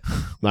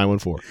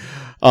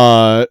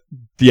 914.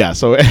 Yeah,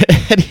 so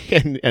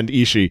Eddie and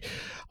Ishii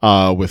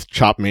with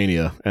Chop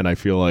Mania, and I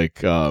feel like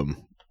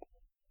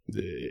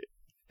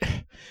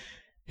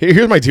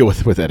here's my deal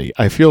with Eddie.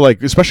 I feel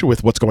like, especially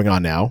with what's going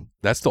on now,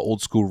 that's the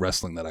old school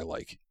wrestling that I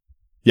like.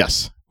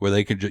 Yes, where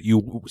they could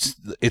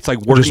it's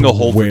like working a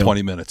hold for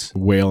 20 minutes,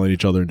 wail at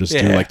each other and just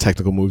do like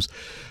technical moves.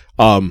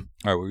 All right,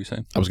 what were you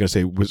saying? I was going to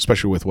say,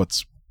 especially with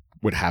what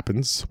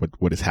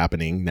is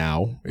happening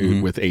now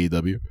with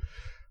AEW,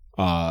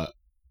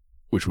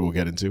 which we will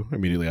get into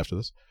immediately after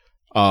this.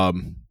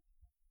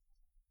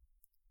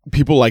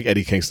 People like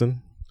Eddie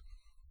Kingston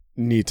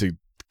need to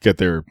get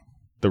the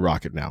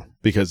rocket now,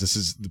 because this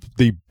is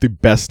the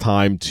best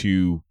time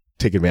to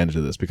take advantage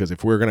of this. Because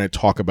if we're going to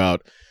talk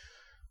about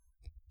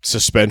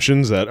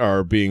suspensions that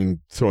are being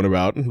thrown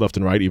about left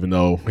and right, even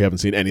though we haven't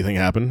seen anything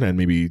happen, and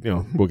maybe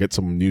we'll get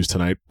some news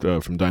tonight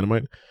from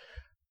Dynamite,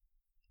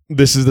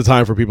 this is the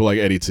time for people like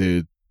Eddie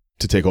to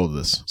to take hold of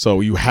this. So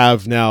you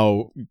have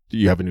a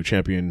new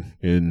champion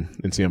in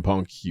CM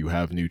Punk. You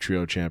have new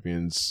trio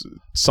champions.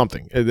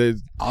 Something.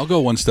 I'll go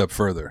one step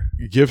further.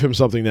 Give him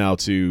something now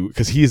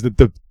because he is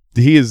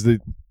the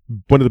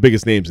one of the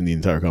biggest names in the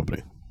entire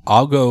company.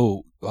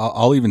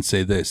 I'll even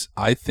say this.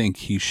 I think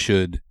he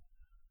should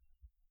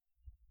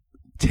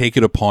take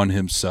it upon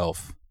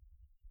himself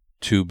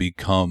to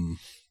become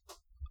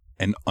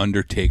an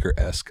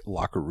Undertaker-esque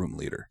locker room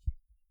leader.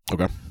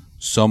 Okay.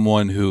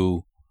 Someone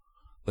who,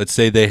 let's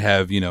say they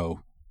have,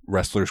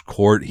 wrestlers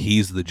court,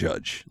 he's the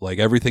judge. Like,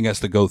 everything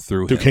has to go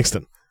through him.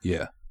 Kingston.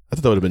 Yeah. I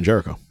thought that would have been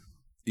Jericho.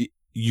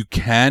 You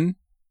can.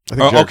 I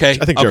think okay.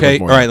 I think okay.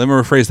 More all right. Let me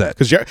rephrase that.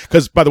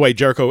 Because by the way,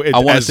 Jericho, I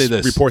want to as say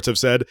this. reports have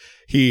said,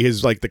 he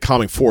is like the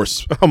calming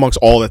force amongst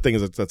all the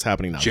things that's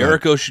happening now.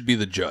 Jericho should be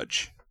the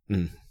judge,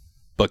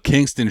 but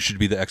Kingston should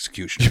be the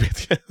executioner.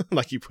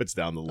 Like he puts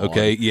down the law.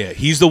 Okay. Yeah.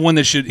 He's the one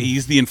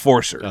he's the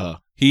enforcer.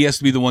 He has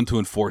to be the one to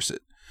enforce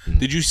it.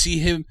 Did you see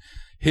him?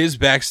 His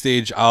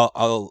backstage.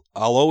 I'll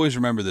always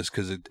remember this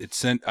because it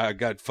sent. I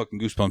got fucking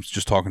goosebumps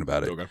just talking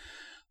about it. Okay.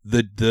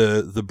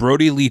 The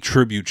Brody Lee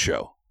tribute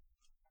show.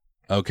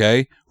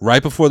 Okay,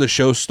 right before the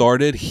show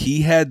started,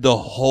 he had the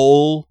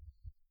whole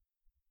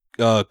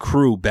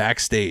crew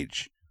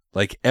backstage.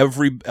 Like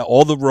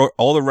all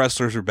the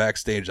wrestlers are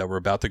backstage that were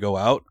about to go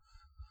out,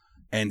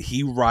 and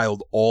he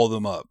riled all of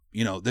them up.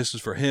 This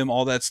is for him,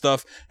 all that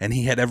stuff, and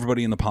he had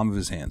everybody in the palm of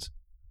his hands.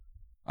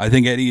 I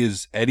think Eddie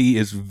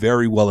is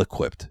very well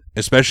equipped,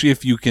 especially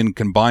if you can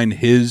combine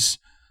his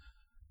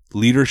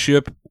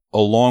leadership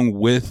along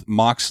with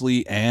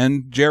Moxley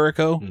and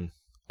Jericho.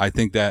 I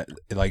think that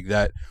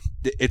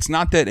it's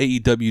not that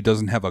AEW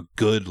doesn't have a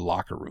good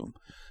locker room.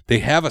 They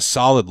have a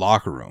solid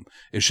locker room.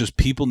 It's just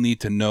people need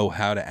to know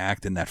how to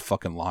act in that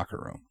fucking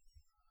locker room.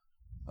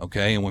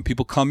 Okay? And when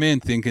people come in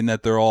thinking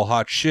that they're all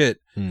hot shit,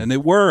 and they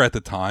were at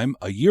the time,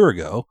 a year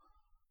ago,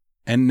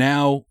 and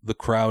now the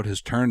crowd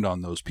has turned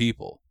on those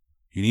people.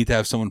 You need to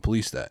have someone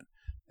police that.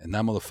 And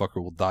that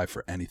motherfucker will die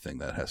for anything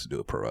that has to do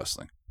with pro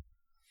wrestling.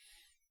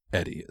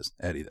 Eddie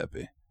that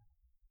be.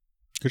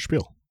 Good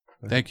spiel.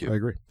 Thank you. I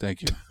agree.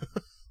 Thank you.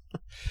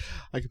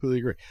 I completely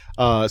agree.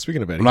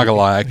 Speaking of Eddie, I'm not gonna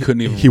lie, I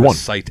couldn't even he won.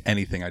 recite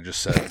anything I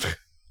just said.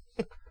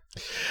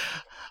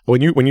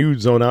 When you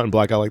zone out and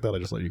black out like that, I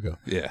just let you go.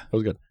 Yeah, that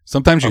was good.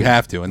 Sometimes you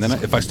have to, and then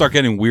if I start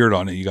getting weird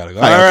on it, you gotta go.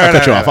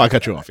 I'll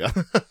cut you off. Yeah,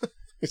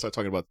 you start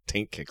talking about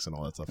taint kicks and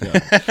all that stuff.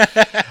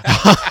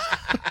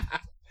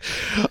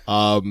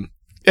 Yeah.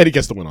 Eddie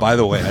gets the win. By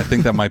the way, I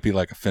think that might be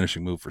like a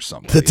finishing move for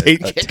somebody. The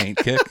taint kick. Taint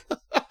kick.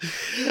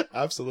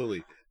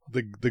 Absolutely.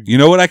 You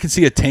know what I can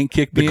see a taint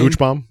kick being? The gooch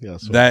bomb?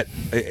 Yes. That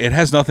it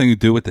has nothing to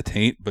do with the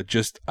taint, but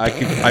just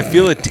I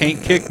feel a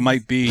taint kick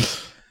might be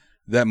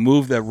that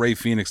move that Rey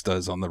Fenix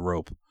does on the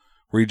rope,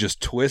 where he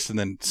just twists and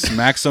then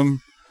smacks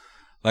him.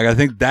 Like, I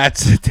think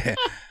that's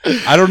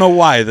I don't know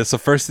why. That's the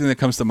first thing that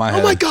comes to my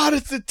head. Oh my god,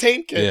 it's the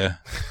taint kick. Yeah.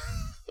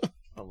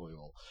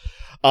 Unbelievable.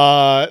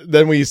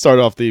 Then we start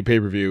off the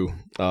pay-per-view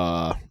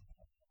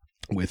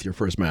with your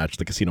first match,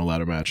 the Casino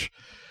Ladder match,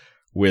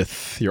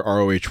 with your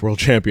ROH World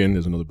Champion.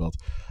 There's another belt.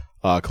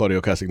 Claudio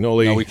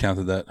Castagnoli. No, we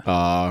counted that.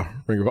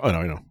 Ring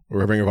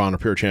of Honor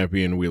Pure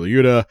Champion Wheeler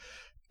Yuta,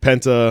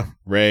 Penta,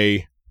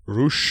 Ray,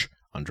 Rush,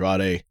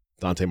 Andrade,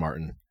 Dante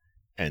Martin,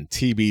 and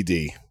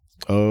TBD.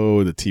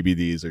 Oh, the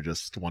TBDs are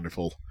just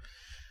wonderful.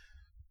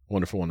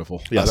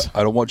 Wonderful. Yes.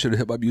 I don't want you to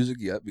hit my music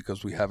yet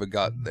because we haven't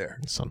gotten there.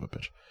 Son of a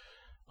bitch.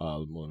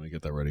 Let me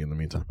get that ready in the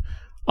meantime.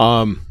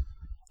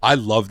 I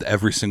loved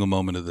every single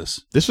moment of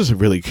this. This was a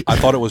really... I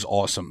thought it was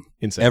awesome.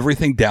 Insane.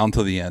 Everything down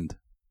to the end.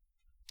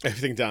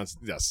 Everything down to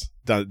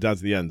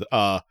the end.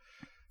 I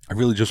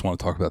really just want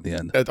to talk about the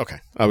end. Okay.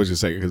 I was going to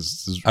say,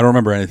 because... I don't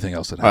remember anything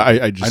else that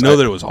happened. I know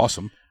that it was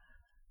awesome.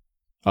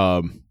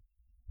 All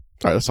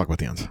right, let's talk about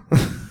the end.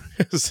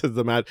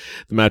 The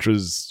match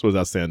was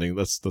outstanding.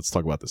 Let's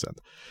talk about this end.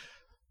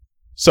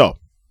 So,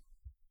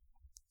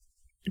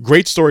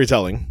 great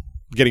storytelling,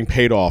 getting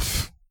paid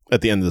off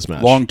at the end of this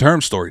match.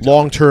 Long-term storytelling.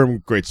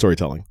 Long-term great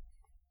storytelling.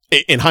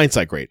 In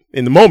hindsight, great.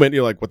 In the moment,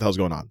 you're like, what the hell's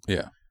going on?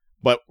 Yeah.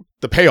 But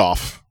the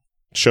payoff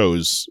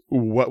shows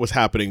what was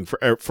happening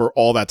for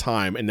all that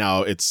time, and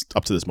now it's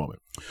up to this moment.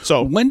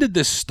 So, when did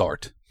this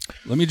start?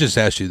 Let me just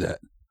ask you that.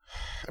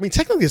 I mean,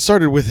 technically, it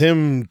started with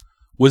him.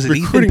 Was it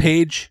Ethan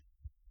Page?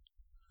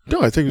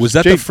 No, I think it was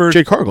that the first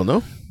Jade Cargill.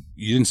 No,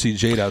 you didn't see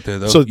Jade out there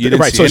though. So you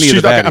didn't see any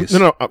of the baddies.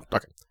 No.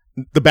 Okay.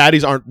 The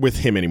baddies aren't with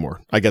him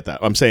anymore. I get that.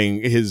 I'm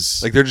saying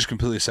his they're just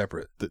completely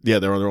separate. Yeah,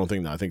 they're on their own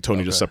thing now. I think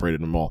Tony just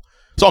separated them all.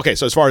 So okay,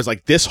 so as far as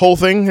like this whole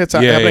thing that's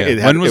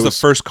happening, when was the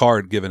first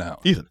card given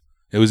out? Ethan.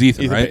 It was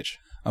Ethan, right? Page.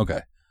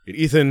 Okay.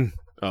 Ethan,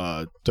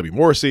 W.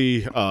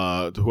 Morrissey,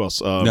 who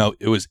else? No,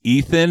 it was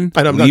Ethan,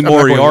 Lee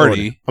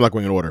Moriarty. I'm not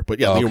going in order, but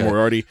yeah, Lee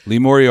Moriarty. Lee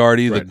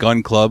Moriarty, the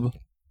Gun Club,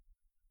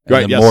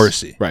 and then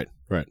Morrissey. Right.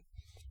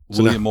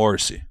 So William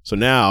Morrissey. So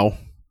now,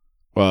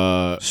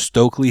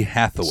 Stokely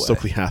Hathaway.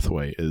 Stokely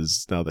Hathaway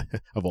is now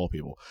of all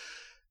people.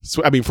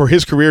 So I mean, for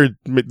his career,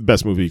 the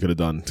best movie he could have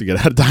done to get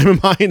out of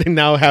Diamond Mine, and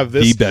now have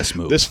this the best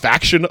move. This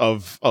faction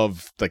of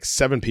like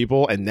 7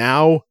 people, and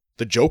now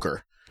the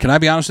Joker Can I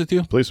be honest with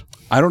you? Please.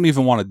 I don't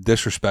even want to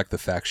disrespect the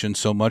faction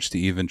so much to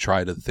even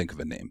try to think of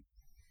a name.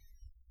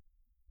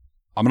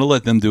 I'm going to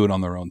let them do it on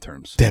their own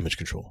terms. Damage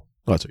Control.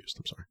 Oh, that's what I used.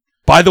 I'm sorry.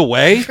 By the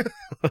way,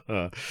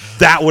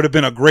 that would have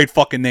been a great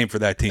fucking name for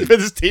that team. For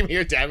this team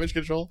here, Damage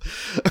Control.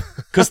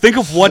 Because think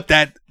of what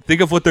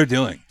they're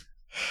doing.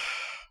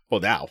 Well,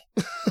 now.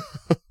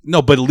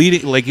 No, but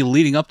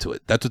leading up to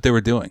it, that's what they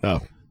were doing. Oh.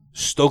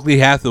 Stokely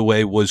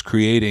Hathaway was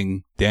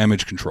creating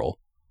Damage Control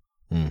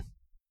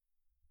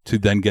to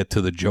then get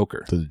to the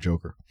Joker.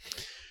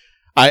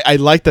 I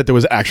like that there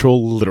was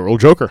actual literal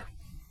Joker.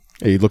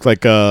 He looked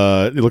like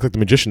the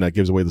magician that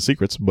gives away the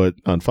secrets, but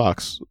on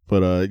Fox.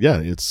 But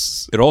yeah,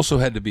 it also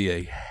had to be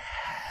a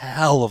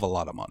hell of a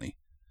lot of money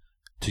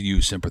to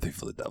use "Sympathy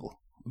for the Devil"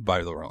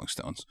 by the Rolling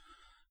Stones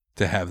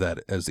to have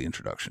that as the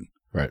introduction.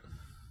 Right.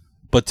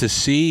 But to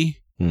see,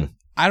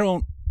 I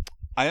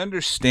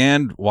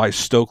understand why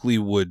Stokely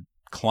would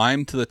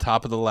climb to the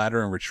top of the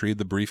ladder and retrieve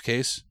the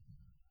briefcase,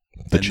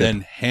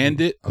 then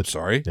hand it. I'm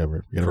sorry. Yeah,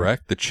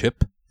 correct. The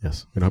chip.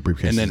 Yes, we don't have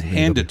briefcases. And then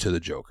hand it to the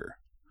Joker.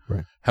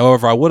 Right.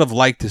 However, I would have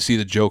liked to see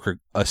the Joker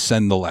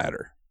ascend the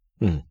ladder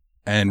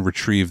and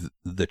retrieve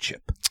the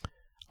chip.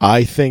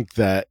 I think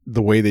that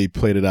the way they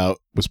played it out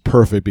was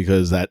perfect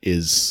because that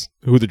is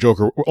who the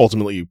Joker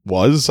ultimately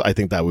was. I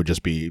think that would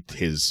just be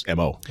his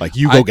MO. Like,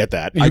 you go get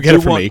that. You get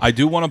it from me. I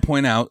do want to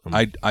point out,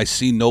 I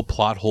see no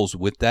plot holes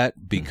with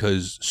that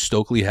because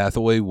Stokely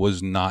Hathaway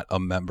was not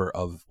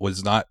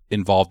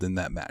involved in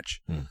that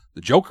match.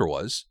 The Joker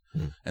was,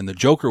 and the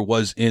Joker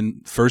was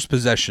in first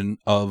possession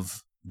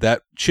of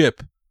that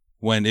chip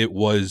when it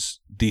was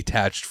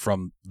detached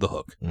from the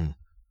hook.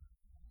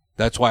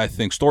 That's why I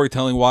think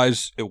storytelling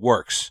wise it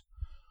works.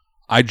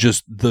 I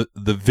just the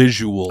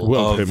visual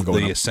of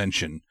the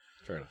ascension.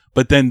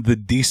 But then the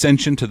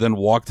descension to then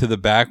walk to the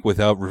back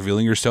without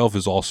revealing yourself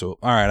is also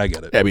all right. I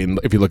get it. I mean,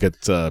 if you look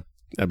at,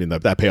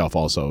 that payoff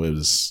also, it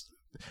was.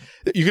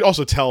 You could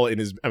also tell in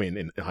his. I mean,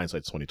 in hindsight,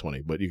 it's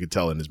 2020, but you could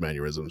tell in his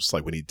mannerisms,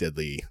 like when he did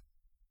the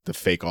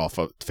fake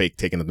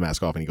taking the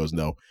mask off, and he goes,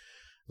 "No,"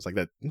 it's like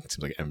that. It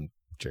seems like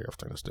MJF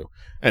thing to do.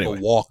 Anyway,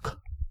 the walk.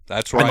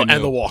 That's right.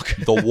 And the walk.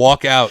 The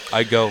walk out.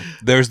 I go,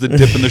 there's the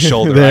dip in the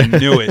shoulder. I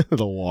knew it.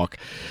 The walk.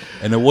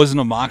 And it wasn't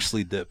a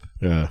Moxley dip.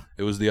 Yeah.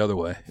 It was the other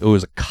way. It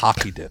was a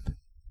cocky dip.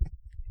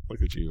 Look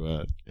at you.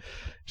 You're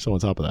so on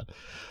top of that.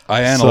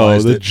 I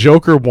analyzed the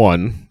Joker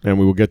won, and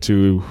we will get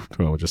to,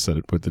 I just said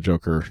it, but the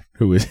Joker,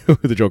 who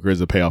the Joker is,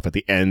 the payoff at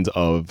the end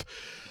of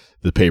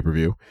the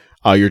pay-per-view.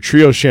 Your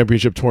Trios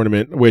Championship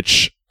Tournament,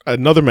 which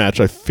another match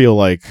I feel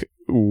like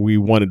we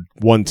wanted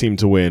one team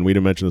to win. We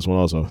didn't mention this one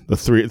also. The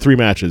three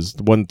matches,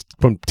 one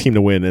team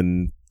to win,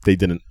 and they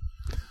didn't.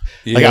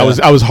 Yeah. Like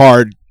I was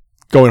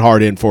going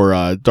hard in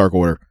for Dark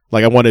Order.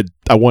 Like I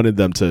wanted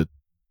them to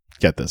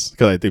get this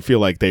because they feel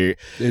like they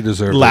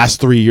deserve last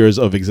 3 years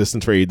of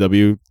existence for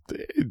AEW.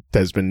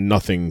 There's been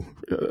nothing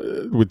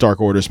with Dark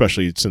Order,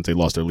 especially since they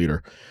lost their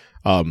leader.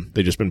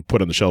 They just been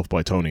put on the shelf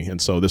by Tony, and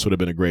so this would have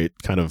been a great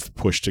kind of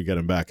push to get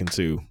him back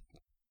into.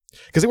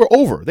 Because they were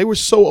over. They were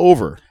so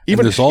over.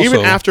 Even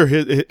after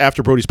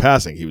Brody's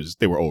passing,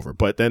 they were over.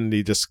 But then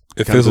he just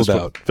fizzled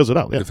out. Fizzled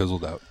out. Yeah. It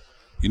fizzled out.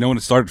 You know when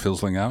it started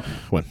fizzling out?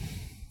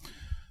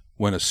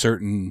 When a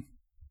certain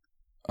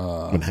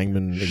when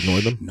Hangman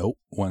ignored them? Nope.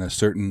 When a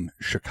certain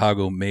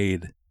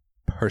Chicago-made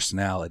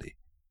personality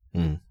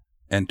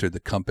entered the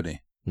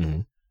company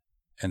and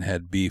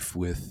had beef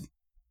with.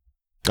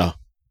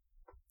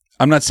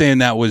 I'm not saying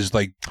that was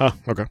like.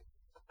 Okay.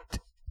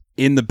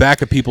 In the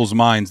back of people's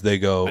minds, they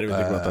go, I didn't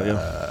think about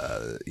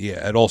that,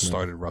 yeah, it all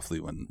started roughly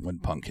when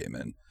Punk came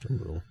in.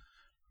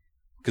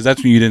 Because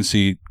that's when you didn't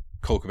see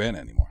Colt Cabana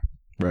anymore.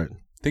 Right.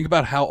 Think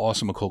about how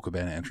awesome a Colt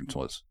Cabana entrance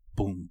was.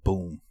 Boom,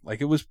 boom.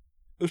 Like, it was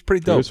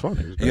pretty dope. It was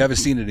fun. You haven't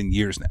seen it in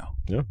years now.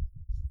 Yeah.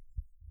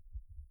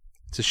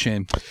 It's a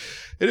shame.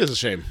 It is a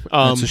shame.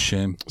 It's a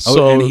shame.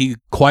 And he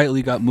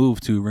quietly got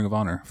moved to Ring of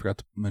Honor. I forgot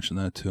to mention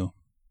that, too.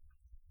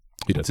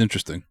 He did. It's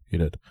interesting. He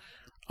did.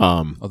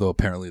 Although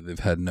apparently they've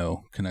had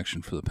no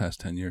connection for the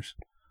past 10 years.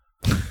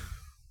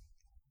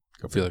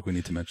 I feel like we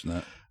need to mention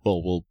that.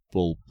 Well,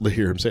 we'll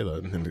hear him say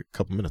that in a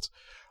couple minutes.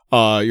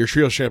 Your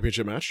Trios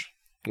Championship match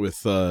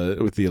with the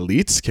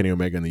Elites, Kenny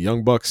Omega and the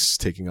Young Bucks,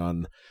 taking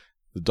on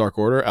the Dark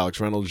Order, Alex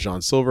Reynolds,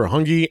 John Silver,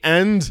 Hungy,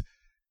 and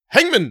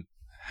Hangman.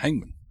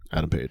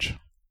 Adam Page.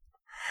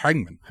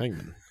 Hangman.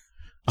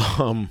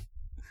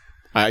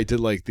 I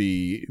did like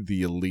the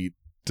Elite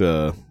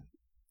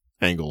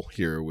angle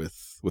here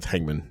with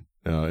Hangman.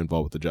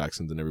 Involved with the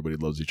Jacksons and everybody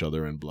loves each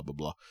other and blah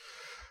blah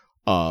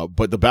blah.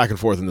 But the back and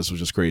forth in this was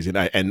just crazy,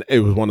 and it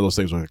was one of those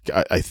things where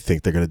I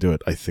think they're gonna do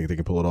it. I think they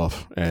can pull it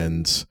off.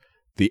 And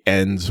the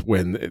end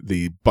when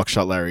the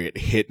buckshot lariat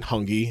hit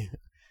Hungy,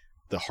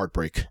 the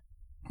heartbreak.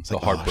 It's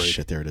like, heartbreak. Oh,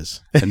 shit, there it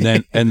is. and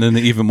then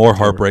the even more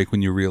heartbreak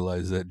when you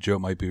realize that Joe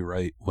might be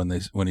right when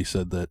he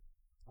said that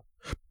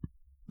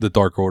the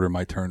Dark Order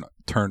might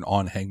turn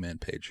on Hangman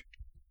Page.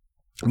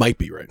 Might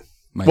be right.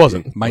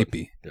 Might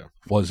be. Yeah.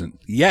 Wasn't.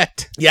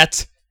 Yet.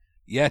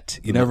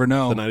 You never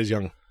know. The night is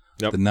young.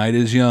 Yep. The night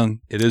is young.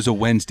 It is a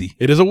Wednesday.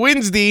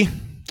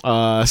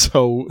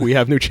 So we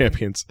have new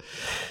champions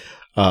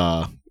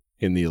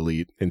in the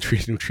Elite and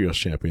new Trios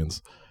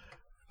champions.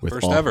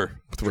 First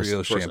ever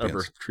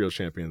Trios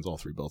champions, all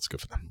 3 belts.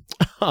 Good for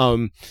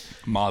them.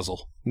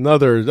 Mazel.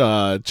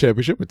 Another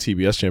championship with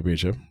TBS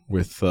championship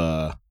with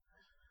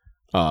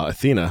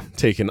Athena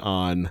taking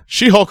on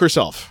She-Hulk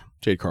herself,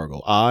 Jade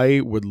Cargill.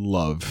 I would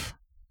love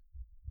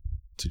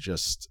to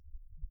just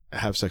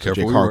have sex with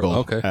Jade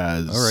Cargill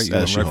as all right, you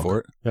went She-Hulk. right for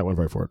it. Yeah, I went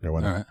right for it. Yeah,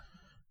 why not?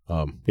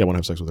 All right. I want to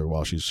have sex with her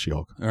while she's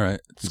She-Hulk. All right.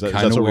 It's Is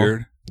kind that of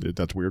weird.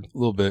 That's weird. A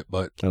little bit,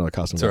 but I know the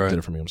costume it's all right. did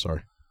it for me. I'm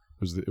sorry.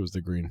 It was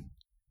the green.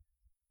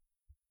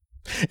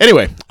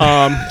 Anyway,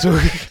 so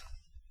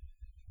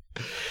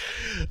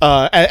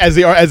as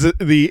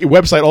the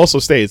website also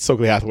states,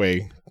 Stokely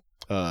Hathaway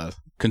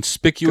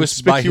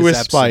conspicuous by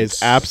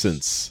his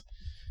absence.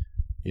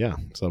 Yeah,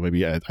 so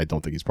maybe I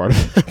don't think he's part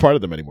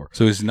of them anymore.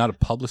 So he's not a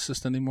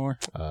publicist anymore?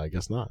 I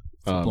guess not.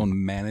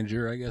 Full-blown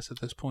manager, I guess, at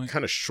this point.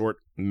 Kind of short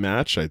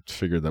match. I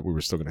figured that we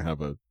were still going to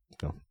have a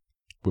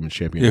women's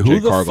champion. Yeah, who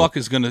Jade the Cargill. fuck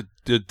is going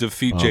to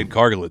defeat Jade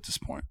Cargill at this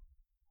point?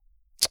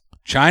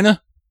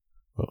 China?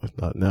 Well,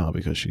 not now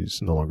because she's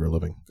no longer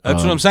living.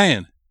 That's what I'm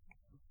saying.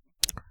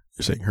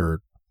 You're saying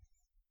her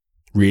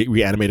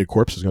reanimated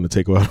corpse is going to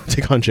take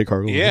on Jade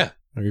Cargill? Yeah.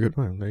 There you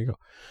go. There you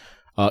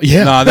go.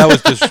 Yeah. No, that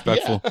was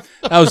disrespectful.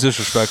 That was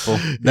disrespectful.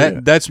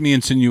 That's me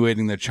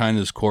insinuating that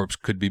China's corpse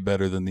could be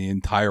better than the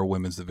entire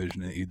women's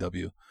division in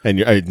EW.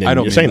 And I don't you're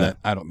mean saying that.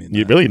 I don't mean that.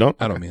 You really don't?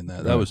 I don't mean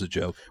that. That was a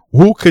joke.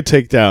 Who could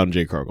take down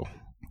Jade Cargill?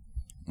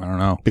 I don't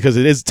know. Because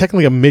it is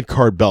technically a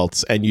mid-card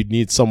belt, and you'd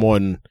need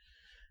someone.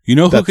 You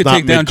know who that's could not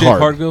take down Jade mid-card,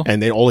 Cargill?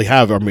 and they only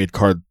have our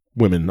mid-card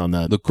women on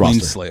that The roster. Queen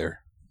Slayer.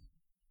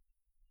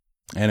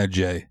 Anna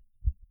Jay.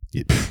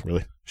 Yeah,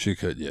 really? She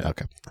could, yeah.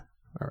 Okay.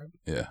 All right.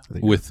 Yeah.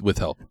 With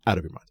help. Out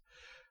of your mind.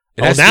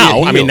 It has to be now?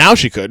 a I mean, heel. now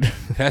she could.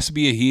 It has to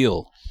be a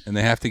heel, and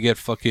they have to get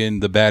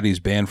fucking the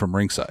baddies banned from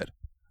ringside.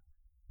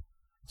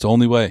 It's the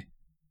only way.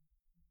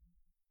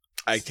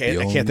 I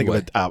can't think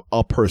of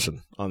a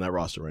person on that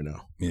roster right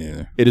now.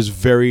 Yeah. It is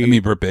very. I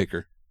mean, Britt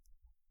Baker.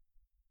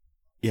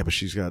 Yeah, but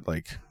she's got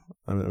like.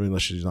 I mean,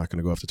 unless she's not going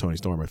to go after Toni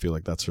Storm, I feel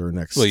like that's her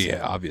next. Well,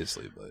 yeah,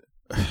 obviously,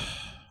 but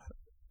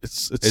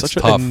it's It's such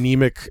tough. an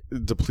anemic,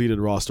 depleted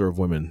roster of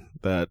women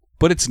that.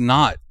 But it's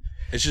not.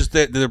 It's just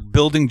that they're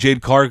building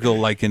Jade Cargill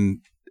like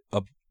in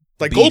a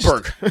Like beast.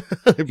 Goldberg.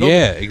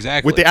 Yeah,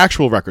 exactly. With the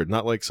actual record,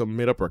 not like some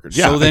made up record.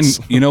 So Yeah, then, it's-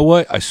 you know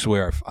what? I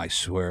swear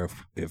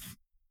if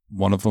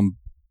one of them,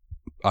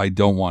 I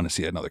don't want to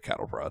see another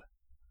cattle prod.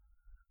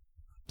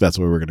 that's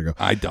where we're going to go.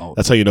 I don't.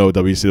 That's how you know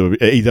AEW is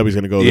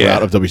going to go the Yeah.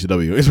 route of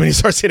WCW. Is when you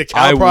start seeing a I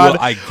cattle prod, will.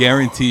 I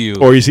guarantee you.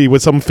 or you see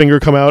with some finger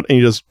come out and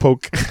you just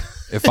poke.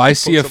 If I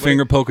see a Poke somebody.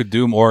 finger poke of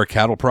doom or a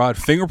cattle prod,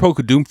 finger poke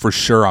of doom for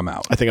sure. I'm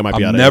out. I think I might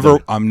be I'm out. never.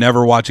 of AEW. I'm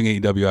never watching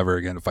AEW ever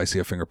again if I see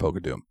a finger poke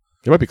of doom.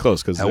 It might be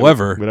close because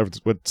However-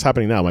 what's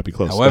happening now might be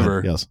close.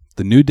 However, Go ahead. Yes,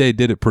 The New Day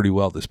did it pretty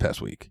well this past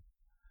week.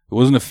 It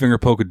wasn't a finger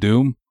poke of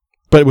doom.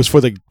 but it was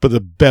for the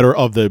better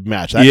of the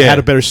match. That Yeah. had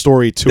a better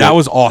story to That it.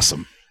 was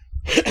awesome.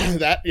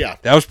 That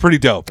was pretty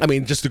dope. I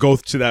mean, just to go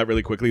to that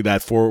really quickly,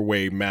 that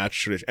 4-way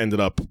match ended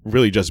up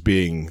really just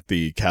being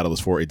the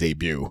catalyst for a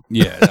debut.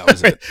 Yeah, that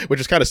was it. Which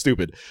is kind of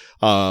stupid.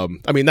 I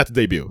mean, not the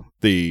debut,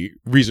 the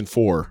reason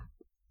for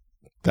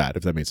that,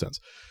 if that made sense.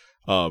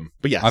 But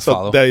yeah, I so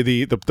follow.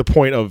 the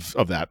point of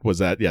that was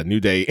that New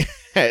Day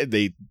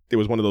it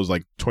was one of those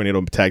like tornado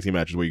tag team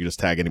matches where you can just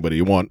tag anybody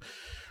you want.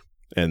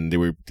 And they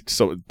were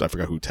I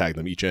forgot who tagged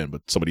them each in,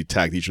 but somebody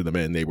tagged each of them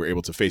in. They were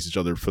able to face each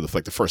other for the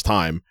first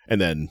time,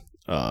 and then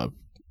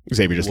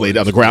Xavier just laid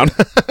on the ground,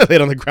 laid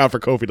on the ground for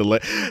Kofi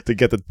to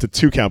get the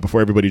 2 count before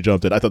everybody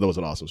jumped in. I thought that was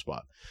an awesome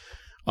spot.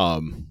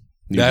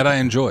 I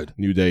enjoyed.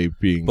 New Day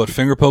being, But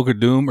finger poke of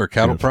doom or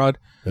cattle prod,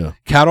 yeah,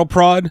 cattle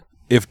prod,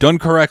 if done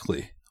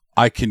correctly,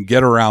 I can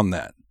get around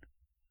that.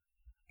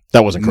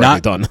 that wasn't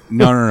correctly done.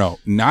 No,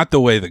 not the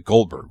way that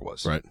Goldberg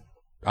was. Right.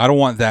 I don't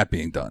want that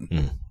being done.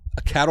 Mm.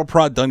 A cattle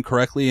prod done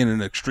correctly in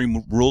an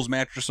Extreme Rules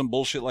match or some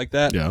bullshit like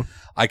that. Yeah.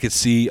 I could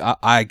see.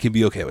 I could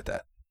be okay with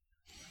that.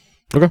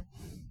 Okay.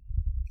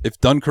 If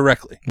done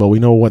correctly. Well, we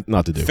know what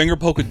not to do. Finger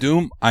poke of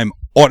doom, I'm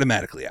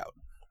automatically out.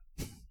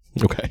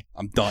 Okay.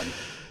 I'm done.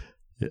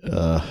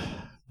 Now,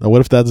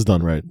 what if that's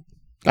done right?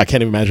 I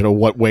can't even imagine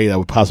what way that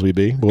would possibly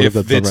be. But what If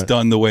that's it's right?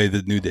 done the way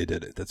that New Day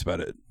did it, that's about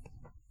it.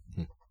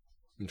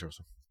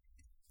 Interesting.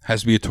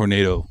 Has to be a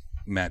tornado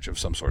match of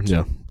some sort.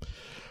 Yeah.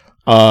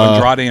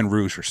 Andrade and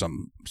Roosh or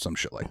some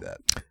shit like that.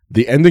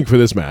 The ending for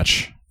this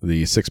match,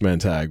 the 6-man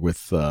tag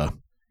with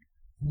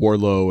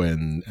Wardlow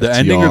and The FTR,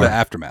 ending or the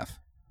aftermath?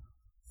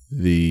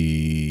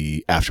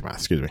 the aftermath.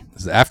 Excuse me.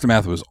 The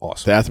aftermath was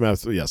awesome. The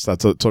aftermath. Yes,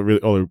 that's all I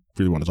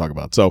really want to talk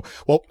about. So,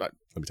 well, let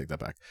me take that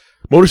back.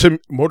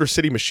 Motor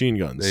City Machine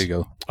Guns. There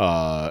you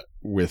go.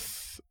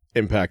 With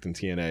Impact and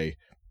TNA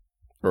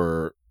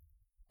are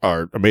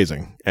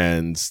amazing,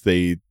 and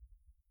they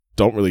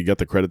don't really get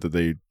the credit that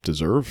they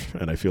deserve.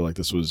 And I feel like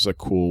this was a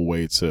cool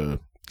way to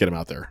get them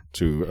out there.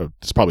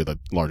 It's probably the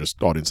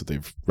largest audience that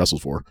they've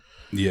wrestled for.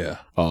 Yeah,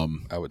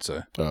 I would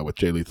say. with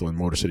Jay Lethal and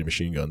Motor City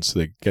Machine Guns, so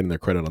they're getting their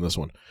credit on this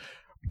one.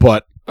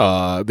 But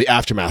the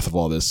aftermath of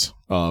all this,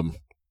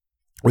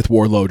 with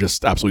Wardlow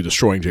just absolutely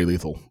destroying Jay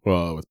Lethal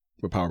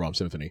with Powerbomb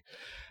Symphony,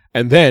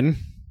 and then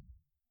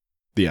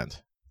the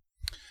end.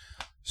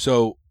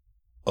 So,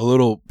 a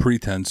little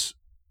pretense.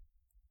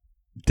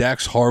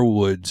 Dax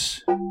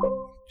Harwood's,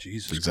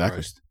 Jesus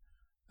Christ,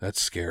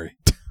 that's scary.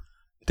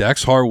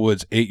 Dax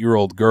Harwood's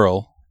 8-year-old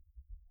girl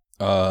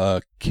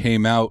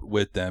came out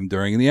with them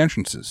during the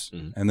entrances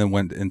and then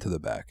went into the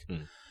back.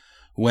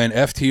 When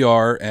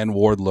FTR and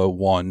Wardlow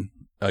won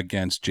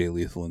against Jay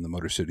Lethal and the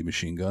Motor City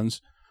Machine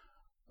Guns,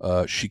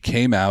 she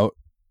came out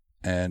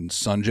and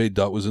Sanjay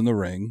Dutt was in the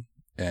ring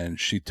and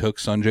she took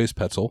Sanjay's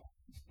pencil.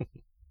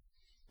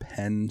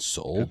 I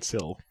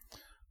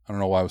don't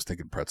know why I was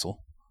thinking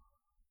pretzel.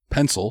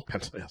 Pencil,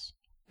 yes.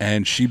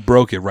 And she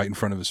broke it right in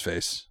front of his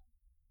face.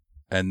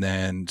 And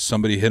then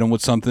somebody hit him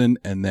with something,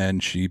 and then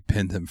she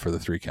pinned him for the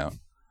 3 count.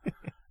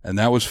 And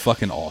that was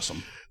fucking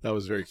awesome. That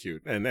was very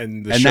cute.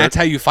 And that's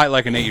how you fight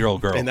like an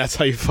 8-year-old girl. And that's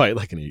how you fight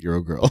like an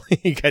 8-year-old girl.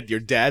 You get your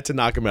dad to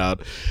knock him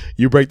out,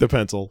 you break the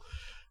pencil,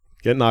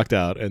 get knocked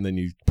out, and then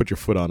you put your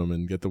foot on him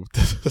and get the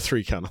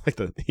 3 count. Like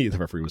the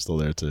referee was still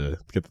there to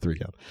get the 3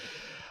 count.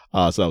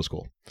 So that was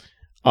cool.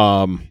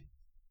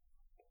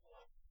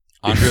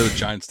 Andre the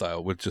Giant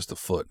style with just a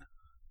foot.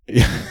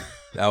 Yeah.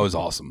 That was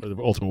awesome.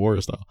 Ultimate Warrior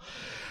style.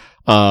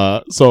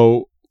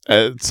 So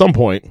at some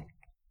point,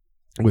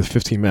 with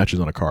 15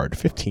 matches on a card,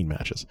 15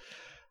 matches,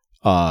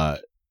 not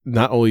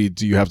only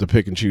do you have to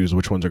pick and choose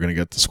which ones are going to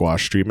get the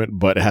squash treatment,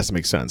 but it has to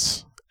make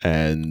sense.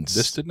 And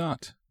this did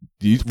not.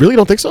 You really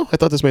don't think so? I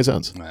thought this made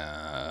sense.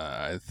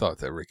 I thought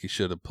that Ricky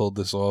should have pulled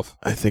this off.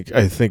 I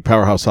think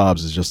Powerhouse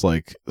Hobbs is just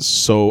like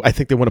so. I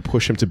think they want to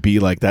push him to be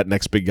like that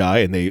next big guy,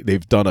 and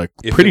they've done a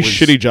pretty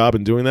shitty job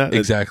in doing that.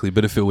 Exactly,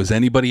 but if it was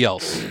anybody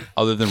else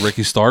other than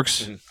Ricky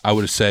Starks, I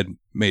would have said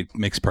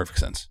makes perfect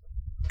sense.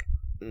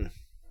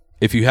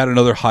 If you had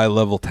another high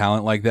level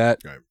talent like that,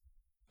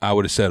 I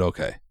would have said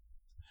okay.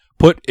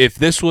 If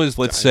this was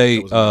let's say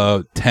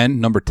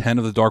number 10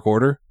 of the Dark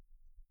Order.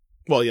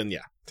 Well, yeah.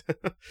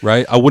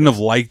 Right? I wouldn't have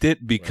liked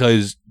it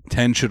because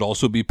 10 should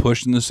also be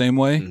pushed in the same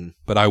way,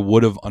 but I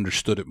would have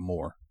understood it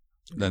more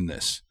than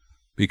this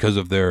because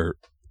of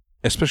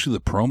especially the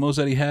promos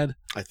that he had.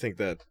 I think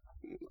that,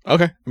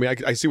 okay. I mean,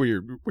 I see what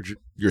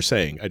you're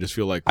saying. I just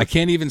feel like I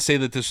can't even say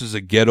that this is a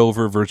get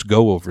over versus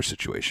go over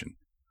situation.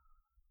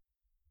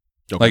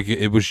 Okay. Like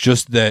it was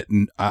just that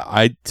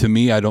to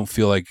me, I don't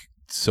feel like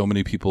so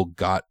many people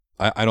got,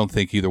 I don't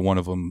think either one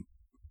of them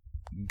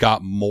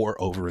got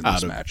more over in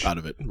this match. Out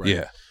of it. Right.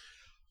 Yeah.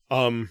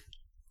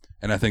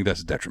 And I think that's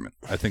a detriment.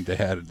 I think they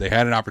had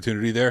an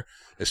opportunity there,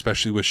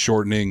 especially with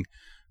shortening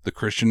the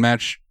Christian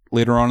match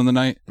later on in the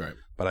night. Right.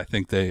 But I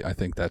think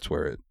that's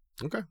where it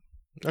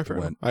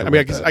went. I mean,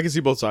 I can see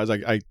both sides.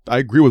 I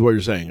agree with what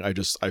you're saying.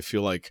 I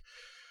feel like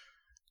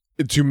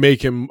to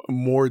make him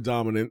more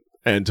dominant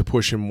and to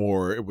push him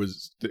more, it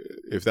was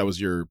if that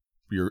was your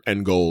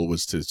end goal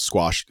was to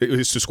squash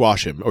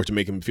him or to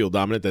make him feel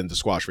dominant, then to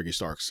squash Ricky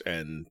Starks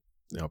and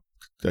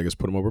I guess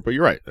put him over. But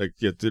you're right. Like,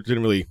 it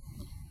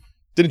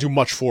didn't do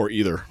much for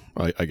either,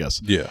 I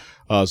guess. Yeah.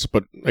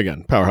 But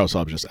again, Powerhouse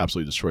Hobbs just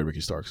absolutely destroyed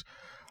Ricky Starks.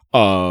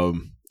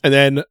 And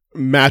then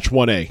match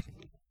 1A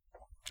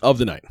of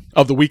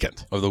the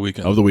weekend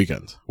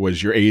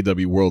was your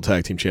AEW World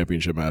Tag Team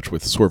Championship match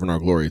with Swerve and Our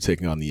Glory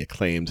taking on the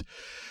Acclaimed,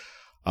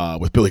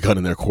 with Billy Gunn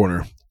in their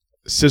corner.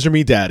 Scissor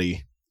Me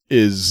Daddy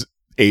is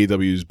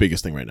AEW's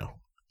biggest thing right now.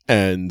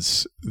 And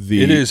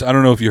it is. I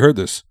don't know if you heard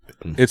this.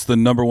 It's the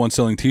 #1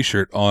 selling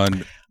T-shirt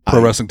on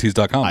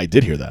ProWrestlingTees.com. I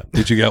did hear that.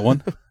 Did you get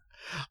one?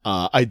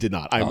 I did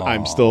not.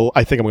 I'm still.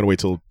 I think I'm going to wait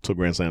till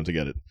Grand Slam to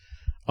get it.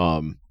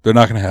 They're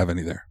not going to have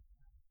any there.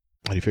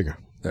 How do you figure?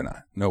 They're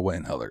not. No way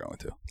in hell they're going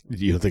to.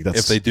 You don't think that's...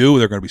 If they do,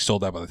 they're going to be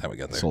sold out by the time we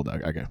get there. Sold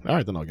out. Okay. All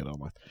right, then I'll get it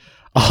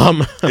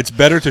online. It's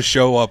better to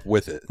show up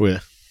with it.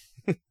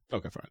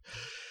 Okay, fine.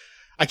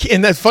 I can't,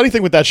 and that funny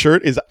thing with that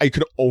shirt is I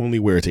could only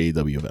wear it to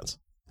AEW events.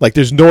 Like,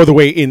 there's no other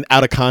way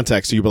out of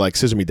context. So you'd be like,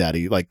 "Scissor Me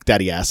Daddy," like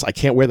daddy ass. I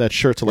can't wear that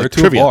shirt to like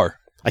trivia. Bar.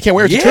 I can't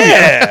wear it to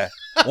trivia.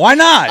 Why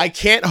not? I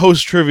can't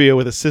host trivia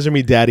with a Scissor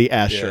Me Daddy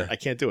ass shirt. I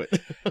can't do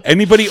it.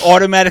 Anybody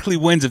automatically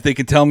wins if they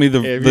can tell me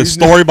the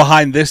story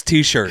behind this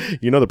T-shirt.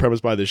 You know the premise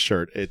by this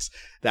shirt. It's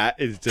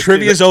just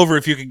trivia's over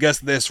if you can guess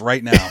this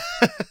right now.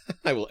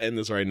 I will end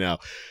this right now.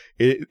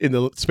 In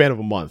the span of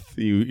a month,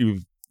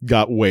 you've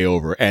got way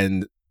over,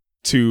 and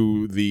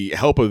to the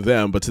help of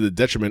them, but to the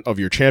detriment of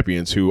your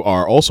champions, who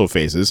are also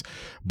faces,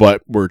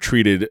 but were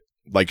treated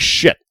like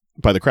shit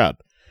by the crowd.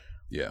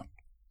 Yeah,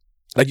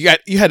 like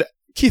you had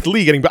Keith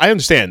Lee getting. I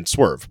understand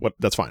Swerve,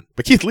 that's fine,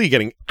 but Keith Lee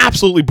getting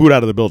absolutely booed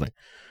out of the building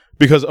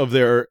because of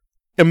their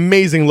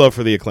amazing love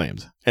for the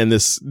Acclaimed and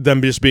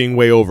them just being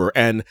way over.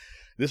 And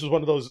this was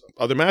one of those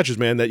other matches,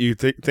 man, that you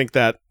think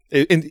that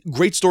in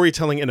great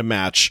storytelling in a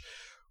match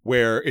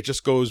where it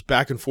just goes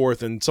back and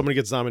forth and somebody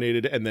gets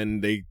dominated and then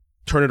they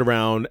turn it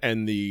around,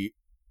 and the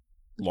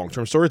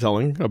long-term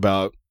storytelling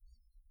about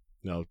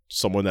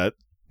someone that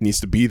needs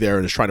to be there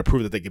and is trying to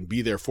prove that they can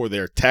be there for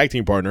their tag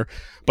team partner,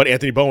 but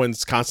Anthony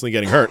Bowen's constantly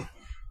getting hurt.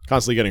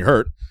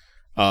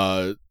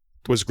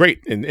 was great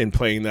in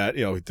playing that.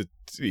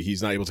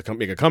 He's not able to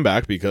make a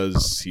comeback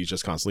because he's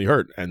just constantly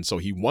hurt, and so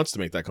he wants to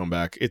make that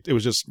comeback. It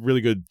was just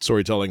really good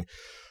storytelling.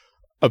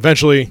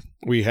 Eventually,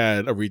 we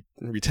had a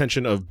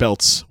retention of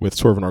belts with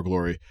Swerve in Our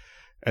Glory,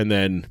 and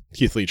then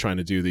Keith Lee trying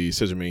to do the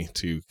scissor me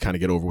to kind of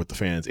get over with the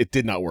fans. It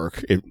did not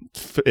work.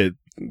 It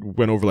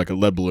went over like a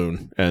lead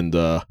balloon, and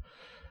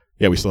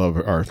we still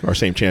have our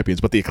same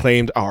champions, but the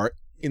Acclaimed are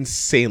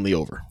insanely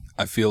over.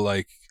 I feel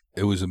like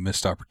it was a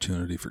missed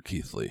opportunity for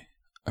Keith Lee.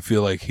 I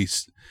feel like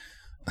he's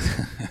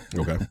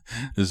okay.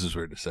 This is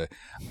weird to say.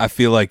 I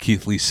feel like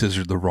Keith Lee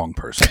scissored the wrong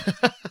person.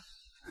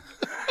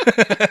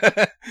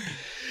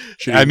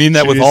 I mean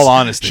that with all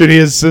honesty. Should he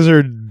have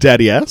scissored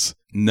Daddy S?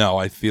 No,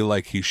 I feel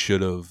like he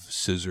should have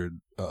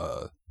scissored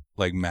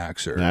like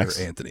Max or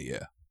Anthony.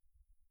 Yeah,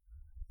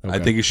 okay. I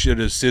think he should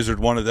have scissored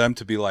one of them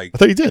to be like. I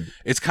thought he did.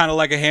 It's kind of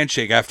like a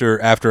handshake after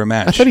a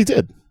match. I thought he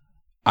did.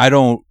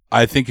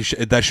 I think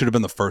that should have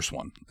been the first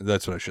one.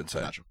 That's what I should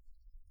say. Gotcha.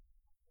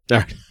 All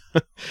right.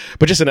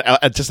 But just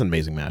an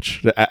amazing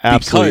match,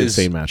 absolutely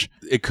insane match.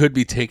 It could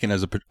be taken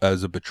as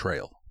a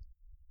betrayal.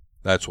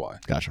 That's why.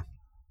 Gotcha.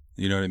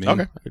 You know what I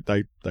mean?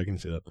 Okay, I can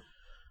see that.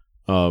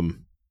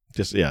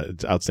 It's an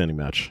outstanding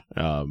match.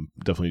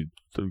 Definitely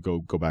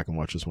go back and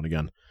watch this one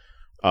again.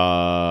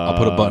 I'll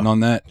put a button on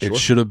that. Sure. It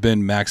should have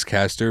been Max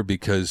Caster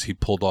because he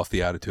pulled off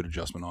the attitude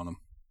adjustment on him.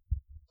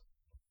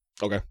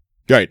 Okay,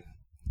 right.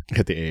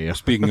 Hit the AAF.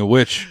 Speaking of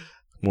which,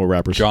 more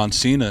rappers. John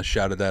Cena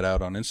shouted that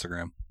out on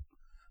Instagram.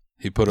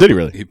 He put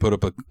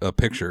up a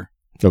picture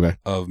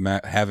of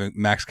having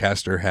Max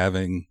Caster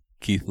having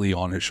Keith Lee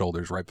on his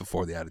shoulders right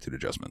before the attitude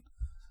adjustment.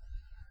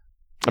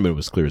 I mean, it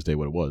was clear as day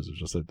what it was. It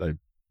was just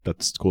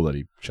that's cool that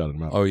he shouted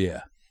him out. Oh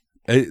yeah,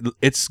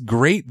 it's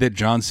great that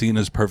John Cena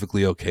is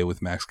perfectly okay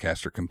with Max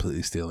Caster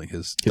completely stealing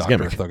his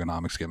Dr.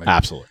 Thugonomics gimmick.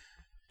 Absolutely.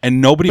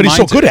 And nobody. But he's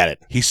so good at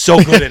it. He's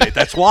so good at it.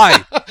 That's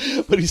why.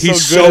 But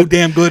he's so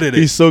damn good at it.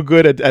 He's so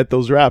good at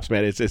those raps,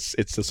 man. It's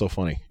just so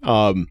funny.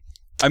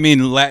 I mean,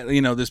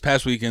 this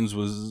past weekend's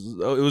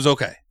was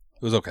okay.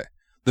 It was okay.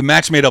 The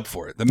match made up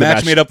for it. The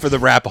match made up for the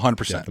rap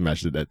 100%. Yeah, the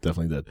match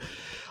definitely did.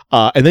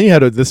 And then you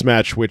had this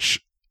match, which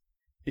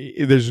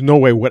there's no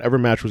way whatever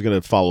match was going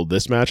to follow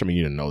this match. I mean,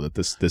 you didn't know that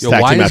this tag team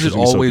match was going to be so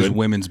good. Why is it always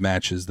women's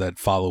matches that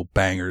follow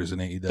bangers in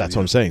AEW? That's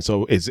what I'm saying.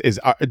 So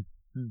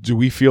do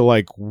we feel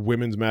like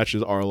women's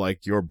matches are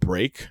like your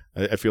break?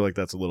 I feel like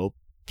that's a little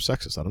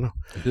sexist. I don't know.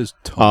 It is.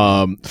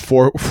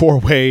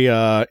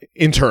 Four-way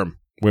interim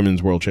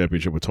Women's World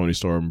Championship with Toni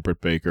Storm, Britt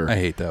Baker. I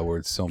hate that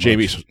word so much.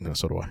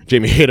 So do I.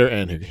 Jamie Hayter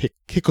and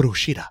Hikaru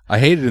Shida. I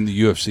hate it in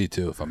the UFC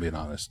too, if I'm being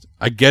honest.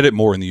 I get it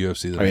more in the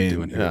UFC than I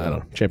do in here. I don't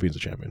know. Champion's a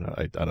champion.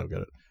 I don't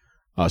get it.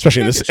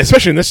 Especially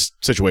in this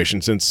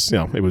situation, since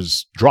it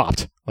was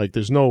dropped. Like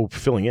there's no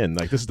filling in.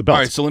 Like this is the belt.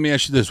 All right, so let me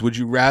ask you this: would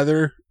you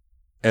rather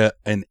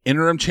an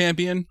interim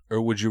champion or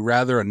would you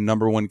rather a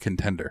number one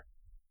contender?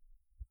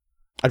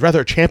 I'd rather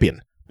a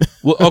champion.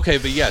 Well, okay,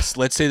 but yes,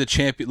 let's say the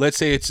champion. Let's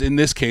say it's in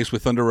this case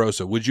with Thunder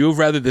Rosa. Would you have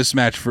rather this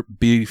match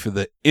be for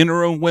the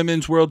interim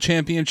Women's World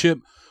Championship,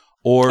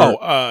 or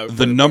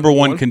the number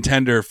one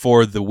contender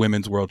for the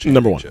Women's World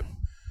Championship? Number one.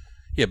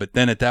 Yeah, but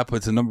then at that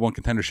point, it's a number one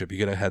contendership. You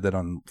could have had that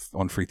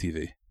on free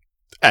TV,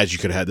 as you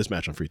could have had this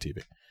match on free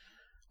TV.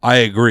 I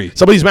agree.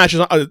 Some of these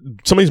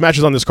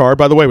matches on this card,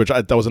 by the way, which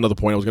that was another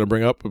point I was going to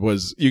bring up,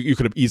 was you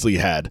could have easily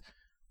had.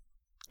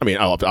 I mean,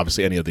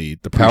 obviously, any of the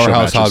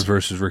Powerhouse Hobbs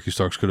versus Ricky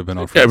Starks could have been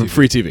on free TV.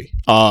 Free TV.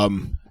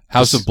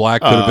 House of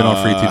Black could have been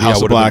on free TV.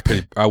 House of Black.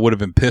 I would have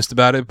been pissed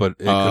about it, but it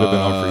could have been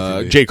on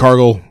free TV. Jay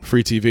Cargill,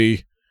 free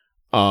TV.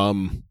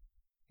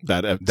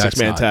 That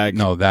 6-man tag.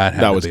 No,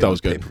 that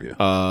was good. Pay-per-view.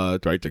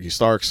 Right, Ricky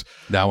Starks.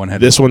 That one had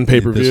this one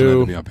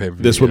pay-per-view.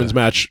 This yeah. women's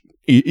match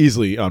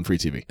easily on free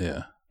TV.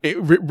 Yeah.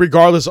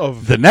 Regardless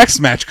of the next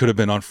match could have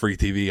been on free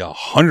TV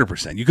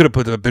 100%. You could have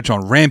put the bitch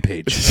on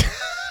Rampage.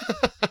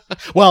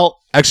 Well,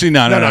 actually,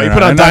 no. You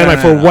put on Dynamite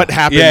for what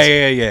happens.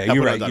 Yeah.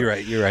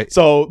 You're right.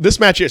 So this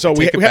match here. So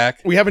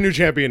we have a new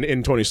champion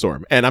in Toni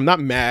Storm, and I'm not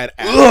mad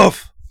at.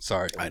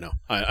 Sorry, I know.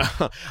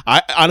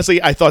 I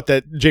honestly I thought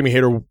that Jamie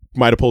Hayter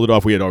might have pulled it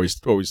off. We had always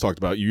talked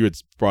about. You had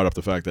brought up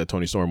the fact that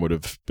Toni Storm would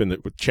have been the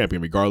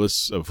champion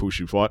regardless of who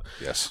she fought.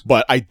 Yes,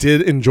 but I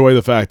did enjoy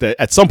the fact that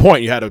at some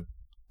point you had to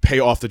pay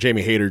off the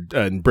Jamie Hayter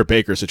and Britt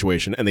Baker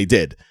situation, and they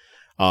did.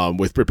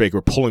 With Britt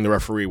Baker pulling the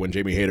referee when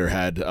Jamie Hayter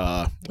had,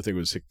 I think it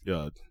was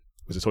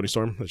Toni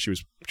Storm that she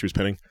was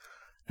pinning,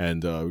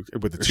 and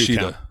with the 2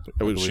 count,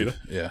 it was Shida.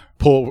 Yeah,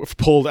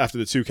 pulled after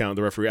the 2 count,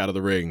 the referee out of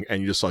the ring,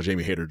 and you just saw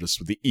Jamie Hayter just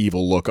with the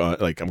evil look on,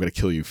 like I'm gonna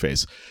kill you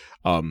face.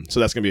 So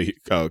that's gonna be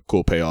a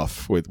cool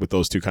payoff with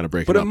those two kind of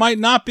breaking. But up. It might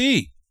not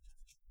be.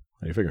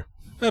 How do you figure?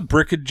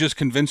 Britt could just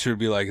convince her to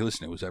be like,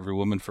 listen, it was every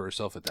woman for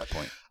herself at that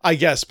point. I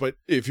guess, but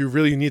if you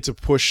really need to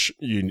push,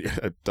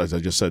 as I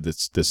just said,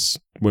 this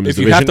women's If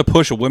you division, have to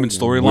push a women's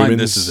storyline,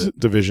 this is it.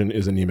 Division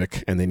is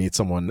anemic, and they need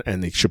someone,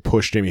 and they should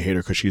push Jamie Hayter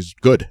because she's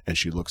good and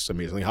she looks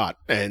amazingly hot,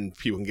 and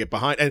people can get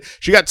behind. And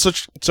she got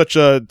such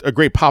a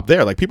great pop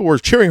there. Like people were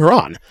cheering her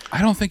on.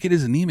 I don't think it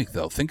is anemic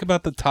though. Think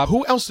about the top.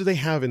 Who else do they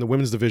have in the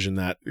women's division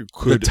that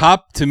could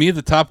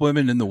The top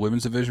women in the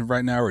women's division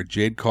right now are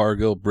Jade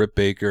Cargill, Britt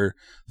Baker,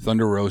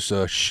 Thunder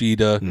Rosa,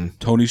 Shida,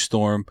 Toni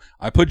Storm.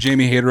 I put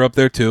Jamie Hayter up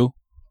there too.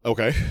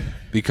 Okay,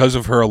 because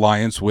of her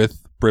alliance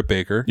with Britt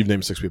Baker. You've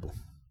named 6 people.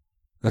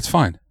 That's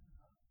fine.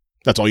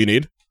 That's all you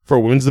need for a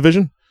women's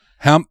division?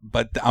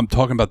 But I'm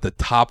talking about the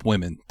top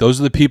women. Those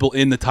are the people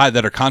in the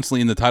that are constantly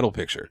in the title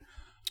picture.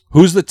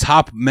 Who's the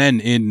top men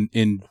in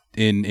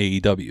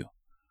AEW?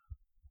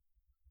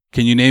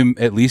 Can you name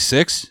at least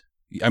 6?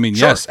 I mean,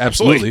 Sure, yes,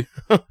 absolutely.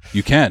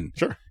 You can.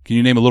 Sure. Can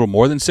you name a little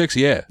more than 6?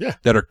 Yeah. Yeah.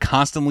 That are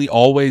constantly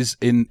always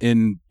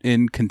in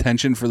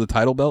contention for the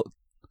title belt?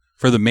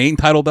 For the main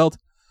title belt?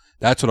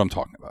 That's what I'm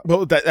talking about.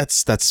 Well,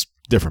 that's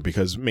different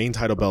because main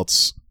title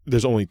belts,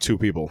 there's only 2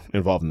 people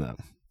involved in that.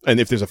 And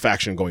if there's a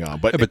faction going on.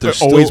 But, Yeah, but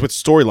there's always still- with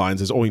storylines,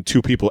 there's only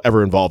 2 people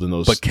ever involved in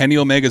those. But Kenny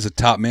Omega's a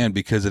top man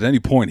because at any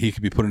point he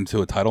could be put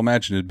into a title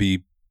match and it'd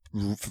be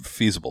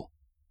feasible.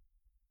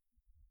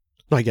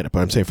 No, I get it, but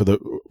I'm saying for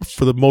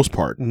the most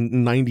part,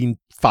 95%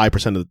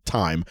 of the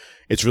time,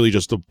 it's really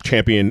just a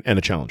champion and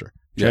a challenger.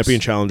 Yes.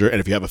 Champion, challenger, and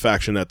if you have a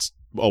faction, that's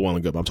all well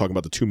and good. But I'm talking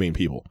about the 2 main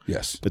people.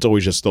 Yes. It's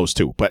always just those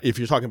 2. But if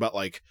you're talking about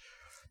like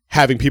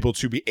having people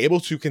to be able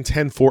to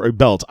contend for a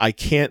belt, I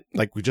can't,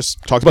 like we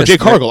just talked about Yes, Jade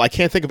Cargill, I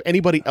can't think of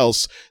anybody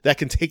else that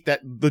can take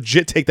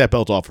that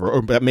belt off her,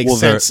 or that makes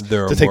sense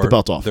to take the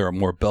belt off. There are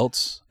more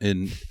belts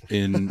in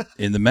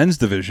the men's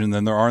division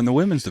than there are in the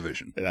women's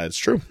division. That's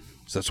true.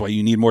 So that's why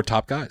you need more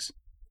top guys.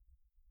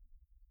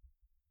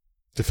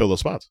 To fill those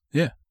spots.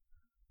 Yeah.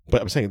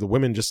 But I'm saying the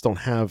women just don't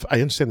have, I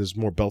understand there's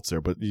more belts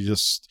there, but you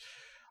just,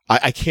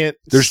 I can't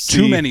There's see,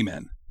 too many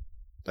men.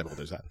 I know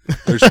there's that.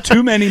 There's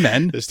too many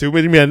men. There's too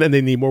many men, and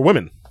they need more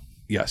women.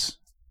 Yes.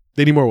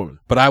 They need more women.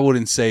 But I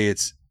wouldn't say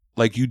it's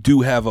like you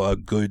do have a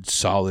good,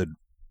 solid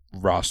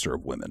roster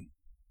of women.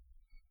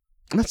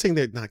 I'm not saying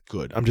they're not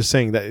good. I'm just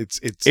saying that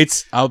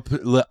it's I'll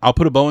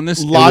put a bow in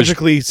this.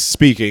 logically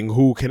speaking,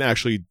 who can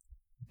actually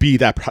be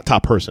that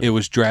top person. It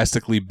was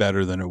drastically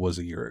better than it was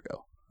a year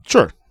ago.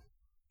 Sure.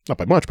 Not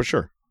by much, but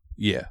sure.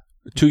 Yeah.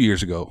 2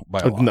 years ago by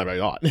a lot. Not by a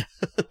lot.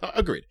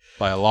 Agreed.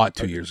 By a lot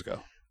 2 years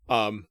ago.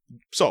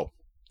 So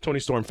Toni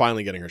Storm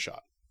finally getting her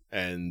shot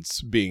and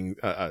being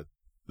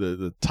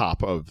the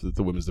top of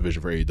the women's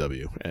division for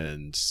AEW,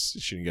 and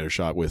she didn't get her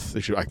shot with.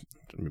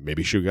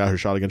 Maybe she got her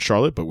shot against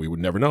Charlotte, but we would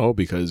never know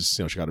because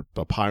she got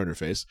a pie on her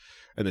face,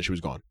 and then she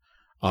was gone.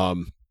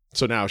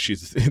 So now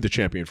she's the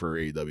champion for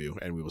AEW,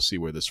 and we will see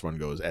where this run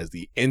goes as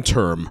the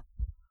interim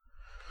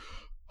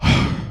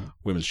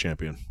women's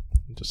champion.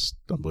 Just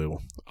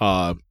unbelievable.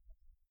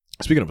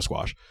 Speaking of a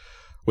squash,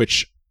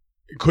 which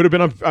could have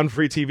been on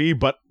free TV,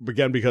 but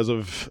again, because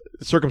of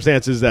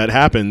circumstances that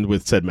happened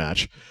with said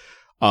match,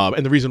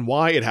 and the reason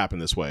why it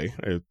happened this way,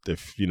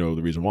 if you know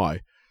the reason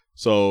why.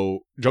 So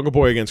Jungle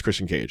Boy against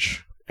Christian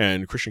Cage,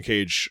 and Christian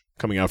Cage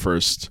coming out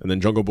first, and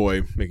then Jungle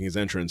Boy making his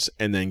entrance,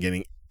 and then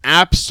getting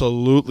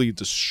absolutely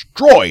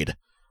destroyed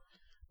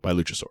by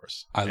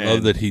Luchasaurus. I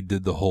love that he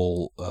did the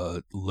whole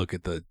look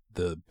at the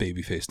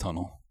babyface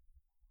tunnel.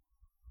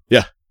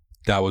 Yeah.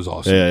 That was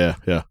awesome.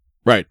 Yeah.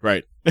 Right.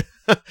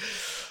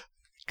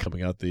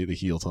 Coming out the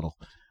heel tunnel.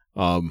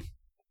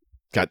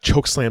 Got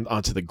choke slammed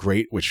onto the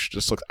grate, which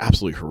just looked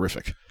absolutely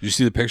horrific. Did you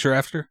see the picture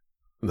after?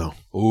 No.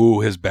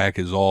 Ooh, his back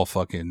is all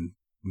fucking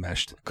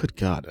meshed. Good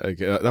God.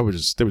 That was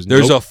just,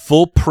 there's a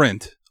full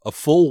print, a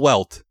full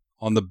welt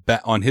on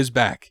the on his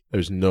back.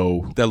 There's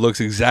no, that looks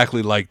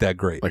exactly like that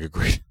grate. like a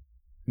grate.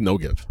 No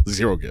give.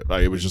 0 give.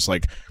 It was just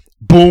like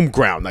boom,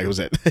 ground. That was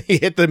it. He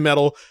hit the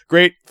metal,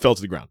 grate, fell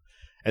to the ground.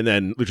 And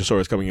then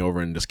Luchasaurus coming over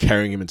and just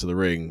carrying him into the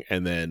ring,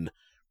 and then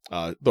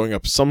throwing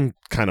up some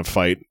kind of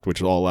fight, which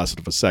all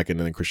lasted for a second,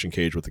 and then Christian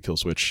Cage with the kill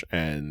switch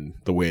and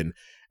the win.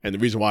 And the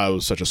reason why it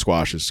was such a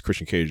squash is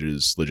Christian Cage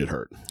is legit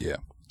hurt. Yeah.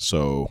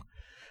 So,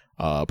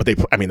 but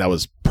that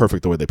was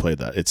perfect the way they played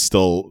that. It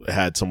still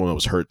had someone that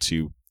was hurt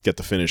to get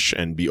the finish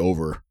and be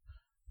over,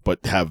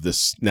 but have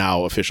this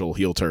now official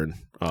heel turn.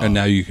 And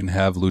now you can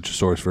have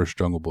Luchasaurus versus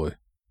Jungle Boy.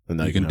 And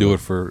now you can do it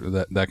for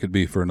that could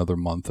be for another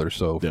month or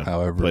so, Yeah,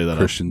 however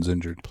Christian's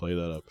injured. Play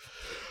that up.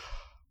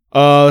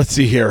 Let's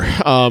see here.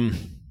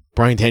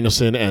 Bryan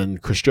Danielson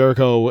and Chris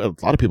Jericho. A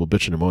lot of people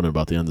bitching and moaning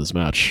about the end of this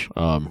match.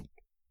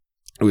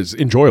 It was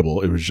enjoyable.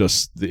 It was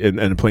just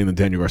and playing the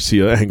Daniel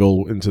Garcia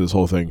angle into this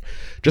whole thing.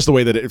 Just the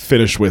way that it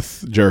finished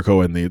with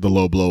Jericho and the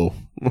low blow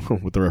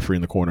with the referee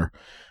in the corner.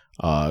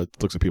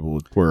 Looks like people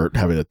were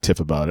having a tiff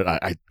about it.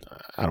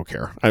 I don't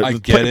care. I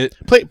get it.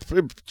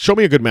 Show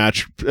me a good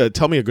match.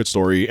 Tell me a good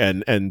story,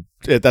 and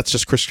that's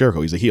just Chris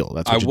Jericho. He's a heel.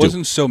 That's what I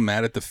wasn't so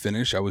mad at the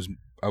finish. I was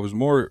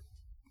more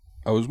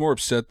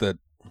upset that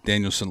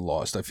Danielson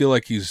lost. I feel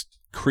like he's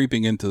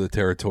creeping into the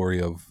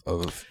territory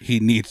of he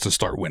needs to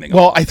start winning.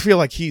 Well, I feel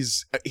like I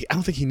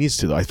don't think he needs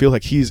to though. I feel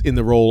like he's in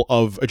the role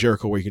of a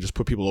Jericho where you can just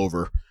put people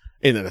over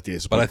And then at the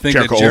end, But I think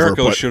that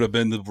Jericho should have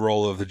been the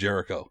role of the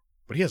Jericho.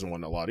 But he hasn't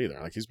won a lot either.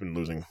 Like he's been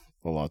losing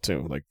a lot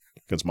too. Like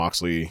against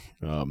Moxley.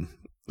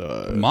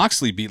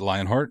 Moxley beat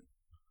Lionheart.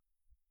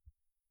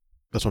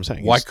 That's what I'm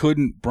saying. Why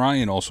couldn't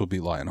Bryan also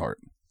beat Lionheart?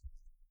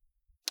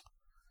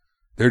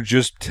 They're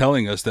just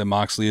telling us that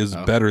Moxley is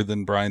better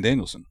than Bryan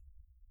Danielson.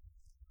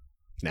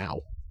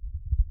 Now.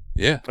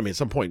 Yeah. I mean, at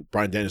some point,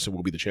 Bryan Danielson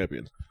will be the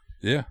champion.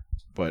 Yeah.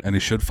 But and he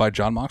should fight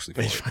John Moxley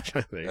for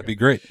it. That'd be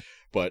great.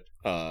 But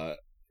listen,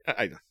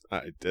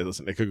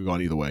 it could have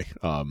gone either way.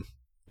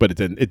 But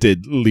it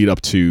did lead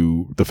up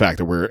to the fact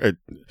that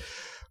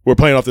we're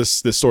playing off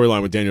this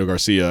storyline with Daniel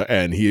Garcia,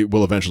 and he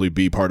will eventually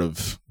be part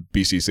of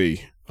BCC.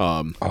 He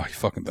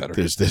fucking better. I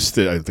don't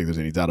think there's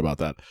any doubt about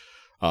that.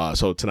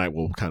 So tonight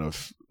we'll kind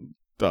of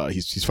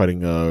he's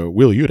fighting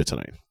Wheeler Yuta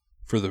tonight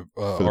for the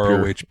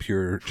ROH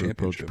Pure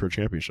Championship. Pure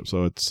Championship.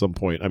 So at some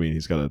point, I mean,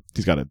 he's got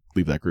to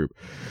leave that group.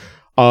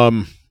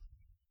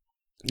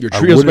 Your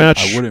trios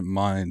match. I wouldn't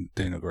mind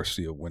Daniel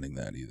Garcia winning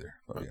that either.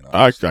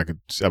 I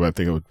think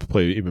it would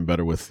play even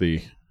better with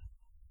the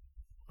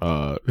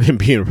him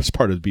being as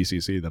part of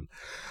BCC. Then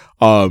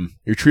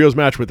your trios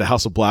match with the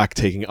House of Black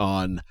taking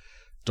on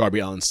Darby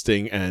Allin,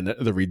 Sting, and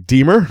the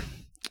Redeemer.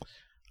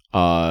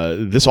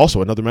 This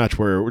also another match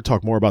where we're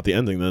talking more about the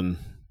ending than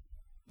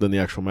the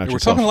actual match. We're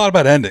itself. talking a lot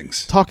about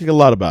endings. Talking a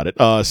lot about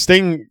it.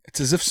 Sting.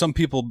 It's as if some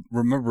people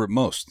remember it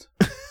most.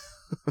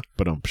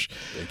 But Thank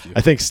you.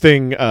 I think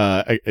Sting.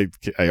 I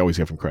always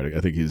give him credit.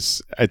 I think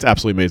it's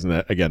absolutely amazing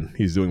that again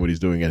he's doing what he's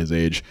doing at his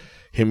age.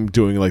 Him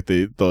doing like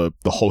the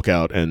Hulk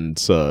out and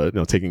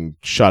taking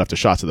shot after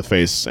shot to the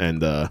face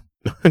and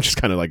just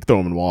kind of like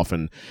throwing him off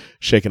and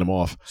shaking him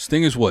off.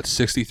 Sting is what,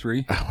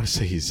 63? I want to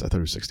say I thought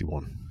he was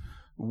 61.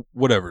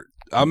 Whatever.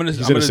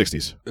 He's in his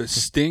 60s.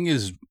 Sting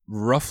is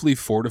roughly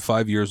 4 to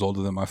 5 years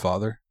older than my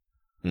father.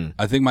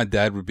 I think my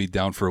dad would be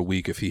down for a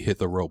week if he hit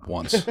the rope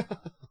once.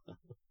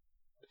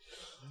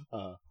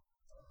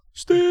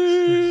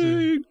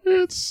 Sting,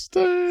 it's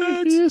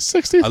Sting. He's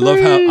 63. I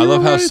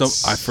love how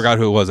I forgot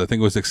who it was. I think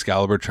it was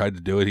Excalibur tried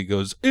to do it. He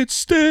goes, "It's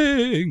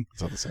Sting."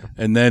 It's not the same.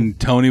 And then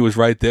Tony was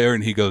right there,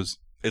 and he goes,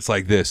 "It's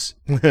like this."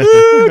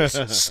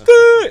 It's Sting.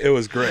 It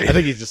was great. I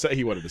think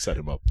he wanted to set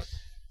him up.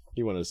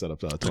 He wanted to set up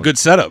Tony. It's a good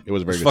setup. It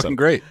was a very good fucking setup.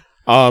 Great.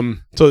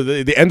 So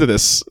the end of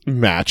this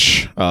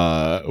match,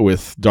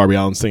 with Darby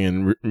Allin, Sting,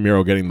 and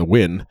Miro getting the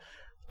win,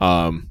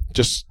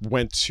 just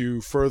went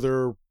to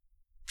further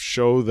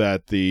show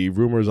that the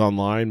rumors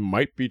online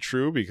might be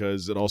true,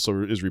 because it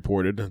also is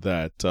reported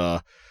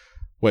that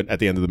when at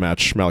the end of the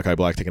match, Malachi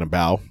Black taking a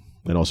bow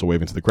and also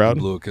waving to the crowd,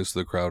 blew a kiss to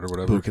the crowd or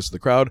whatever. Blew a kiss to the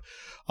crowd,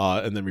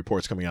 and then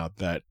reports coming out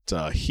that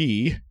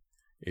he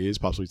is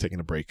possibly taking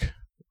a break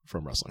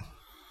from wrestling.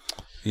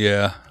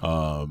 Yeah,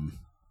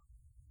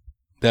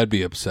 that'd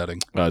be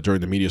upsetting.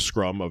 During the media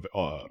scrum of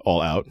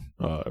All Out,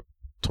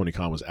 Tony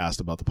Khan was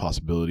asked about the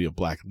possibility of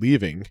Black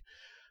leaving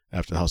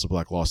after the House of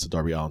Black lost to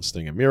Darby Allin,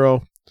 Sting, and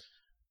Miro.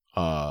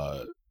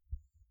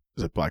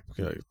 Is it Black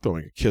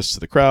throwing a kiss to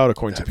the crowd?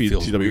 According to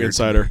PW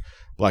Insider,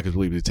 Black is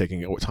believed to be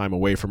taking time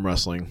away from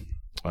wrestling.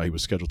 He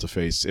was scheduled to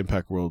face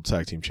Impact World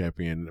Tag Team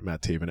Champion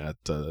Matt Taven at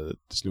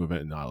this new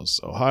event in Niles,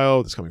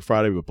 Ohio, this coming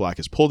Friday, but Black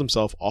has pulled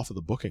himself off of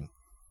the booking.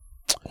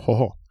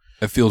 Oh.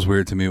 It feels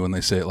weird to me when they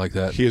say it like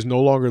that. He is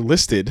no longer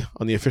listed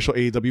on the official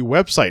AEW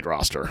website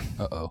roster.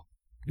 Uh-oh.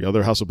 The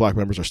other House of Black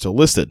members are still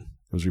listed.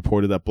 It was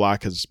reported that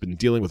Black has been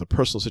dealing with a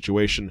personal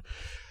situation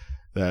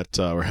that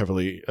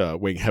were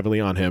weighing heavily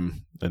on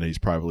him, and he's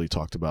privately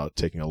talked about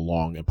taking a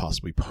long and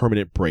possibly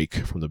permanent break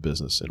from the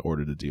business in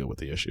order to deal with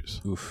the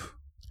issues. Oof,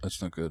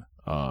 that's not good.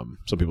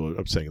 Some people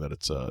are saying that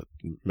it's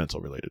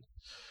mental related.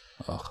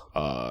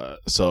 Ugh.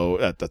 So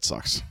that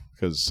sucks,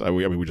 because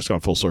we just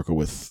gone full circle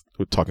with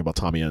talking about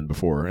Tommy End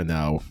before, and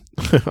now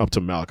up to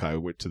Malachi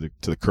to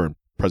the current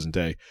present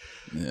day.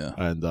 Yeah,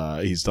 and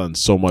he's done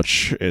so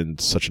much in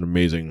such an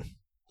amazing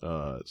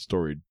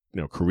storied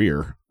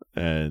career.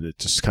 And it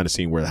just kind of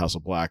seeing where the House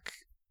of Black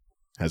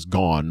has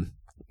gone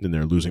in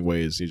their losing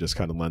ways, it just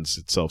kind of lends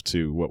itself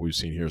to what we've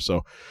seen here.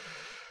 So,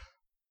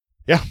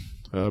 yeah,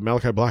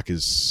 Malachi Black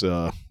is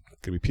going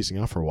to be piecing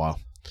out for a while.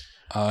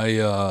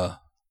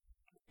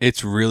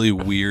 It's really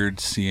weird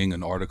seeing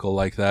an article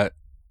like that,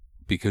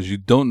 because you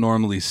don't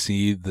normally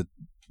see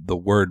the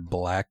word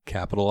black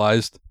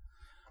capitalized.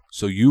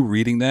 So you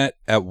reading that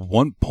at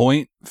one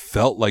point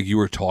felt like you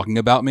were talking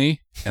about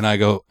me, and I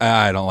go,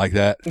 I don't like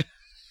that.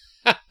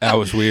 That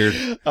was weird.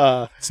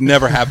 It's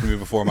never happened to me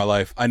before in my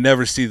life. I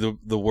never see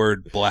the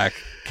word black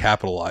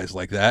capitalized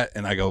like that,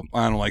 and I go,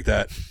 I don't like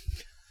that.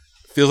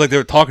 Feels like they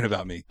were talking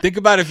about me. Think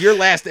about if they were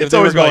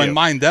going,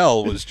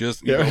 Mindell was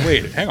just,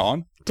 wait, hang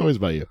on. It's always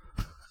about you.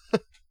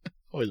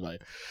 Always about you.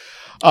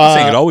 I'm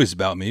saying it always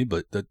about me,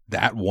 but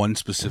that one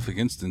specific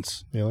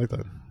instance, I like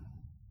that.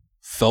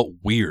 Felt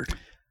weird.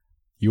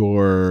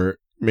 Your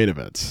main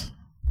event.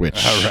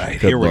 Which, all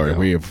right, here we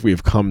go. We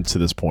have come to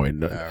this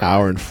point,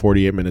 hour and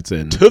 48 minutes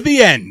in. To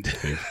the end.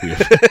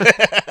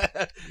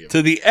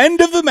 To the end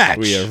of the match.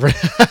 We have to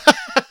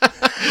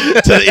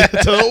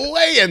the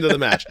way end of the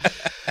match.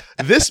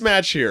 This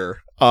match here,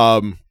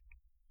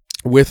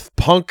 with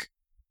Punk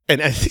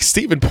and I think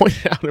Steven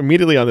pointed out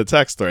immediately on the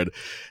text thread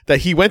that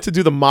he went to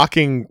do the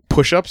mocking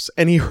push-ups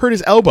and he hurt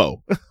his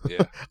elbow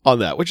on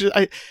that, which is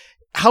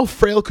how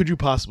frail could you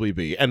possibly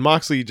be? And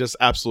Moxley just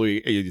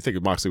absolutely, you think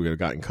if Moxley would have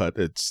gotten cut,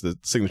 it's the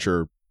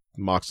signature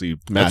Moxley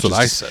match. That's what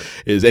I said.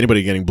 Is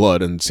anybody getting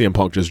blood and CM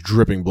Punk just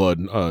dripping blood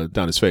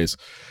down his face.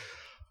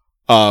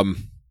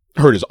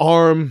 Hurt his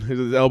arm,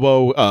 his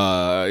elbow,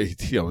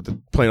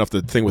 playing off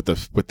the thing with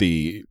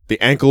the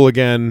ankle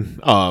again.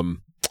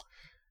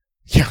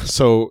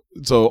 So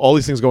all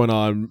these things going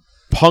on.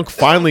 Punk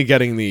finally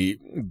getting the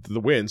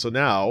win. So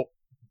now,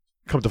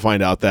 come to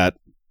find out that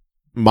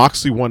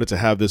Moxley wanted to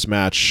have this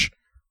match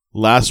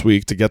last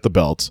week to get the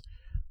belt,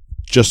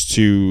 just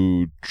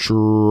to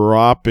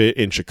drop it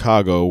in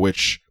Chicago.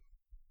 Which,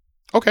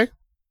 okay,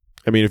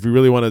 I mean, if you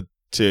really wanted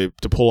to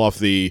pull off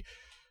the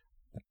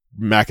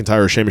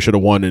McIntyre or Sheamus should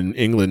have won in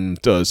England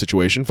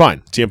situation,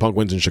 fine. CM Punk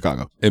wins in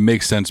Chicago. It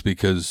makes sense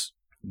because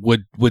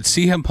would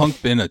CM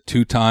Punk been a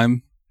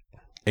 2-time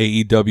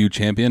AEW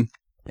champion,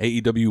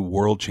 AEW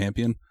world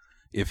champion,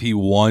 if he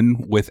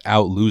won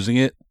without losing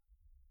it?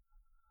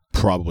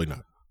 Probably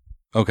not.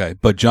 Okay,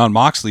 but John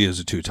Moxley is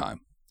a 2-time.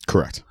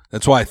 Correct.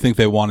 That's why I think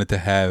they wanted to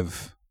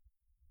have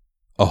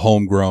a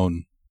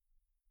homegrown,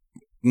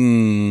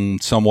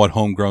 somewhat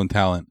homegrown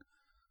talent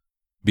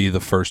be the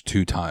first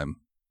 2-time.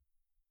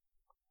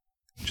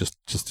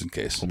 Just in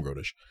case.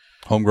 Homegrownish.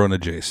 Homegrown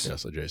Jace.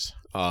 Yes, Jace.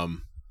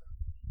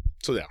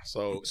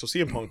 So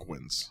CM Punk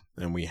wins,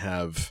 and we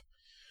have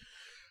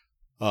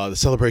the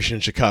celebration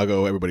in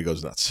Chicago. Everybody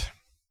goes nuts,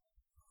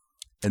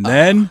 and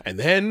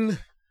then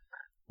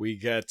we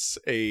get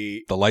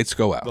the lights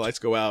go out. The lights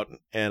go out,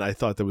 and I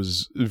thought that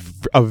was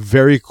a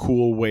very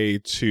cool way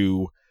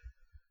to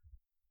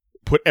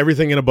put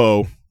everything in a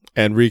bow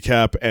and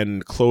recap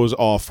and close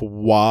off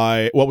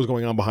what was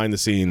going on behind the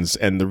scenes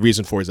and the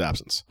reason for his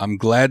absence. I'm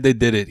glad they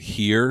did it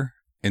here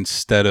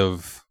instead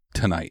of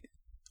tonight.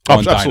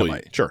 Absolutely.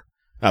 Dynamite. Sure.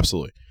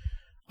 Absolutely.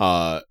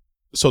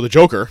 So the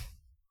Joker,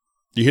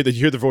 you hear the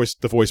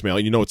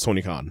voicemail, you know it's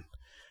Tony Khan.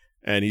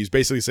 And he's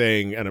basically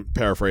saying, and I'm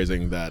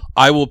paraphrasing, that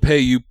I will pay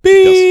you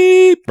beep.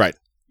 Yes. Right.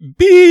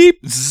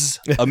 Beep.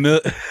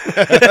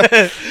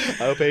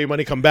 I'll pay you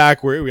money, come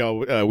back.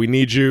 We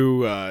need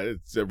you.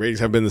 The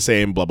ratings haven't been the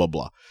same, blah, blah,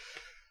 blah.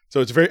 So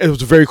it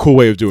was a very cool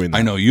way of doing that.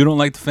 I know you don't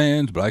like the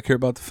fans, but I care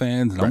about the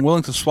fans, and right. I'm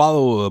willing to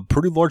swallow a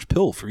pretty large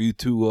pill for you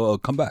to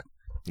come back.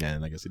 Yeah,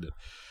 and I guess he did.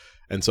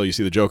 And so you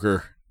see the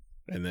Joker,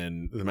 and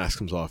then the mask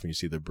comes off, and you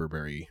see the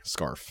Burberry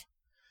scarf.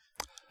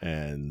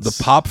 And the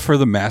pop for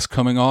the mask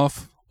coming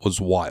off was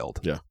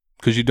wild. Yeah.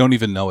 Because you don't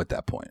even know at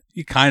that point.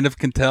 You kind of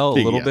can tell a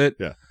little bit.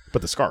 Yeah.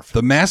 But the scarf.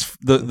 The mask,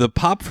 the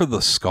pop for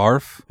the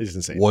scarf is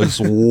insane. Was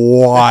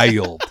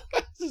wild.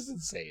 This is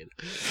insane.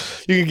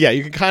 You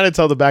can kind of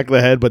tell the back of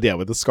the head, but yeah,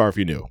 with the scarf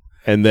you knew.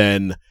 And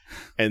then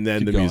Keep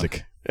the going.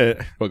 music. Go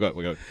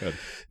ahead.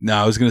 No,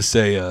 I was gonna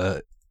say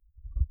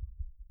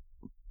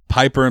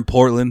Piper in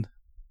Portland,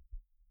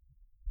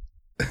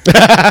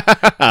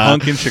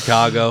 Punk in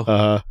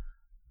Chicago,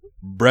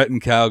 Brett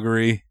in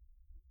Calgary,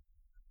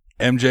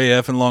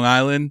 MJF in Long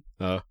Island,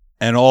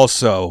 and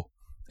also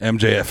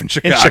MJF in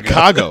Chicago. In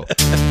Chicago.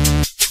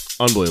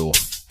 Unbelievable.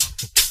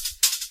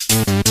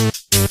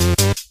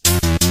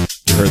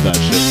 You heard that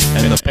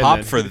shit. And the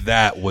pop for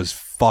that was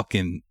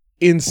fucking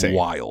insane.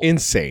 Wild.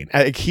 Insane.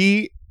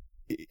 He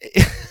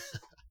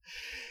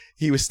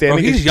was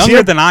standing. Bro, he's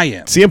younger than I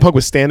am. CM Punk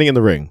was standing in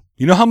the ring.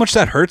 You know how much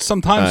that hurts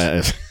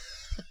sometimes?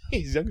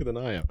 He's younger than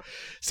I am.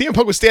 CM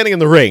Punk was standing in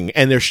the ring,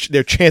 and they're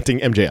chanting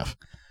MJF.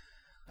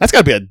 That's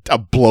got to be a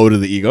blow to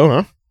the ego,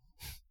 huh?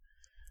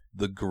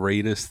 The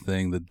greatest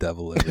thing the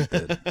devil ever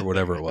did, or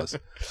whatever it was.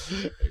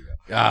 It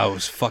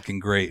was fucking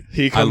great.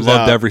 I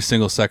loved every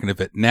single second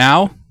of it.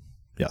 Now,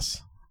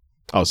 yes.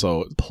 Oh,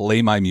 so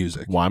play my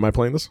music. Why am I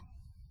playing this?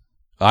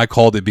 I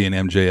called it being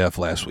MJF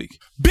last week.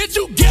 Bitch,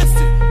 you guessed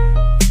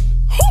it.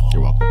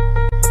 You're welcome.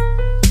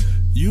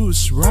 You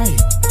was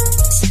right.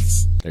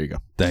 There you go.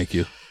 Thank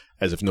you.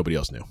 As if nobody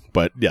else knew.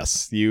 But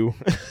yes, you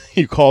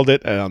called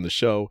it on the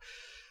show.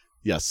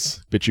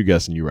 Yes, bitch, you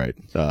guessed and you're right.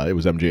 It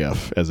was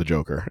MJF as a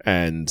Joker.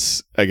 And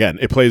again,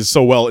 it plays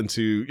so well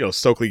into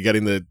Stokely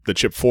getting the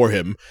chip for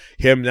him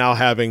now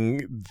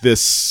having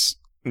this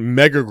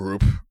mega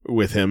group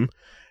with him,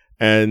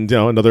 and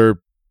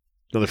another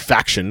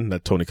faction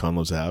that Tony Khan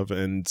loves to have,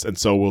 and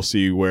so we'll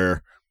see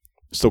where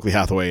Stokely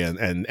Hathaway and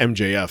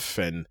MJF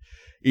and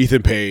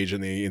Ethan Page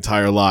and the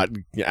entire lot,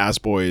 Ass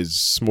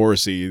Boys,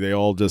 Morrissey, they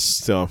all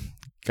just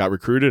got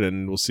recruited,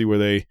 and we'll see where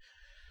they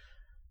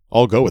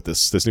all go with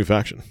this new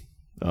faction.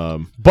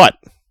 But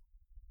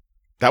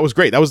that was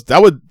great.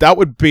 That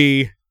would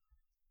be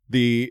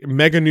the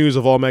mega news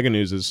of all mega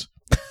newses.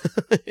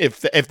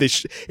 if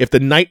the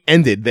night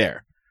ended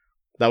there,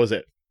 that was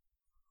it.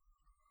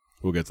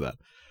 We'll get to that.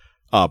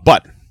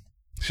 But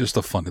it's just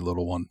a funny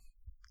little one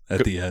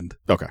at the end.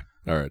 Okay.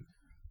 All right.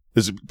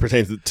 This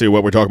pertains to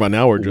what we're talking about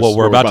now, or just what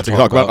we're about to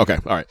talk about? Okay.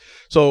 All right.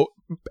 So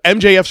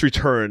MJF's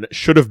return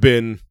should have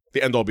been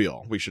the end all be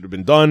all. We should have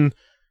been done.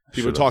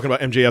 People are talking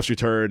about MJF's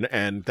return,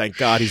 and thank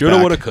God he's back.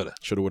 Shoulda, woulda, coulda.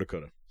 Shoulda, woulda,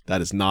 coulda. That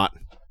is not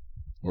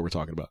what we're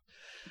talking about.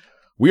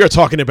 We are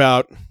talking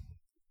about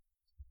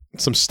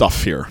some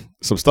stuff here.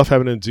 Some stuff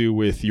having to do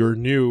with your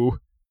new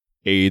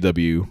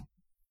AEW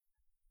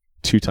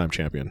 2-time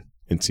champion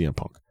in CM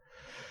Punk.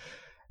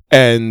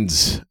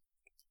 And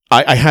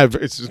I have,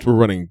 we're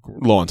running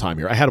low on time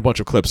here. I had a bunch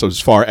of clips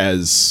as far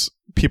as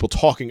people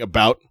talking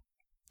about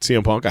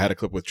CM Punk. I had a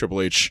clip with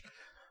Triple H.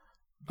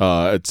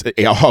 It's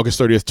August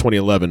 30th,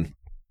 2011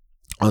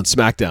 on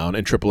SmackDown,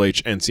 and Triple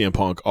H and CM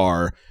Punk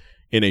are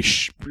in a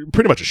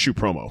pretty much a shoot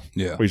promo.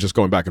 Yeah. Where he's just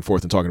going back and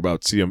forth and talking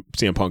about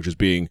CM Punk just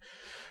being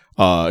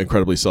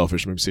incredibly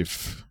selfish. Let me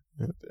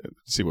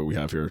see what we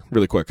have here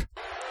really quick.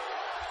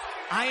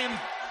 I am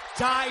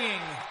dying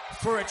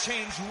for a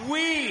change.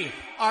 We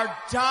are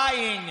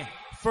dying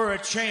for a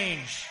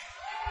change.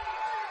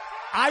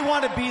 I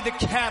want to be the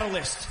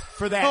catalyst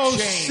for that change. Oh,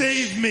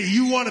 save me.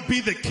 You want to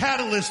be the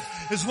catalyst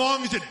as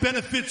long as it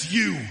benefits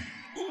you.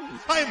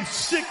 I am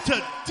sick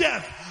to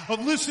death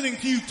of listening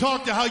to you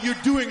talk to how you're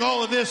doing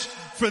all of this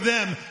for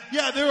them.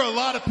 Yeah, there are a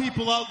lot of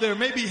people out there.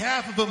 Maybe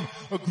half of them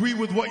agree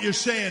with what you're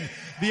saying.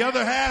 The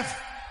other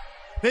half,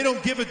 they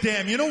don't give a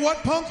damn. You know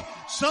what, Punk?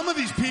 Some of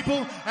these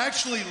people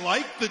actually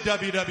like the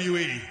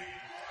WWE.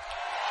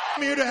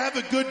 I'm here to have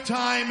a good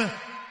time.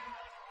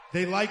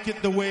 They like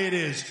it the way it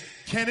is.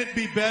 Can it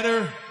be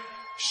better?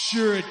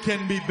 Sure, it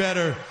can be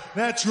better.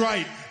 That's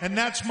right. And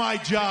that's my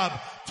job,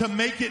 to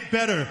make it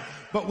better.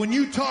 But when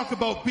you talk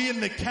about being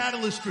the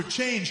catalyst for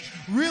change,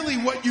 really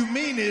what you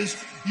mean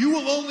is you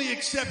will only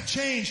accept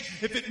change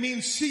if it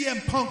means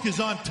CM Punk is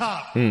on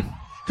top.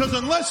 Because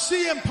unless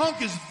CM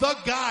Punk is the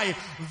guy,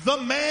 the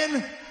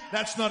man,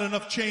 that's not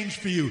enough change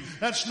for you.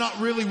 That's not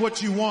really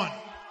what you want.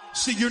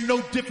 See, you're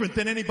no different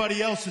than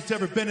anybody else that's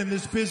ever been in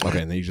this business.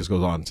 Okay, and then he just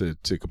goes on to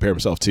compare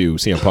himself to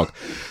CM Punk.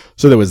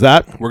 So there was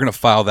that. We're going to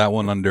file that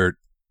one under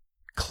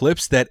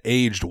clips that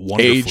aged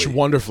wonderfully. Aged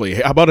wonderfully.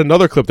 How about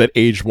another clip that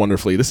aged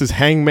wonderfully? This is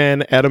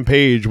Hangman Adam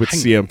Page with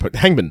CM Punk.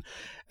 Hangman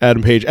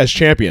Adam Page as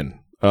champion,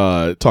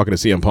 talking to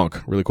CM Punk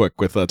really quick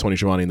with Tony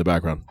Schiavone in the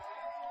background.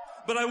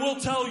 But I will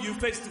tell you,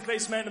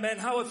 face-to-face, man-to-man,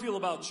 how I feel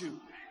about you.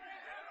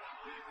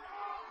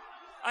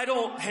 I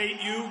don't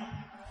hate you.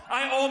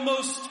 I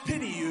almost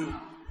pity you.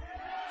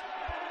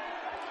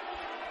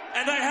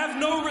 And I have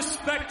no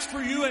respect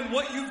for you and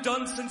what you've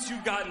done since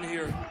you've gotten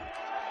here.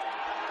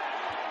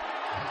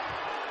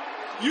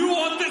 You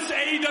want this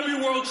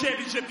AEW World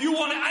Championship. You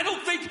want it. I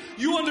don't think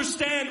you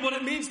understand what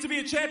it means to be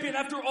a champion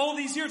after all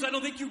these years. I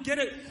don't think you get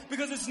it,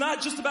 because it's not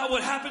just about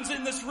what happens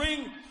in this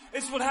ring.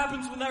 It's what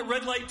happens when that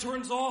red light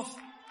turns off.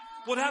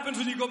 What happens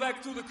when you go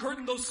back through the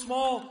curtain, those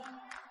small,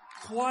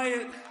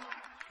 quiet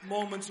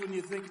moments when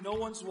you think no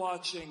one's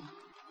watching.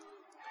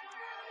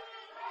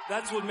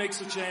 That's what makes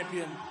a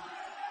champion.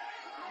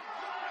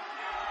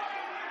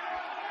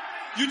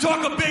 You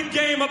talk a big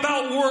game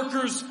about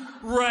workers'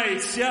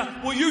 rights,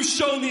 yeah? Well, you've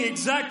shown the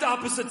exact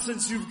opposite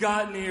since you've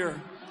gotten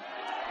here.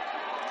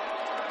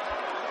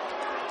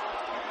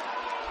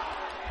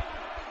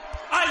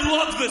 I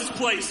love this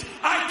place.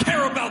 I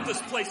care about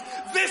this place.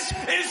 This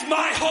is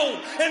my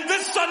home. And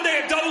this Sunday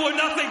at Double or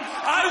Nothing,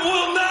 I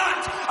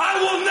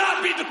will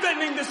not be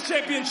defending this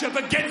championship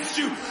against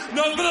you.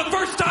 No, for the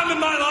first time in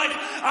my life,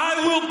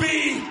 I will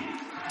be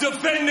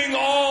defending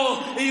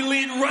all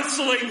Elite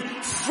Wrestling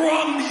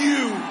from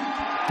you.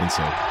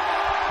 Insane.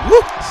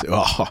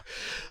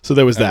 So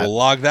there was that. We'll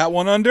log that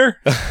one under.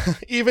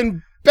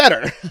 Even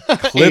better.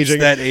 Clips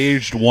that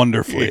aged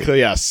wonderfully.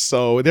 Yes.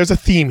 So there's a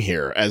theme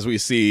here, as we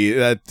see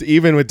that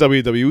even with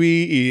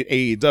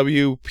WWE,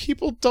 AEW,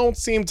 people don't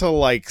seem to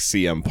like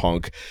CM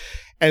Punk.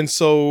 And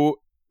so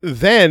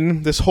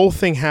then this whole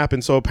thing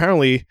happened. So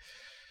apparently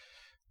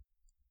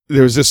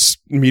there was this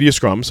media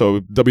scrum. So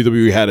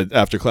WWE had it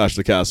after Clash of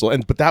the Castle,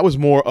 but that was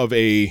more of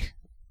a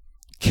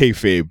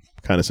kayfabe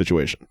kind of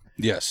situation.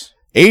 Yes.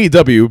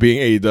 AEW,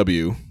 being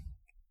AEW,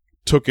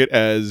 took it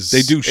as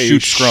they do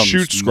shoot scrum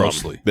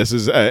mostly. This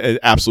is an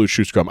absolute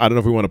shoot scrum. I don't know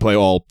if we want to play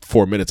all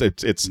 4 minutes.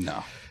 It's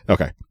no.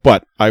 Okay,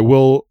 but I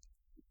will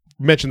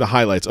mention the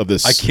highlights of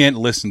this. I can't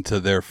listen to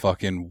their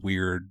fucking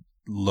weird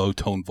low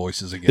tone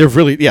voices again. They're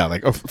really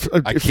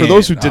for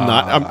those who did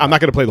not. I'm not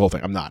going to play the whole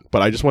thing. I'm not.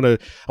 But I just want to.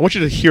 I want you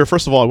to hear.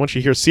 First of all, I want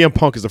you to hear CM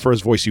Punk is the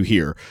first voice you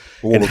hear,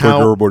 and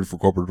how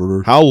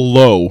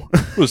low.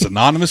 Was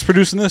Anonymous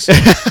producing this?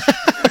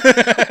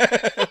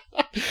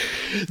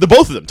 The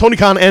both of them, Tony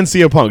Khan and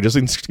CM Punk, just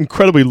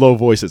incredibly low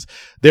voices.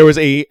 There was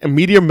a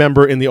media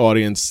member in the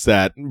audience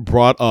that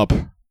brought up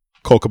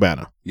Colt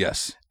Cabana.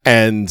 Yes.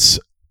 And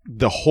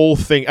the whole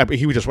thing, I mean,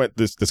 he just went,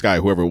 this guy,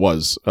 whoever it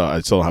was, I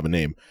still don't have a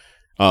name,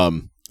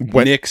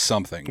 Nick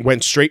something.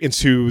 Went straight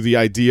into the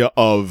idea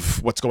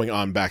of what's going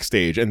on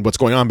backstage. And what's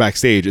going on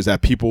backstage is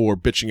that people were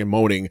bitching and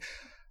moaning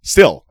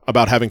still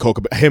about getting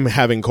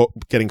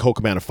Colt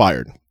Cabana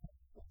fired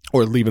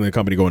or leaving the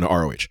company, going to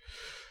ROH.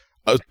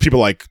 People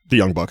like the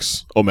Young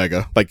Bucks,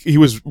 Omega, like he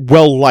was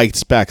well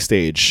liked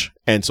backstage,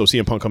 and so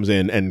CM Punk comes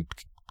in and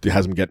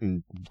has him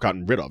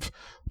gotten rid of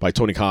by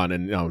Tony Khan,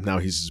 and now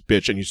he's his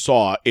bitch. And you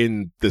saw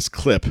in this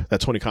clip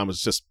that Tony Khan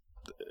was just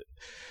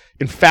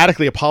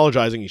emphatically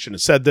apologizing. He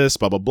shouldn't have said this,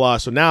 blah, blah, blah.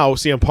 So now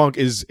CM Punk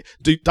is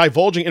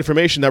divulging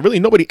information that really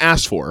nobody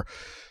asked for.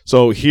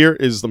 So here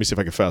is, let me see if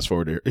I can fast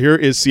forward here. Here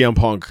is CM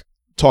Punk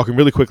talking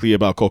really quickly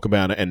about Colt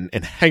Cabana and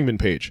Hangman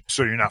Page.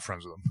 So you're not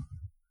friends with him?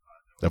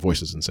 That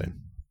voice is insane.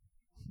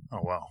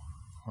 Oh, wow.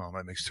 Well,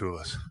 that makes two of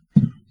us.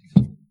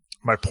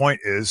 My point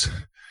is,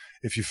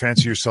 if you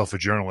fancy yourself a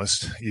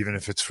journalist, even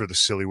if it's for the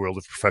silly world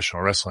of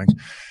professional wrestling,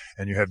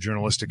 and you have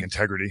journalistic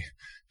integrity,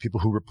 people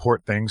who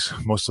report things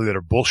mostly that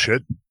are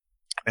bullshit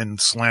and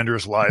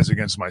slanderous lies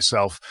against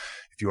myself,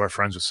 if you are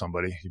friends with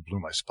somebody, you blew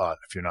my spot.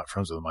 If you're not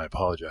friends with them, I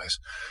apologize.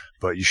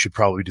 But you should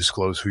probably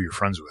disclose who you're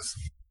friends with.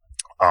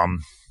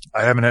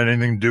 I haven't had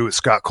anything to do with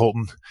Scott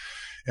Colton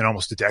in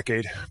almost a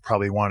decade.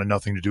 Probably wanted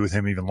nothing to do with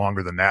him even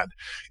longer than that.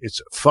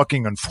 It's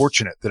fucking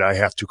unfortunate that I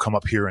have to come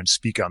up here and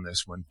speak on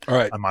this when All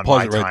right, I'm on pause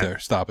my it right time. there.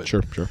 Stop it.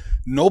 Sure.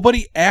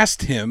 Nobody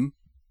asked him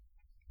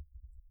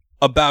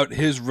about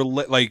his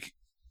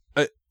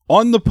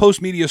on the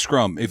post media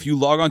scrum. If you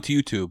log on to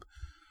YouTube,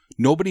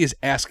 nobody is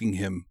asking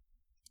him.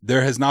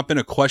 There has not been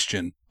a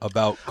question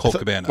about Colt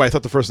Cabana. Wait, I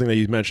thought the first thing that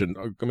you mentioned.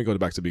 Let me go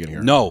back to the beginning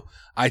here. No,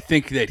 I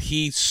think that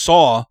he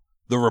saw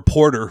the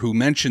reporter who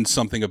mentioned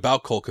something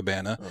about Colt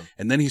Cabana,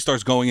 and then he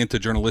starts going into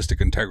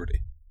journalistic integrity.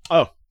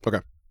 Oh, okay.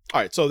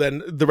 All right. So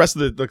then the rest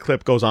of the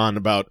clip goes on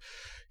about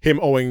him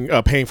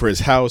paying for his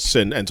house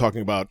and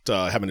talking about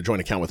having a joint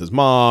account with his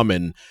mom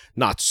and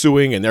not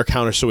suing, and they're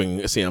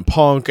countersuing CM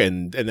Punk,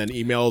 and then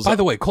emails. By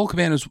the way, Colt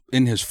Cabana's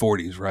in his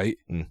 40s, right?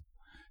 Mm.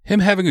 Him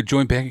having a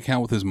joint bank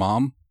account with his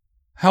mom.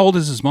 How old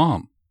is his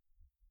mom?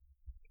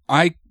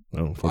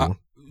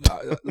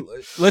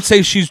 Let's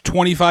say she's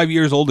 25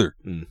 years older.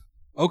 Mm.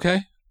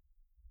 Okay.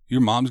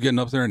 Your mom's getting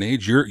up there in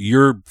age.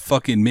 You're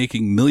fucking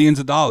making millions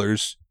of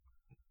dollars.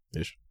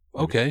 Ish.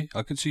 Okay.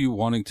 I can see you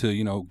wanting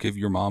to,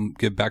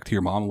 give back to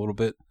your mom a little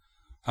bit.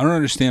 I don't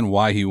understand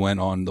why he went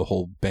on the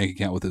whole bank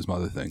account with his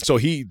mother thing. So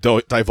he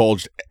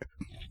divulged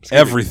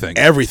everything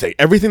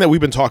that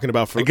we've been talking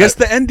about for. I guess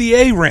the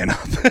NDA ran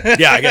up.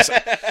 Yeah, I guess.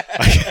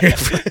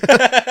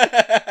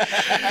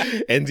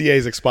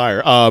 NDAs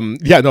expire.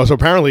 So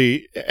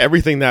apparently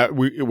everything that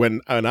when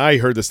I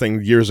heard this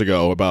thing years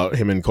ago about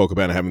him and Colt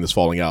Cabana having this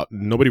falling out,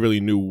 nobody really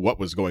knew what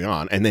was going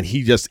on. And then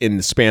he just, in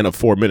the span of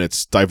 4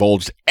 minutes,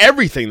 divulged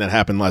everything that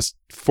happened last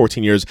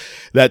 14 years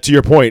that, to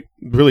your point,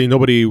 really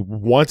nobody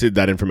wanted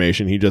that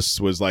information. He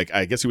just was like,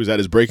 I guess he was at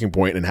his breaking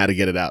point and had to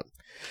get it out.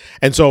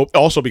 And so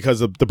also because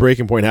the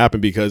breaking point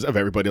happened because of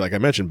everybody, like I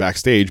mentioned,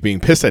 backstage being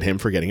pissed at him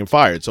for getting him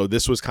fired. So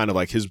this was kind of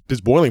like his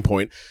boiling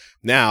point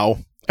now.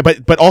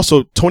 But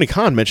also Tony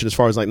Khan mentioned as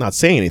far as like not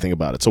saying anything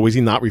about it. So was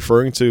he not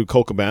referring to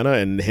Colt Cabana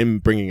and him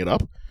bringing it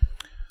up?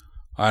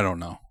 I don't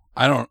know.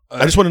 I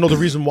just want to know the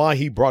reason why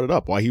he brought it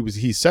up. Why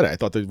he said it. I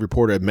thought the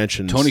reporter had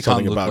mentioned Tony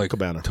something Khan about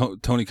Cabana.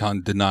 Tony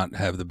Khan did not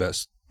have the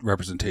best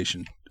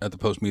representation at the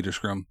post-meter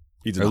scrum.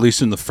 He did at not.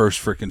 least in the first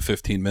freaking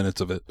 15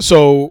 minutes of it.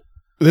 So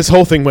this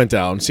whole thing went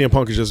down. CM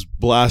Punk is just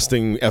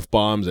blasting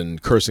F-bombs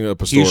and cursing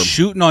up a storm. He's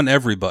shooting on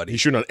everybody.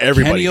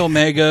 Kenny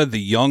Omega, the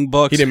Young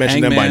Bucks. He didn't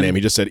mention Hangman. them by name.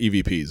 He just said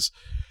EVPs.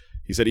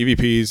 He said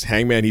EVPs,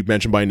 Hangman he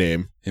mentioned by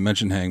name. He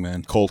mentioned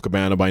Hangman. Colt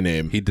Cabana by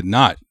name. He did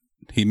not.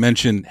 He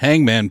mentioned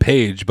Hangman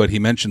Page, but he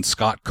mentioned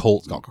Scott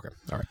Colton. Oh, okay.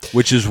 All right.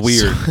 Which is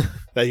weird. So,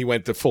 that he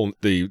went to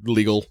the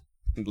legal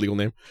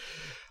name.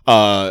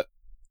 Call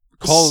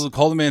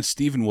the man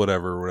Steven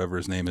whatever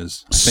his name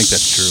is. I think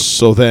that's true.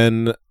 So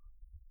then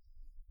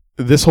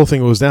this whole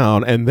thing goes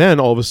down, and then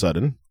all of a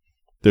sudden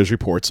there's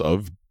reports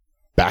of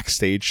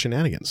backstage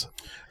shenanigans.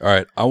 All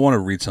right, I want to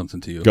read something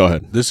to you. Go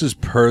ahead. This is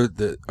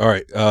all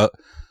right.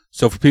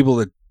 So for people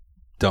that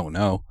don't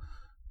know,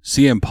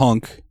 CM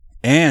Punk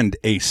and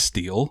Ace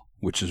Steel,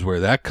 which is where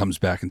that comes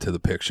back into the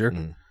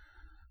picture,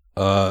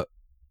 got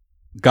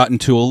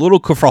into a little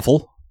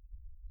kerfuffle.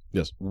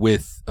 Yes.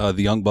 With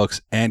the Young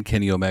Bucks and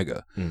Kenny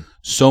Omega.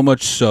 So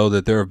much so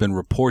that there have been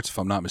reports, if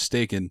I'm not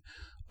mistaken,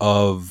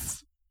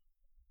 of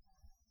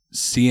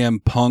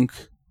CM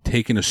Punk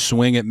taking a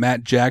swing at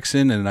Matt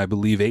Jackson, and I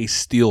believe Ace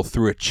Steel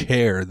threw a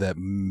chair that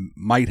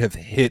might have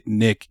hit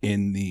Nick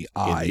in the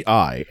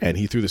eye. And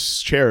he threw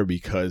this chair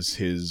because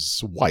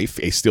his wife,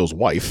 Ace Steel's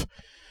wife,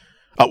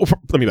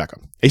 let me back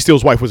up. Ace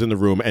Steel's wife was in the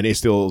room, and Ace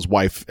Steel's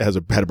wife had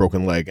a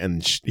broken leg,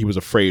 and he was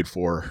afraid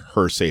for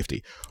her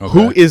safety. Okay.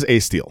 Who is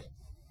Ace Steel?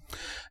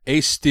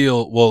 Ace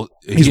Steel, well,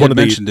 he's he one of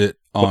the, mentioned it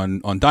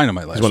on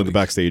Dynamite last week. He's one of the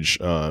backstage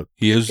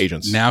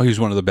agents. Now he's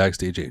one of the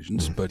backstage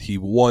agents, but he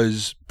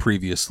was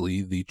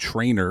previously the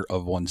trainer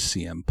of one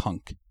CM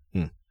Punk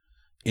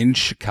in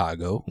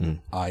Chicago,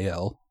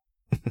 IL.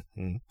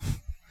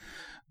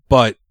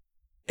 But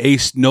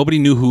nobody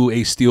knew who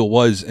Ace Steel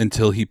was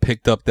until he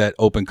picked up that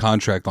open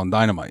contract on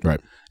Dynamite. Right.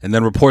 And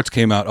then reports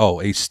came out,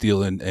 Ace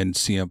Steel and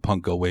CM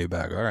Punk go way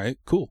back. All right,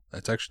 cool.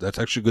 That's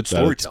actually good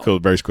storytelling. That's cool.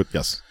 Very good.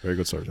 Yes, very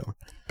good storytelling.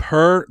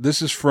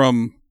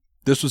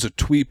 This was a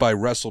tweet by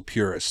Wrestle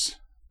Purist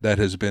that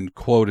has been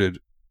quoted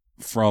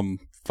from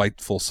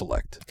Fightful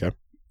Select. Okay.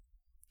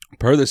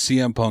 Per the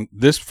CM Punk,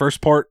 this first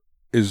part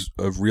is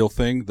a real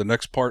thing. The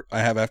next part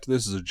I have after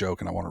this is a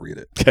joke, and I want to read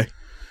it. Okay.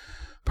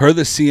 Per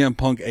the CM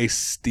Punk Ace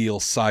Steel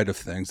side of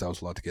things, I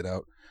was allowed to get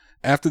out.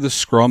 After the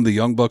scrum, the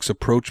Young Bucks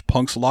approached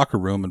Punk's locker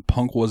room, and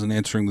Punk wasn't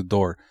answering the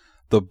door.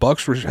 The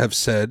Bucks were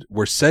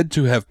said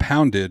to have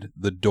pounded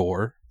the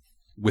door,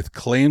 with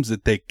claims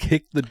that they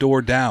kicked the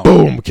door down.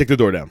 Boom! Kick the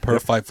door down. Per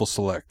Fightful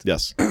Select.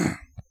 Yes.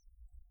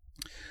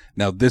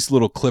 Now, this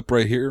little clip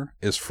right here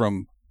is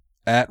from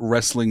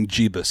 @Wrestling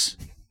Jeebus.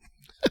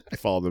 I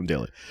follow them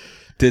daily.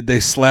 Did they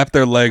slap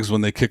their legs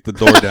when they kicked the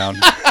door down?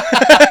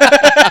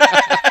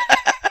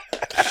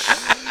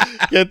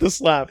 Get the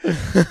slap.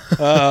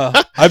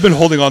 I've been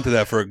holding on to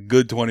that for a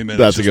good 20 minutes.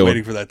 That's a good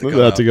waiting one. for that to come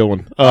That's out. a good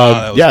one.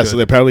 That was yeah, good. so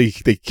apparently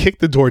they kicked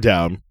the door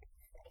down.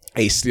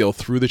 Ace Steel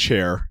threw the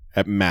chair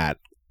at Matt.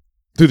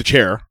 Threw the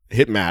chair,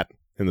 hit Matt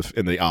in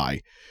the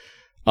eye.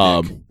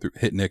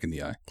 Hit Nick in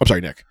the eye. I'm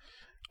sorry, Nick.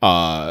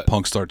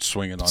 Punk starts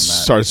swinging on Matt.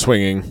 Started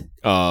swinging.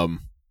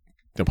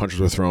 The punches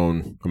were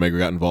thrown. Omega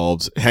got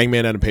involved.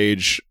 Hangman Adam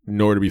Page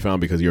nowhere to be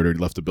found because he already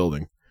left the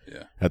building.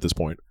 Yeah. At this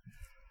point.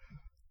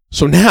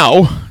 So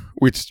now,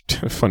 it's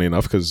funny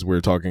enough because we're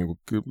talking.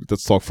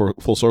 Let's talk for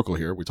full circle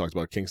here. We talked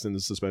about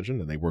Kingston's suspension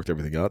and they worked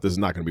everything out. This is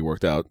not going to be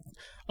worked out.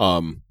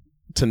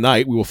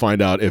 Tonight we will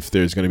find out if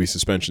there's going to be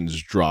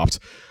suspensions dropped,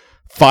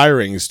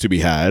 firings to be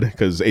had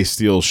because Ace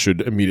Steel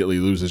should immediately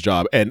lose his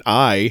job. And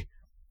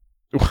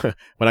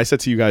when I said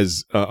to you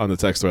guys on the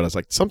text thread, I was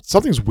like,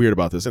 something's weird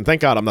about this. And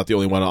thank God I'm not the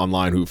only one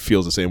online who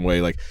feels the same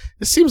way. Like,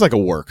 this seems like a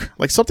work.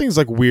 Like, something's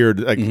like weird.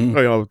 Like, you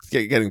know,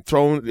 getting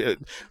thrown.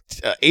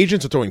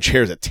 Agents are throwing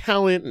chairs at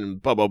talent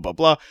and blah, blah, blah,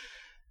 blah.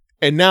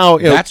 And now,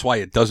 that's why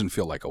it doesn't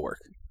feel like a work.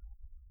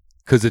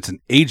 Because it's an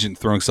agent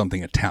throwing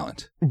something at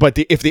talent. But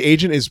if the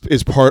agent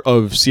is part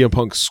of CM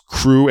Punk's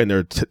crew and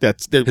they're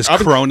his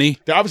crony,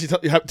 they're obviously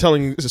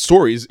telling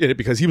stories in it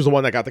because he was the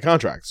one that got the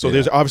contract. So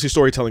there's obviously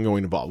storytelling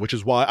going involved, which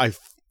is why I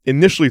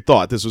initially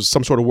thought this was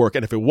some sort of work.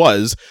 And if it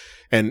was,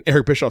 and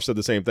Eric Bischoff said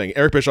the same thing.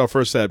 Eric Bischoff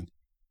first said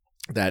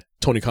that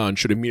Tony Khan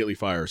should immediately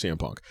fire CM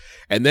Punk.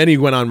 And then he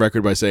went on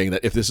record by saying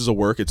that if this is a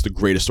work, it's the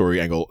greatest story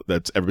angle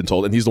that's ever been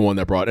told. And he's the one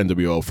that brought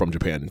NWO from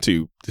Japan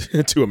to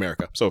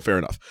America. So fair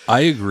enough. I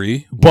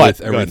agree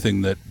with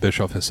everything that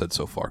Bischoff has said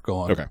so far. Go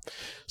on. Okay.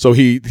 So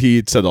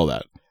he said all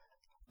that.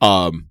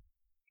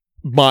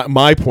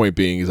 My point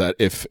being is that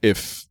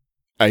if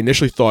I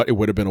initially thought it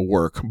would have been a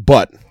work,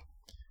 but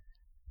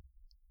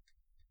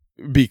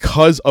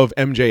because of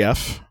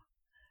MJF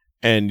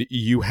and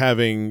you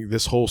having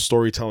this whole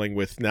storytelling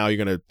with now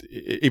you're going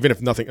to, even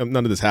if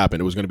none of this happened,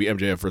 it was going to be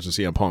MJF versus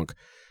CM Punk.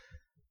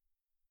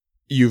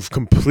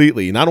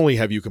 Not only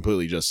have you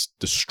completely just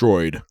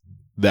destroyed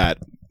that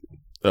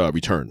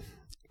return,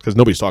 because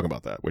nobody's talking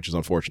about that, which is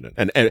unfortunate.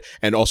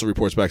 And also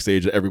reports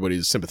backstage that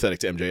everybody's sympathetic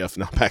to MJF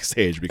now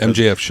backstage because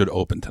MJF should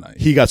open tonight.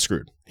 He got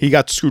screwed. He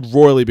got screwed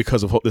royally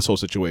because of this whole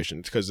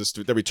situation. Because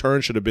the return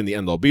should have been the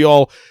end all be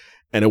all,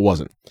 and it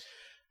wasn't.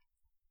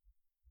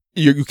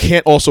 You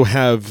can't also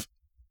have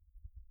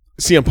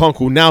CM Punk,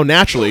 who now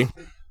naturally,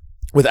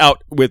 with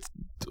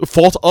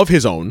fault of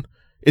his own,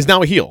 is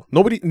now a heel.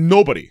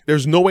 Nobody.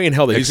 There's no way in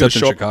hell that he's going to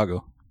show up.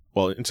 Chicago.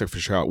 Well, except for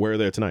Chicago. Where are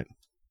they there tonight?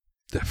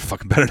 They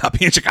fucking better not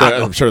be in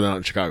Chicago. I'm sure they're not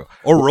in Chicago.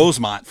 Or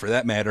Rosemont, for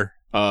that matter.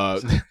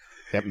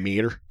 That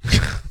meter.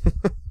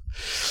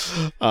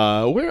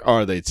 Where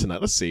are they tonight?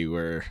 Let's see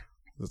where.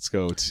 Let's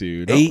go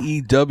to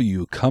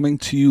AEW coming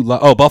to you.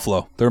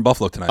 Buffalo. They're in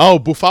Buffalo tonight. Oh,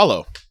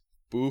 Buffalo.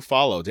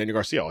 Daniel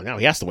Garcia. Now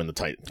he has to win the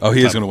title. Oh,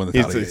 he is going to win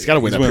the title. He's got to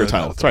win that pure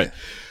title. That's right.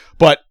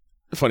 But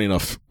funny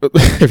enough,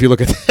 if you look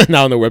at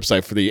now on the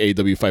website for the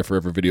AEW Fight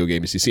Forever video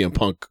game, you see CM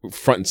Punk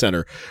front and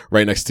center,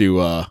 right next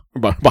to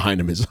behind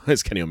him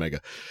is Kenny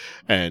Omega,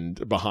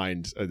 and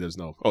behind there's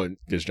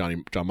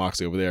John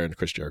Moxley over there and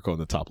Chris Jericho in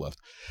the top left.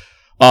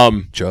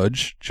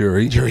 Judge,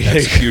 jury,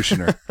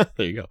 executioner.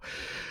 There you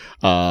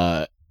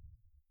go.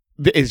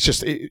 It's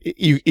just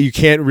you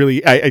can't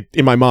really.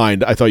 In my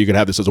mind, I thought you could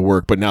have this as a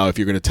work, but now if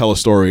you're going to tell a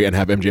story and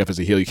have MJF as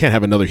a heel, you can't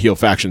have another heel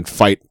faction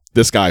fight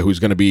this guy who's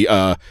going to be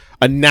a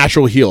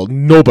natural heel.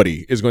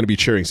 Nobody is going to be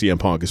cheering CM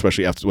Punk,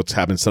 especially after what's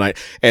happened tonight.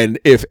 And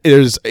if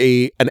there's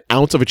an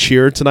ounce of a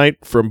cheer tonight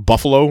from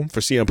Buffalo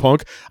for CM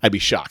Punk, I'd be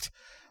shocked.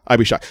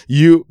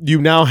 You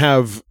now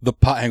have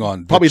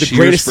probably the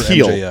greatest for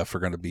heel. MJF are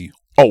going to be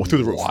through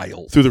the roof,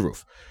 wild. Through the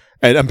roof.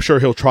 And I'm sure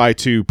he'll try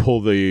to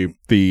pull the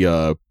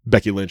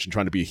Becky Lynch and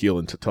trying to be a heel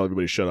and to tell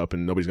everybody to shut up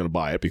and nobody's going to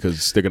buy it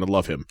because they're going to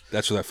love him.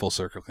 That's where that full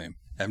circle came.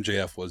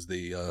 MJF was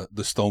the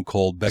Stone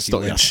Cold Becky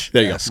Lynch.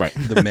 There you go. Right.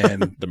 The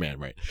man. The man,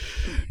 right.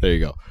 There you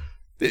go.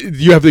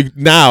 You have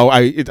now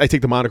I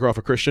take the moniker off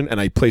of Christian and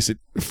I place it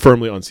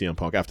firmly on CM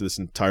Punk after this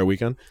entire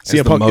weekend.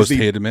 CM Punk is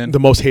the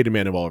most hated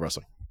man of all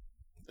wrestling.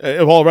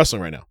 Of all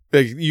wrestling right now.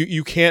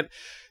 You can't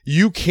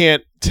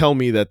tell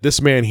me that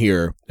this man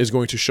here is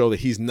going to show that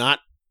he's not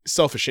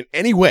selfish in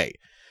any way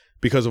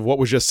because of what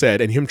was just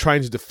said and him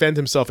trying to defend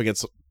himself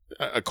against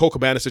a Colt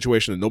Cabana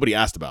situation that nobody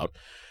asked about,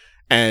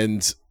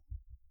 and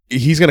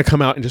he's going to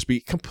come out and just be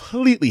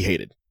completely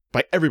hated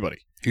by everybody.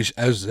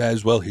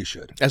 As well he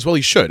should.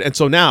 And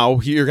so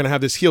now you're going to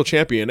have this heel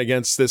champion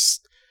against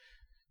this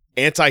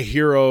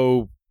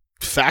anti-hero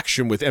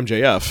faction with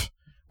MJF,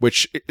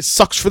 which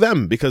sucks for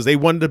them because they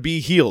wanted to be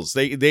heels.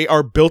 They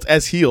are built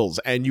as heels,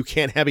 and you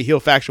can't have a heel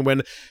faction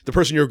when the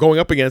person you're going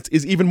up against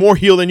is even more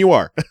heel than you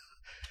are.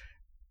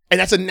 And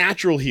that's a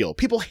natural heel.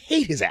 People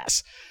hate his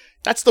ass.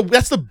 That's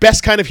the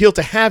best kind of heel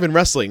to have in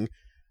wrestling.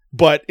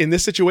 But in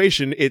this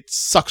situation, it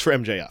sucks for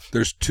MJF.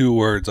 There's 2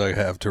 words I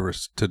have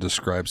to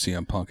describe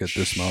CM Punk at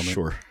this moment.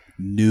 Sure.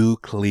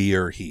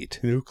 Nuclear heat.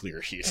 Nuclear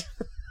heat.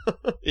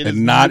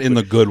 And not in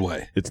the good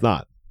way. It's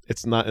not.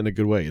 It's not in a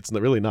good way. It's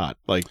really not.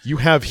 Like, you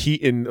have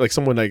heat in, like,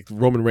 someone like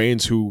Roman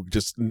Reigns who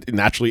just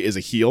naturally is a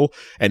heel,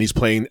 and he's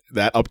playing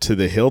that up to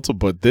the hilt,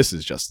 but this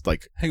is just,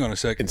 like, hang on a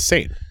second,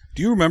 insane.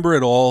 Do you remember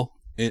at all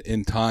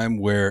in time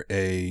where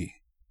a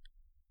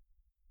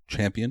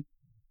champion,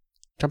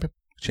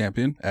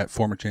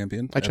 former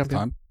champion at the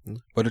time,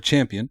 but a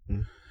champion,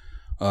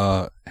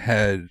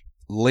 had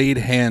laid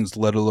hands,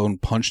 let alone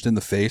punched in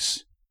the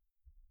face,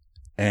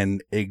 an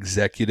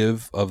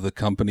executive of the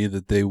company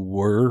that they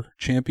were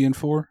champion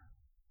for?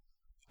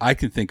 I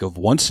can think of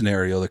one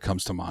scenario that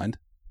comes to mind.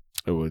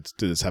 Did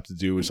this have to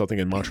do with something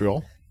in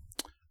Montreal?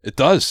 It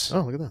does.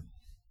 Oh, look at that.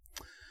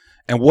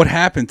 And what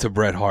happened to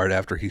Bret Hart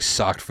after he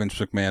socked Vince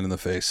McMahon in the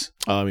face?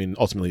 I mean,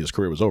 ultimately his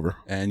career was over.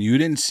 And you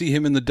didn't see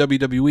him in the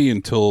WWE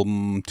until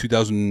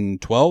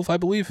 2012, I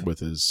believe. With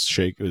his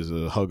shake, it was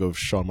a hug of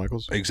Shawn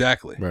Michaels.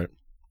 Exactly. Right.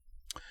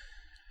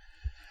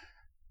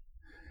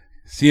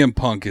 CM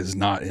Punk is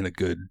not in a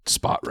good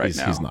spot right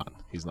now.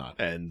 He's not.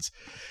 And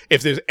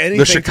if there's anything...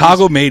 The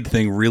Chicago-made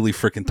thing really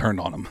freaking turned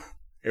on him.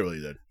 It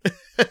really did.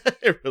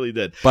 It really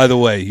did. By the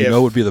way, you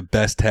know what would be the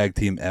best tag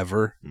team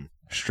ever?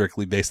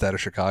 Strictly based out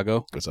of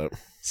Chicago? What's that?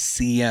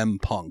 CM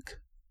Punk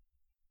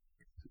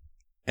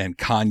and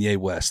Kanye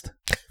West.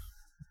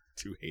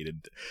 Two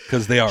hated...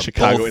 Because they are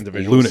Chicago both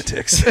individuals.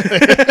 lunatics.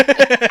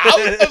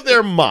 Out of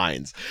their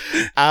minds.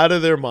 Out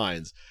of their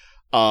minds.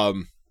 I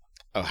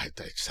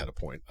just had a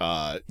point.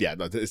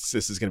 This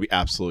is going to be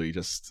absolutely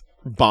just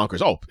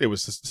bonkers. Oh, it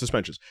was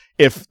suspensions.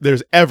 If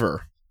there's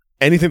ever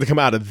anything to come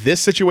out of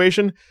this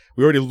situation,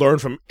 we already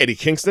learned from Eddie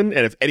Kingston,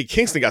 and if Eddie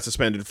Kingston got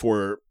suspended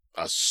for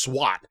a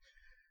swat,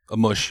 a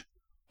mush,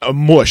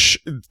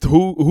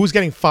 who's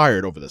getting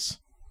fired over this?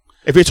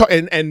 If you're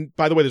talking, and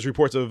by the way, there's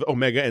reports of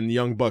Omega and the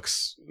Young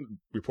Bucks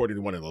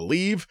reporting wanting to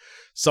leave.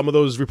 Some of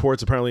those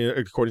reports, apparently,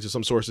 according to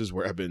some sources,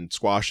 have been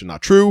squashed and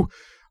not true.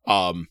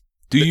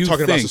 Do you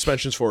talking think about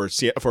suspensions for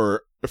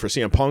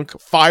CM Punk,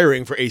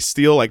 firing for Ace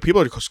Steel? Like,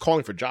 people are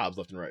calling for jobs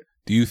left and right.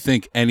 Do you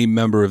think any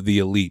member of the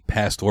Elite,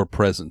 past or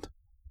present,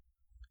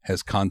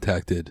 has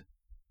contacted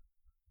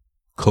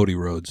Cody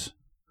Rhodes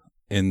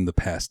in the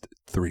past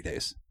 3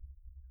 days?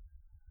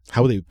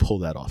 How would they pull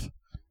that off?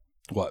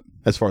 What?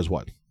 As far as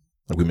what?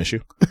 Like, we miss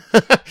you?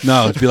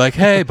 No, it'd be like,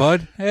 hey,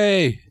 bud,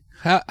 hey,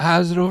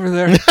 how's it over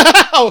there?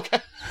 Okay.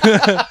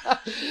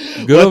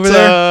 Good over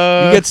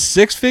there? You get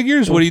 6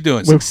 figures? What are you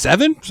doing?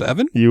 7?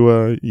 You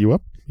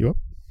up?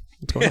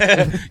 What's going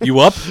on? You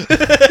up?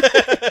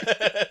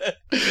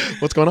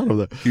 What's going on over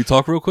there? Can you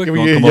talk real quick? You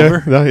want to come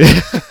over? No, yeah.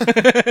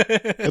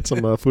 Get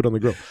some food on the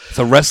grill. It's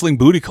a wrestling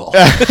booty call.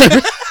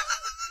 Come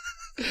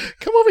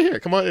over here.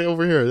 Come on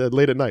over here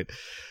late at night.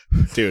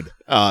 Dude,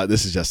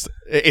 this is just,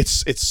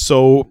 it's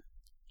so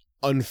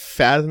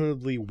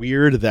unfathomably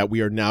weird that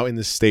we are now in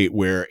this state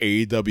where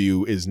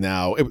AEW is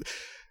now,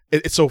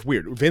 it's so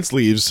weird. Vince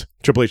leaves,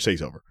 Triple H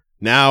takes over.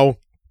 Now,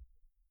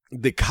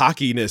 the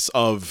cockiness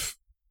of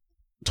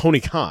Tony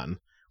Khan,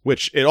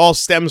 which it all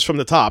stems from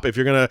the top. If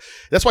you're going to,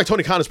 that's why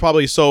Tony Khan is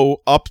probably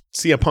so up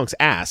CM Punk's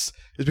ass,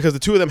 is because the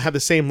two of them have the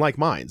same like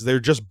minds. They're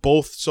just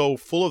both so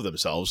full of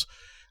themselves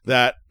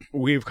that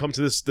we've come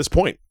to this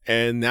point.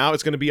 And now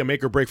it's going to be a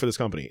make or break for this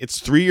company. It's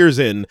 3 years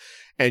in,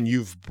 and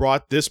you've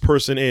brought this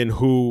person in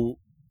who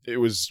it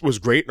was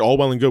great, all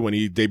well and good when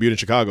he debuted in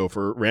Chicago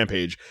for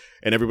Rampage,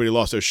 and everybody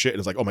lost their shit, and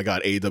it's like, oh my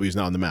God, AEW is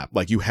now on the map.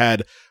 Like, you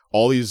had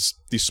all these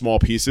small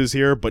pieces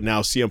here, but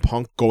now CM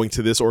Punk going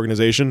to this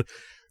organization,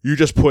 you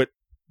just put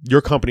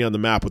your company on the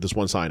map with this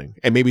one signing.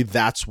 And maybe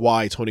that's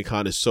why Tony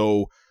Khan is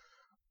so,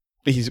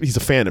 he's a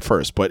fan at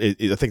first, but I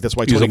think that's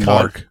why he's Tony a Khan,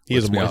 mark. He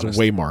is a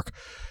way mark.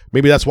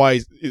 Maybe that's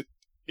why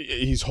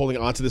he's holding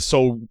on to this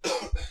so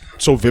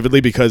vividly,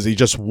 because he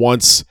just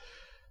wants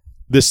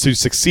this to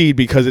succeed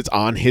because it's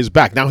on his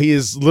back. Now he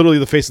is literally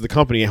the face of the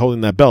company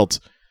holding that belt,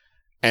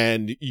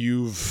 and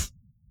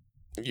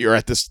you're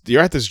at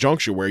this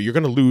juncture where you're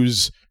going to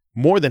lose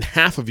more than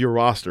half of your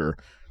roster,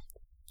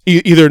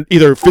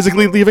 either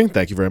physically leaving.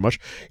 Thank you very much.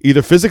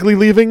 Either physically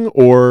leaving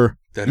or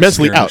that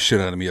mentally out. The shit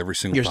out of me every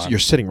single time. You're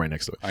sitting right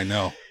next to it. I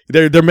know.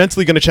 They're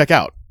mentally going to check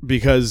out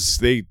because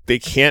they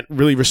can't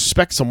really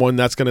respect someone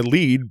that's going to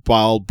lead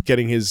while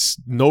getting his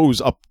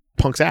nose up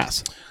Punk's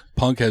ass.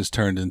 Punk has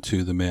turned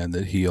into the man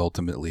that he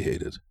ultimately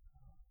hated.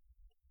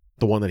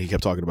 The one that he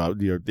kept talking about.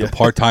 The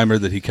part-timer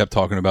that he kept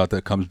talking about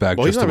that comes back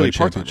just to win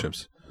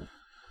championships.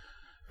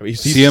 I mean,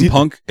 CM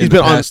Punk in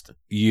the past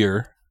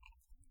year.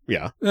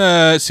 Yeah.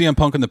 CM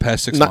Punk in the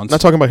past 6 months.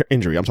 Not talking about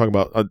injury. I'm talking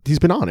about he's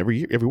been on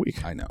every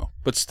week. I know.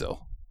 But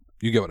still.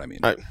 You get what I mean.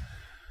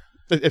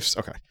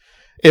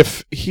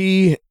 If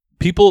he...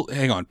 People,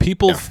 hang on.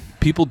 People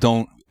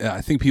don't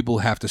I think people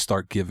have to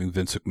start giving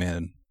Vince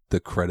McMahon the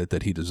credit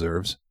that he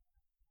deserves,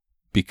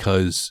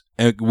 because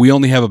we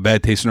only have a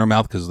bad taste in our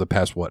mouth because of the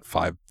past,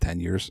 5-10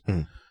 years.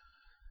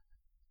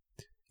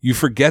 You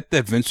forget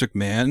that Vince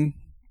McMahon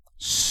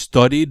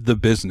studied the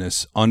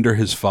business under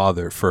his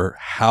father for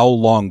how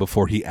long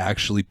before he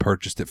actually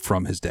purchased it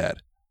from his dad.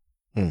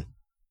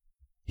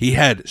 He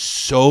had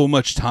so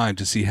much time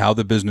to see how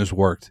the business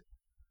worked.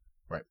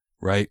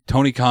 Right.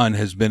 Tony Khan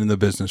has been in the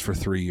business for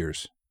 3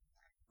 years.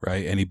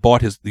 Right. And he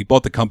bought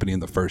the company in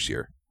the first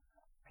year.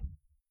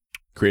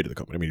 Created the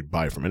company. I mean, you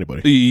buy it from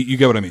anybody. You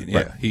get what I mean? Yeah.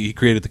 Right. He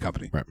created the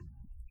company. Right.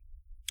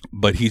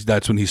 But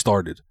that's when he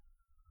started.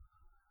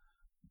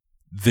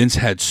 Vince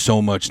had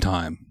so much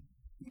time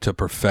to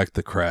perfect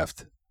the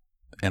craft,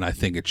 and I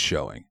think it's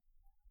showing.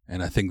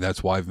 And I think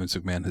that's why Vince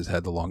McMahon has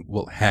had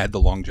the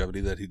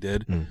longevity that he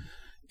did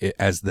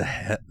as the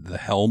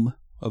helm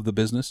of the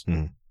business.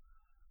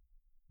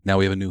 Now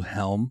we have a new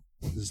helm.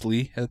 Is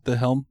Lee at the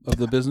helm of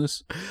the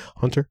business?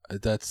 Hunter? I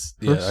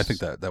think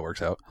that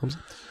works out.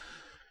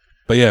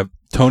 But yeah,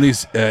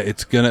 Tony's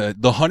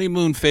the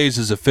honeymoon phase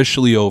is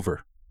officially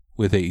over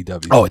with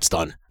AEW. Oh, it's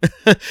done.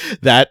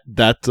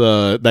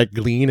 that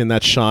gleam and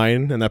that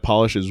shine and that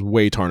polish is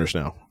way tarnished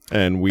now.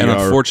 And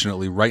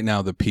unfortunately, right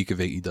now the peak of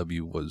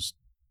AEW was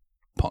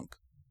Punk.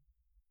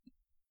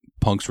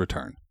 Punk's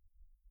return.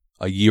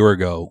 A year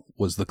ago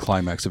was the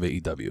climax of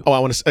AEW. Oh, I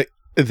want to say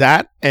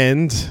that,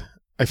 and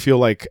I feel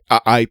like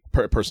I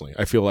personally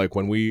feel like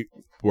when we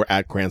were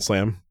at Grand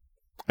Slam,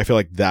 I feel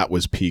like that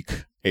was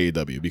peak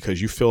AEW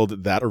because you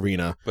filled that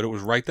arena. But it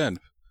was right then.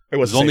 It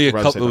was only a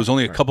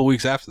couple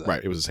weeks after that.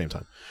 Right, it was the same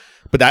time.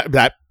 But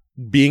that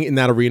being in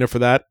that arena for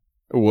that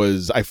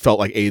I felt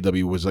like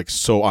AEW was like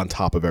so on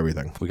top of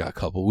everything. We got a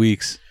couple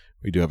weeks.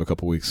 We do have a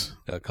couple weeks.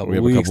 Got a couple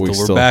weeks till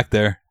we're back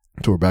there.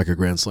 Till we're back at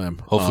Grand Slam.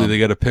 Hopefully they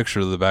get a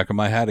picture of the back of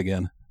my hat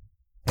again.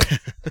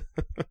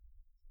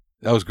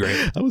 That was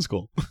great. That was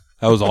cool.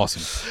 That was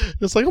awesome.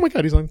 It's like, oh my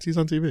God, he's on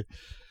TV.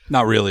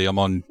 Not really. I'm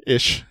on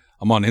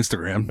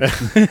Instagram.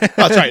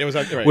 That's right. It was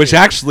right, which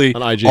actually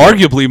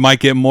arguably might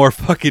get more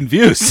fucking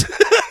views.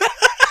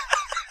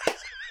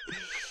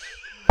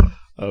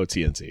 Oh,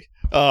 TNT.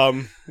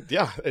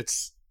 Yeah,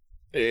 it's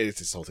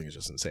this whole thing is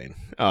just insane.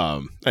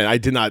 And I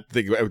did not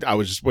think I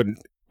was just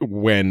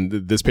when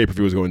this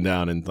pay-per-view was going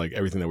down and like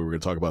everything that we were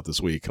going to talk about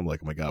this week, I'm like,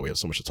 oh my God, we have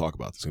so much to talk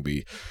about. There's going to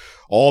be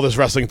all this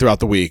wrestling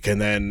throughout the week,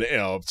 and then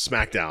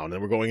SmackDown,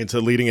 and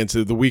we're leading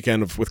into the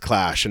weekend with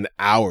Clash, and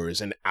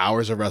hours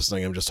of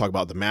wrestling. I'm just talking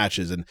about the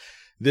matches, and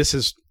this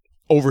has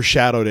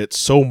overshadowed it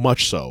so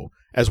much so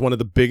as one of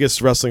the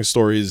biggest wrestling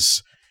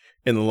stories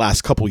in the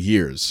last couple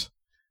years.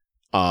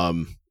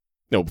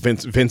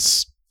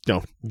 Vince,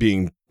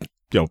 being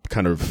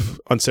kind of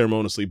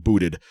unceremoniously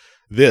booted.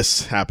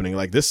 This happening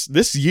like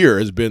this year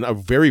has been a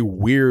very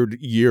weird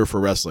year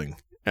for wrestling,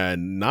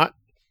 and not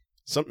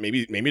some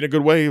maybe in a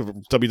good way.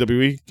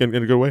 WWE in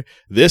a good way.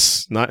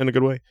 This not in a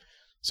good way.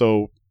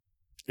 So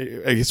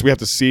I guess we have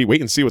to wait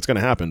and see what's going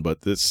to happen.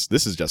 But this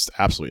is just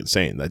absolutely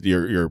insane that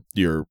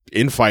you're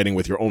infighting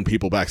with your own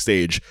people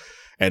backstage.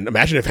 And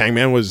imagine if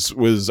Hangman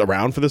was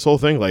around for this whole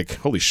thing. Like,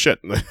 holy shit!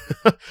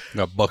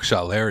 Got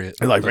buckshot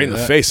lariat, like right in the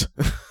face.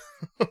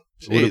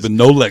 Would have been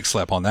no leg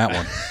slap on that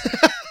one.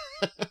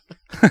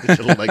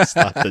 Should have like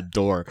slapped the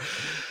door.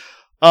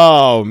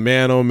 Oh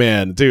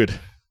man, dude!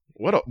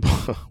 What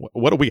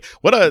a week!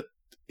 What a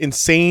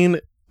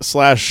insane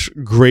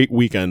 / great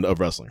weekend of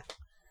wrestling.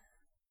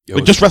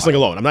 Like just wrestling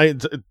alone. I'm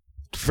not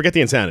forget the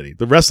insanity.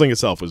 The wrestling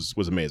itself was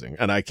amazing,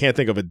 and I can't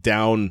think of a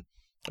down.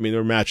 I mean,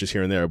 there were matches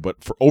here and there,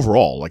 but for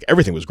overall, like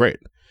everything was great.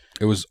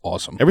 It was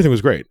awesome. Everything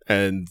was great,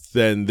 and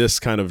then this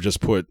kind of just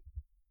put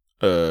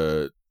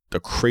a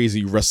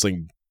crazy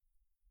wrestling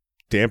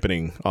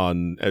dampening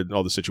on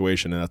all the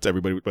situation, and that's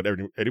what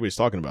everybody's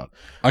talking about.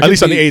 At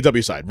least on the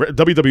AEW side.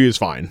 WWE is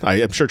fine.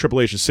 I'm sure Triple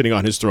H is sitting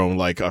on his throne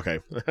like, okay,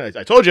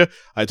 I told you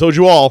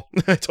all.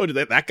 I told you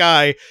that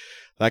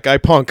guy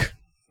Punk.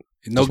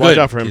 No good. Watch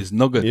out for him. He's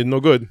no good. He's no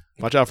good.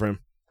 Watch out for him.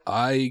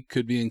 I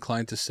could be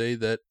inclined to say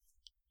that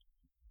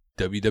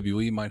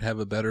WWE might have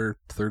a better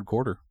third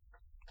quarter.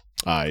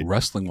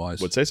 Wrestling wise.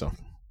 Would say so.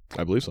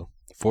 I believe so.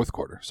 Fourth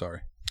quarter,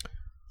 sorry.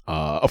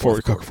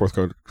 Fourth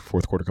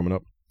quarter coming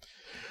up.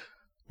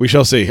 We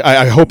shall see.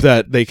 I hope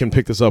that they can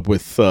pick this up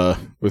with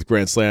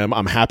Grand Slam.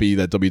 I'm happy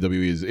that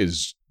WWE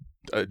is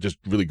just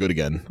really good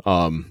again.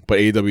 But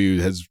AEW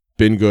has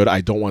been good.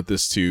 I don't want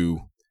this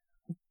to.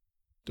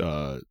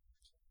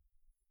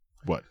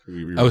 What?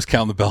 I was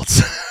counting the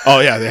belts. Oh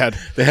yeah,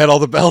 they had all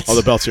the belts. All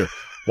the belts here.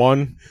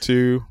 1,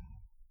 2.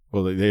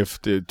 Well, they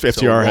have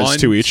FTR has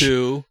 2 each.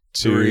 2,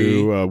 3.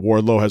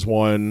 Wardlow has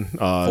 1.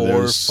 4,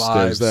 there's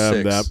 5,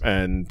 them, 6.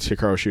 and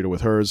Hikaru Shida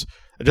with hers.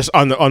 Just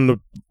on this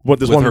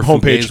with one her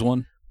homepage. Fugaze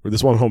one?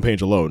 This one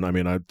homepage alone. I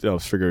mean, I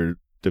figured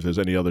if there's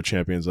any other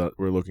champions that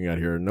we're looking at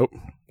here. Nope,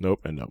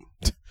 and nope.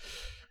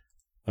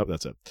 Oh,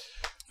 that's it.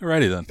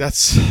 Alrighty then.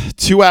 That's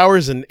 2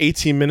 hours and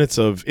 18 minutes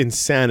of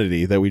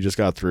insanity that we just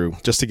got through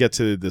just to get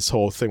to this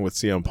whole thing with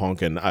CM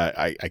Punk, and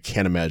I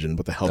can't imagine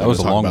what the hell that was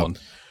a long one.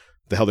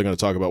 The hell they're going to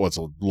talk about. What's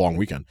a long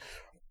weekend?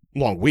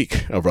 long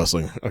week of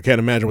wrestling. I can't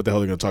imagine what the hell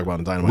they're going to talk about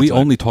in Dynamite. We tonight.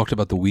 only talked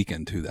about the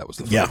weekend too. That was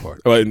the funny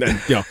part. And,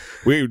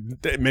 we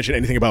didn't mention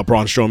anything about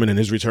Braun Strowman and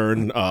his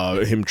return.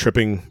 Him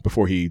tripping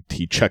before he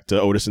checked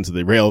Otis into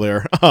the rail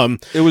there.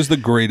 It was the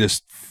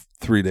greatest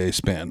 3-day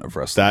span of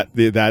wrestling.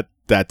 That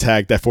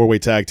 4-way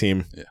tag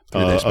team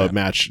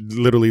match,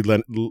 literally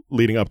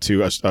leading up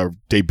to a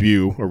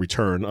debut or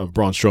return of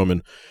Braun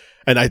Strowman.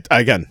 And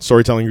again,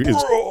 storytelling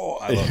is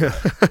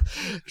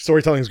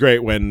storytelling is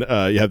great when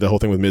you have the whole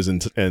thing with Miz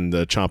and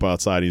Ciampa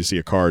outside, and you see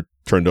a car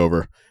turned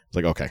over. It's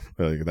like, okay,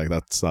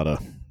 that's not a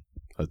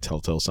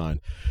telltale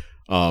sign.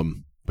 But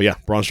yeah,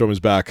 Braun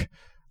Strowman's back.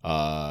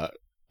 The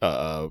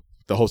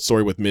whole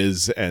story with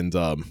Miz and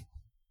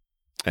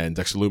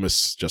Dexter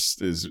Lumis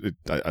just is.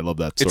 I love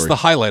that story. It's the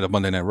highlight of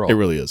Monday Night Raw. It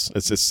really is.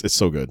 It's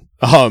so good.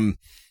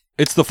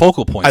 It's the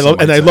focal point. I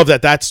love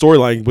that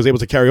storyline was able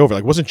to carry over.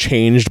 Like, it wasn't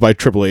changed by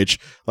Triple H.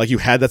 Like, you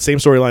had that same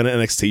storyline in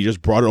NXT. You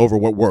just brought it over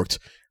what worked,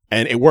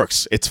 and it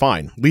works. It's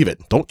fine. Leave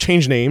it. Don't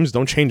change names.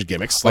 Don't change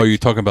gimmicks. Like, you're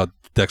talking about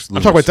Dexter Lumis?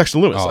 I'm talking about Dexter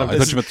Lumis. Oh, I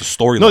thought you meant the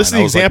storyline. No, this is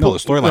the example. The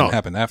storyline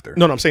happened after.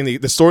 No, I'm saying the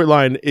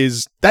storyline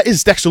is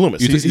Dexter Lumis.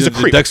 He's a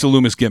creep. The Dexter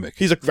Lumis gimmick.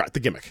 He's the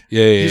gimmick.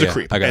 Yeah, he's a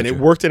creep. And it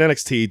worked in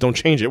NXT. Don't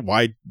change it.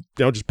 Why?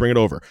 Just bring it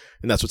over.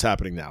 And that's what's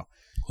happening now.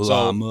 Well, so,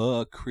 I'm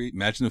a creep.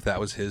 Imagine if that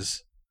was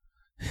his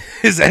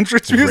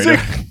entrance music.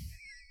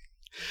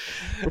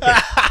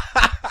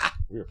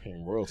 We are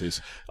paying royalties.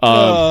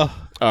 All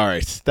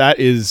right,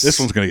 this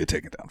one's gonna get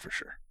taken down for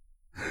sure.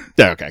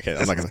 Yeah, okay. I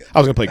was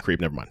gonna play creep.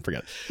 Never mind.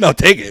 Forget it. No,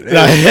 take it.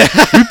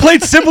 You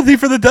played Sympathy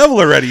for the Devil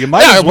already. You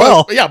might as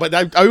well. But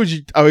I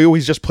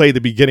always just play the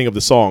beginning of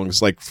the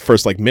songs, like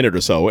first minute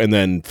or so, and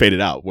then fade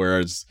it out.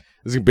 Whereas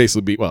this can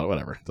basically be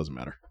whatever. It doesn't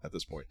matter at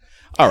this point.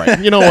 All right,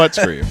 you know what?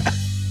 Screw you.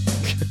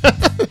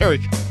 There we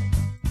go.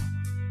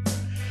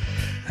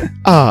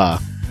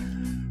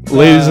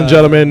 Ladies and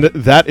gentlemen,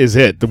 that is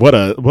it. What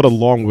a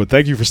long one.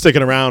 Thank you for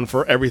sticking around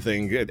for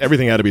everything.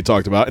 Everything had to be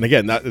talked about. And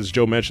again, that, as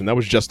Joe mentioned, that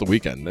was just the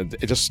weekend.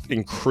 It just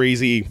a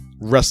crazy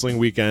wrestling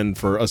weekend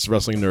for us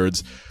wrestling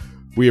nerds.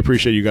 We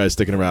appreciate you guys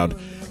sticking around.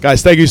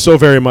 Guys, thank you so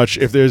very much.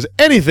 If there's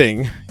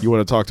anything you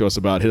want to talk to us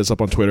about, hit us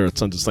up on Twitter at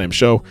Sons of Slam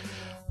Show.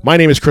 My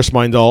name is Chris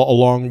Mindall,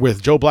 along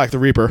with Joe Black the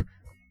Reaper.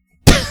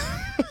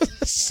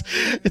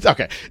 It's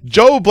okay.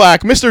 Joe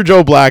Black, Mr.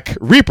 Joe Black,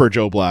 Reaper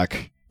Joe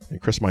Black, and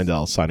Chris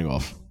Mindall signing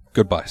off.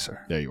 Goodbye, sir.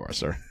 There you are,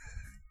 sir.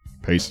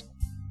 Peace.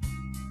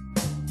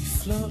 You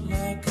float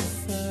like a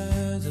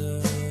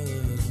feather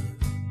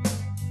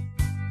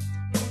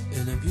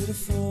in a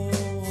beautiful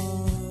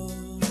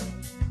world.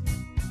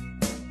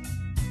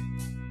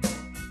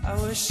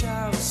 I wish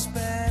I was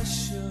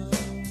special.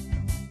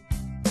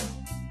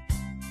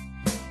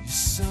 You're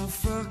so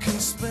fucking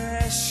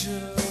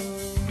special.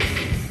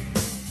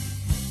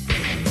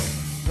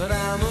 But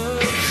I'm a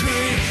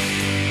creep.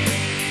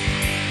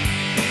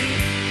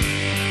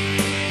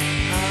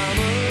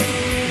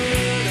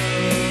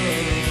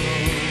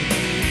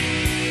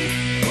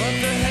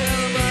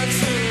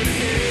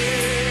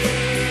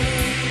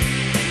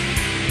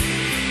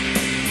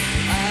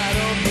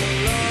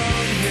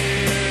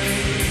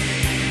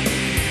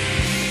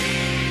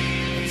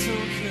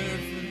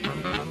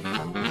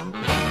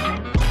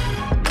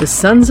 The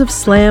Sons of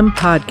Slam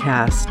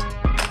podcast.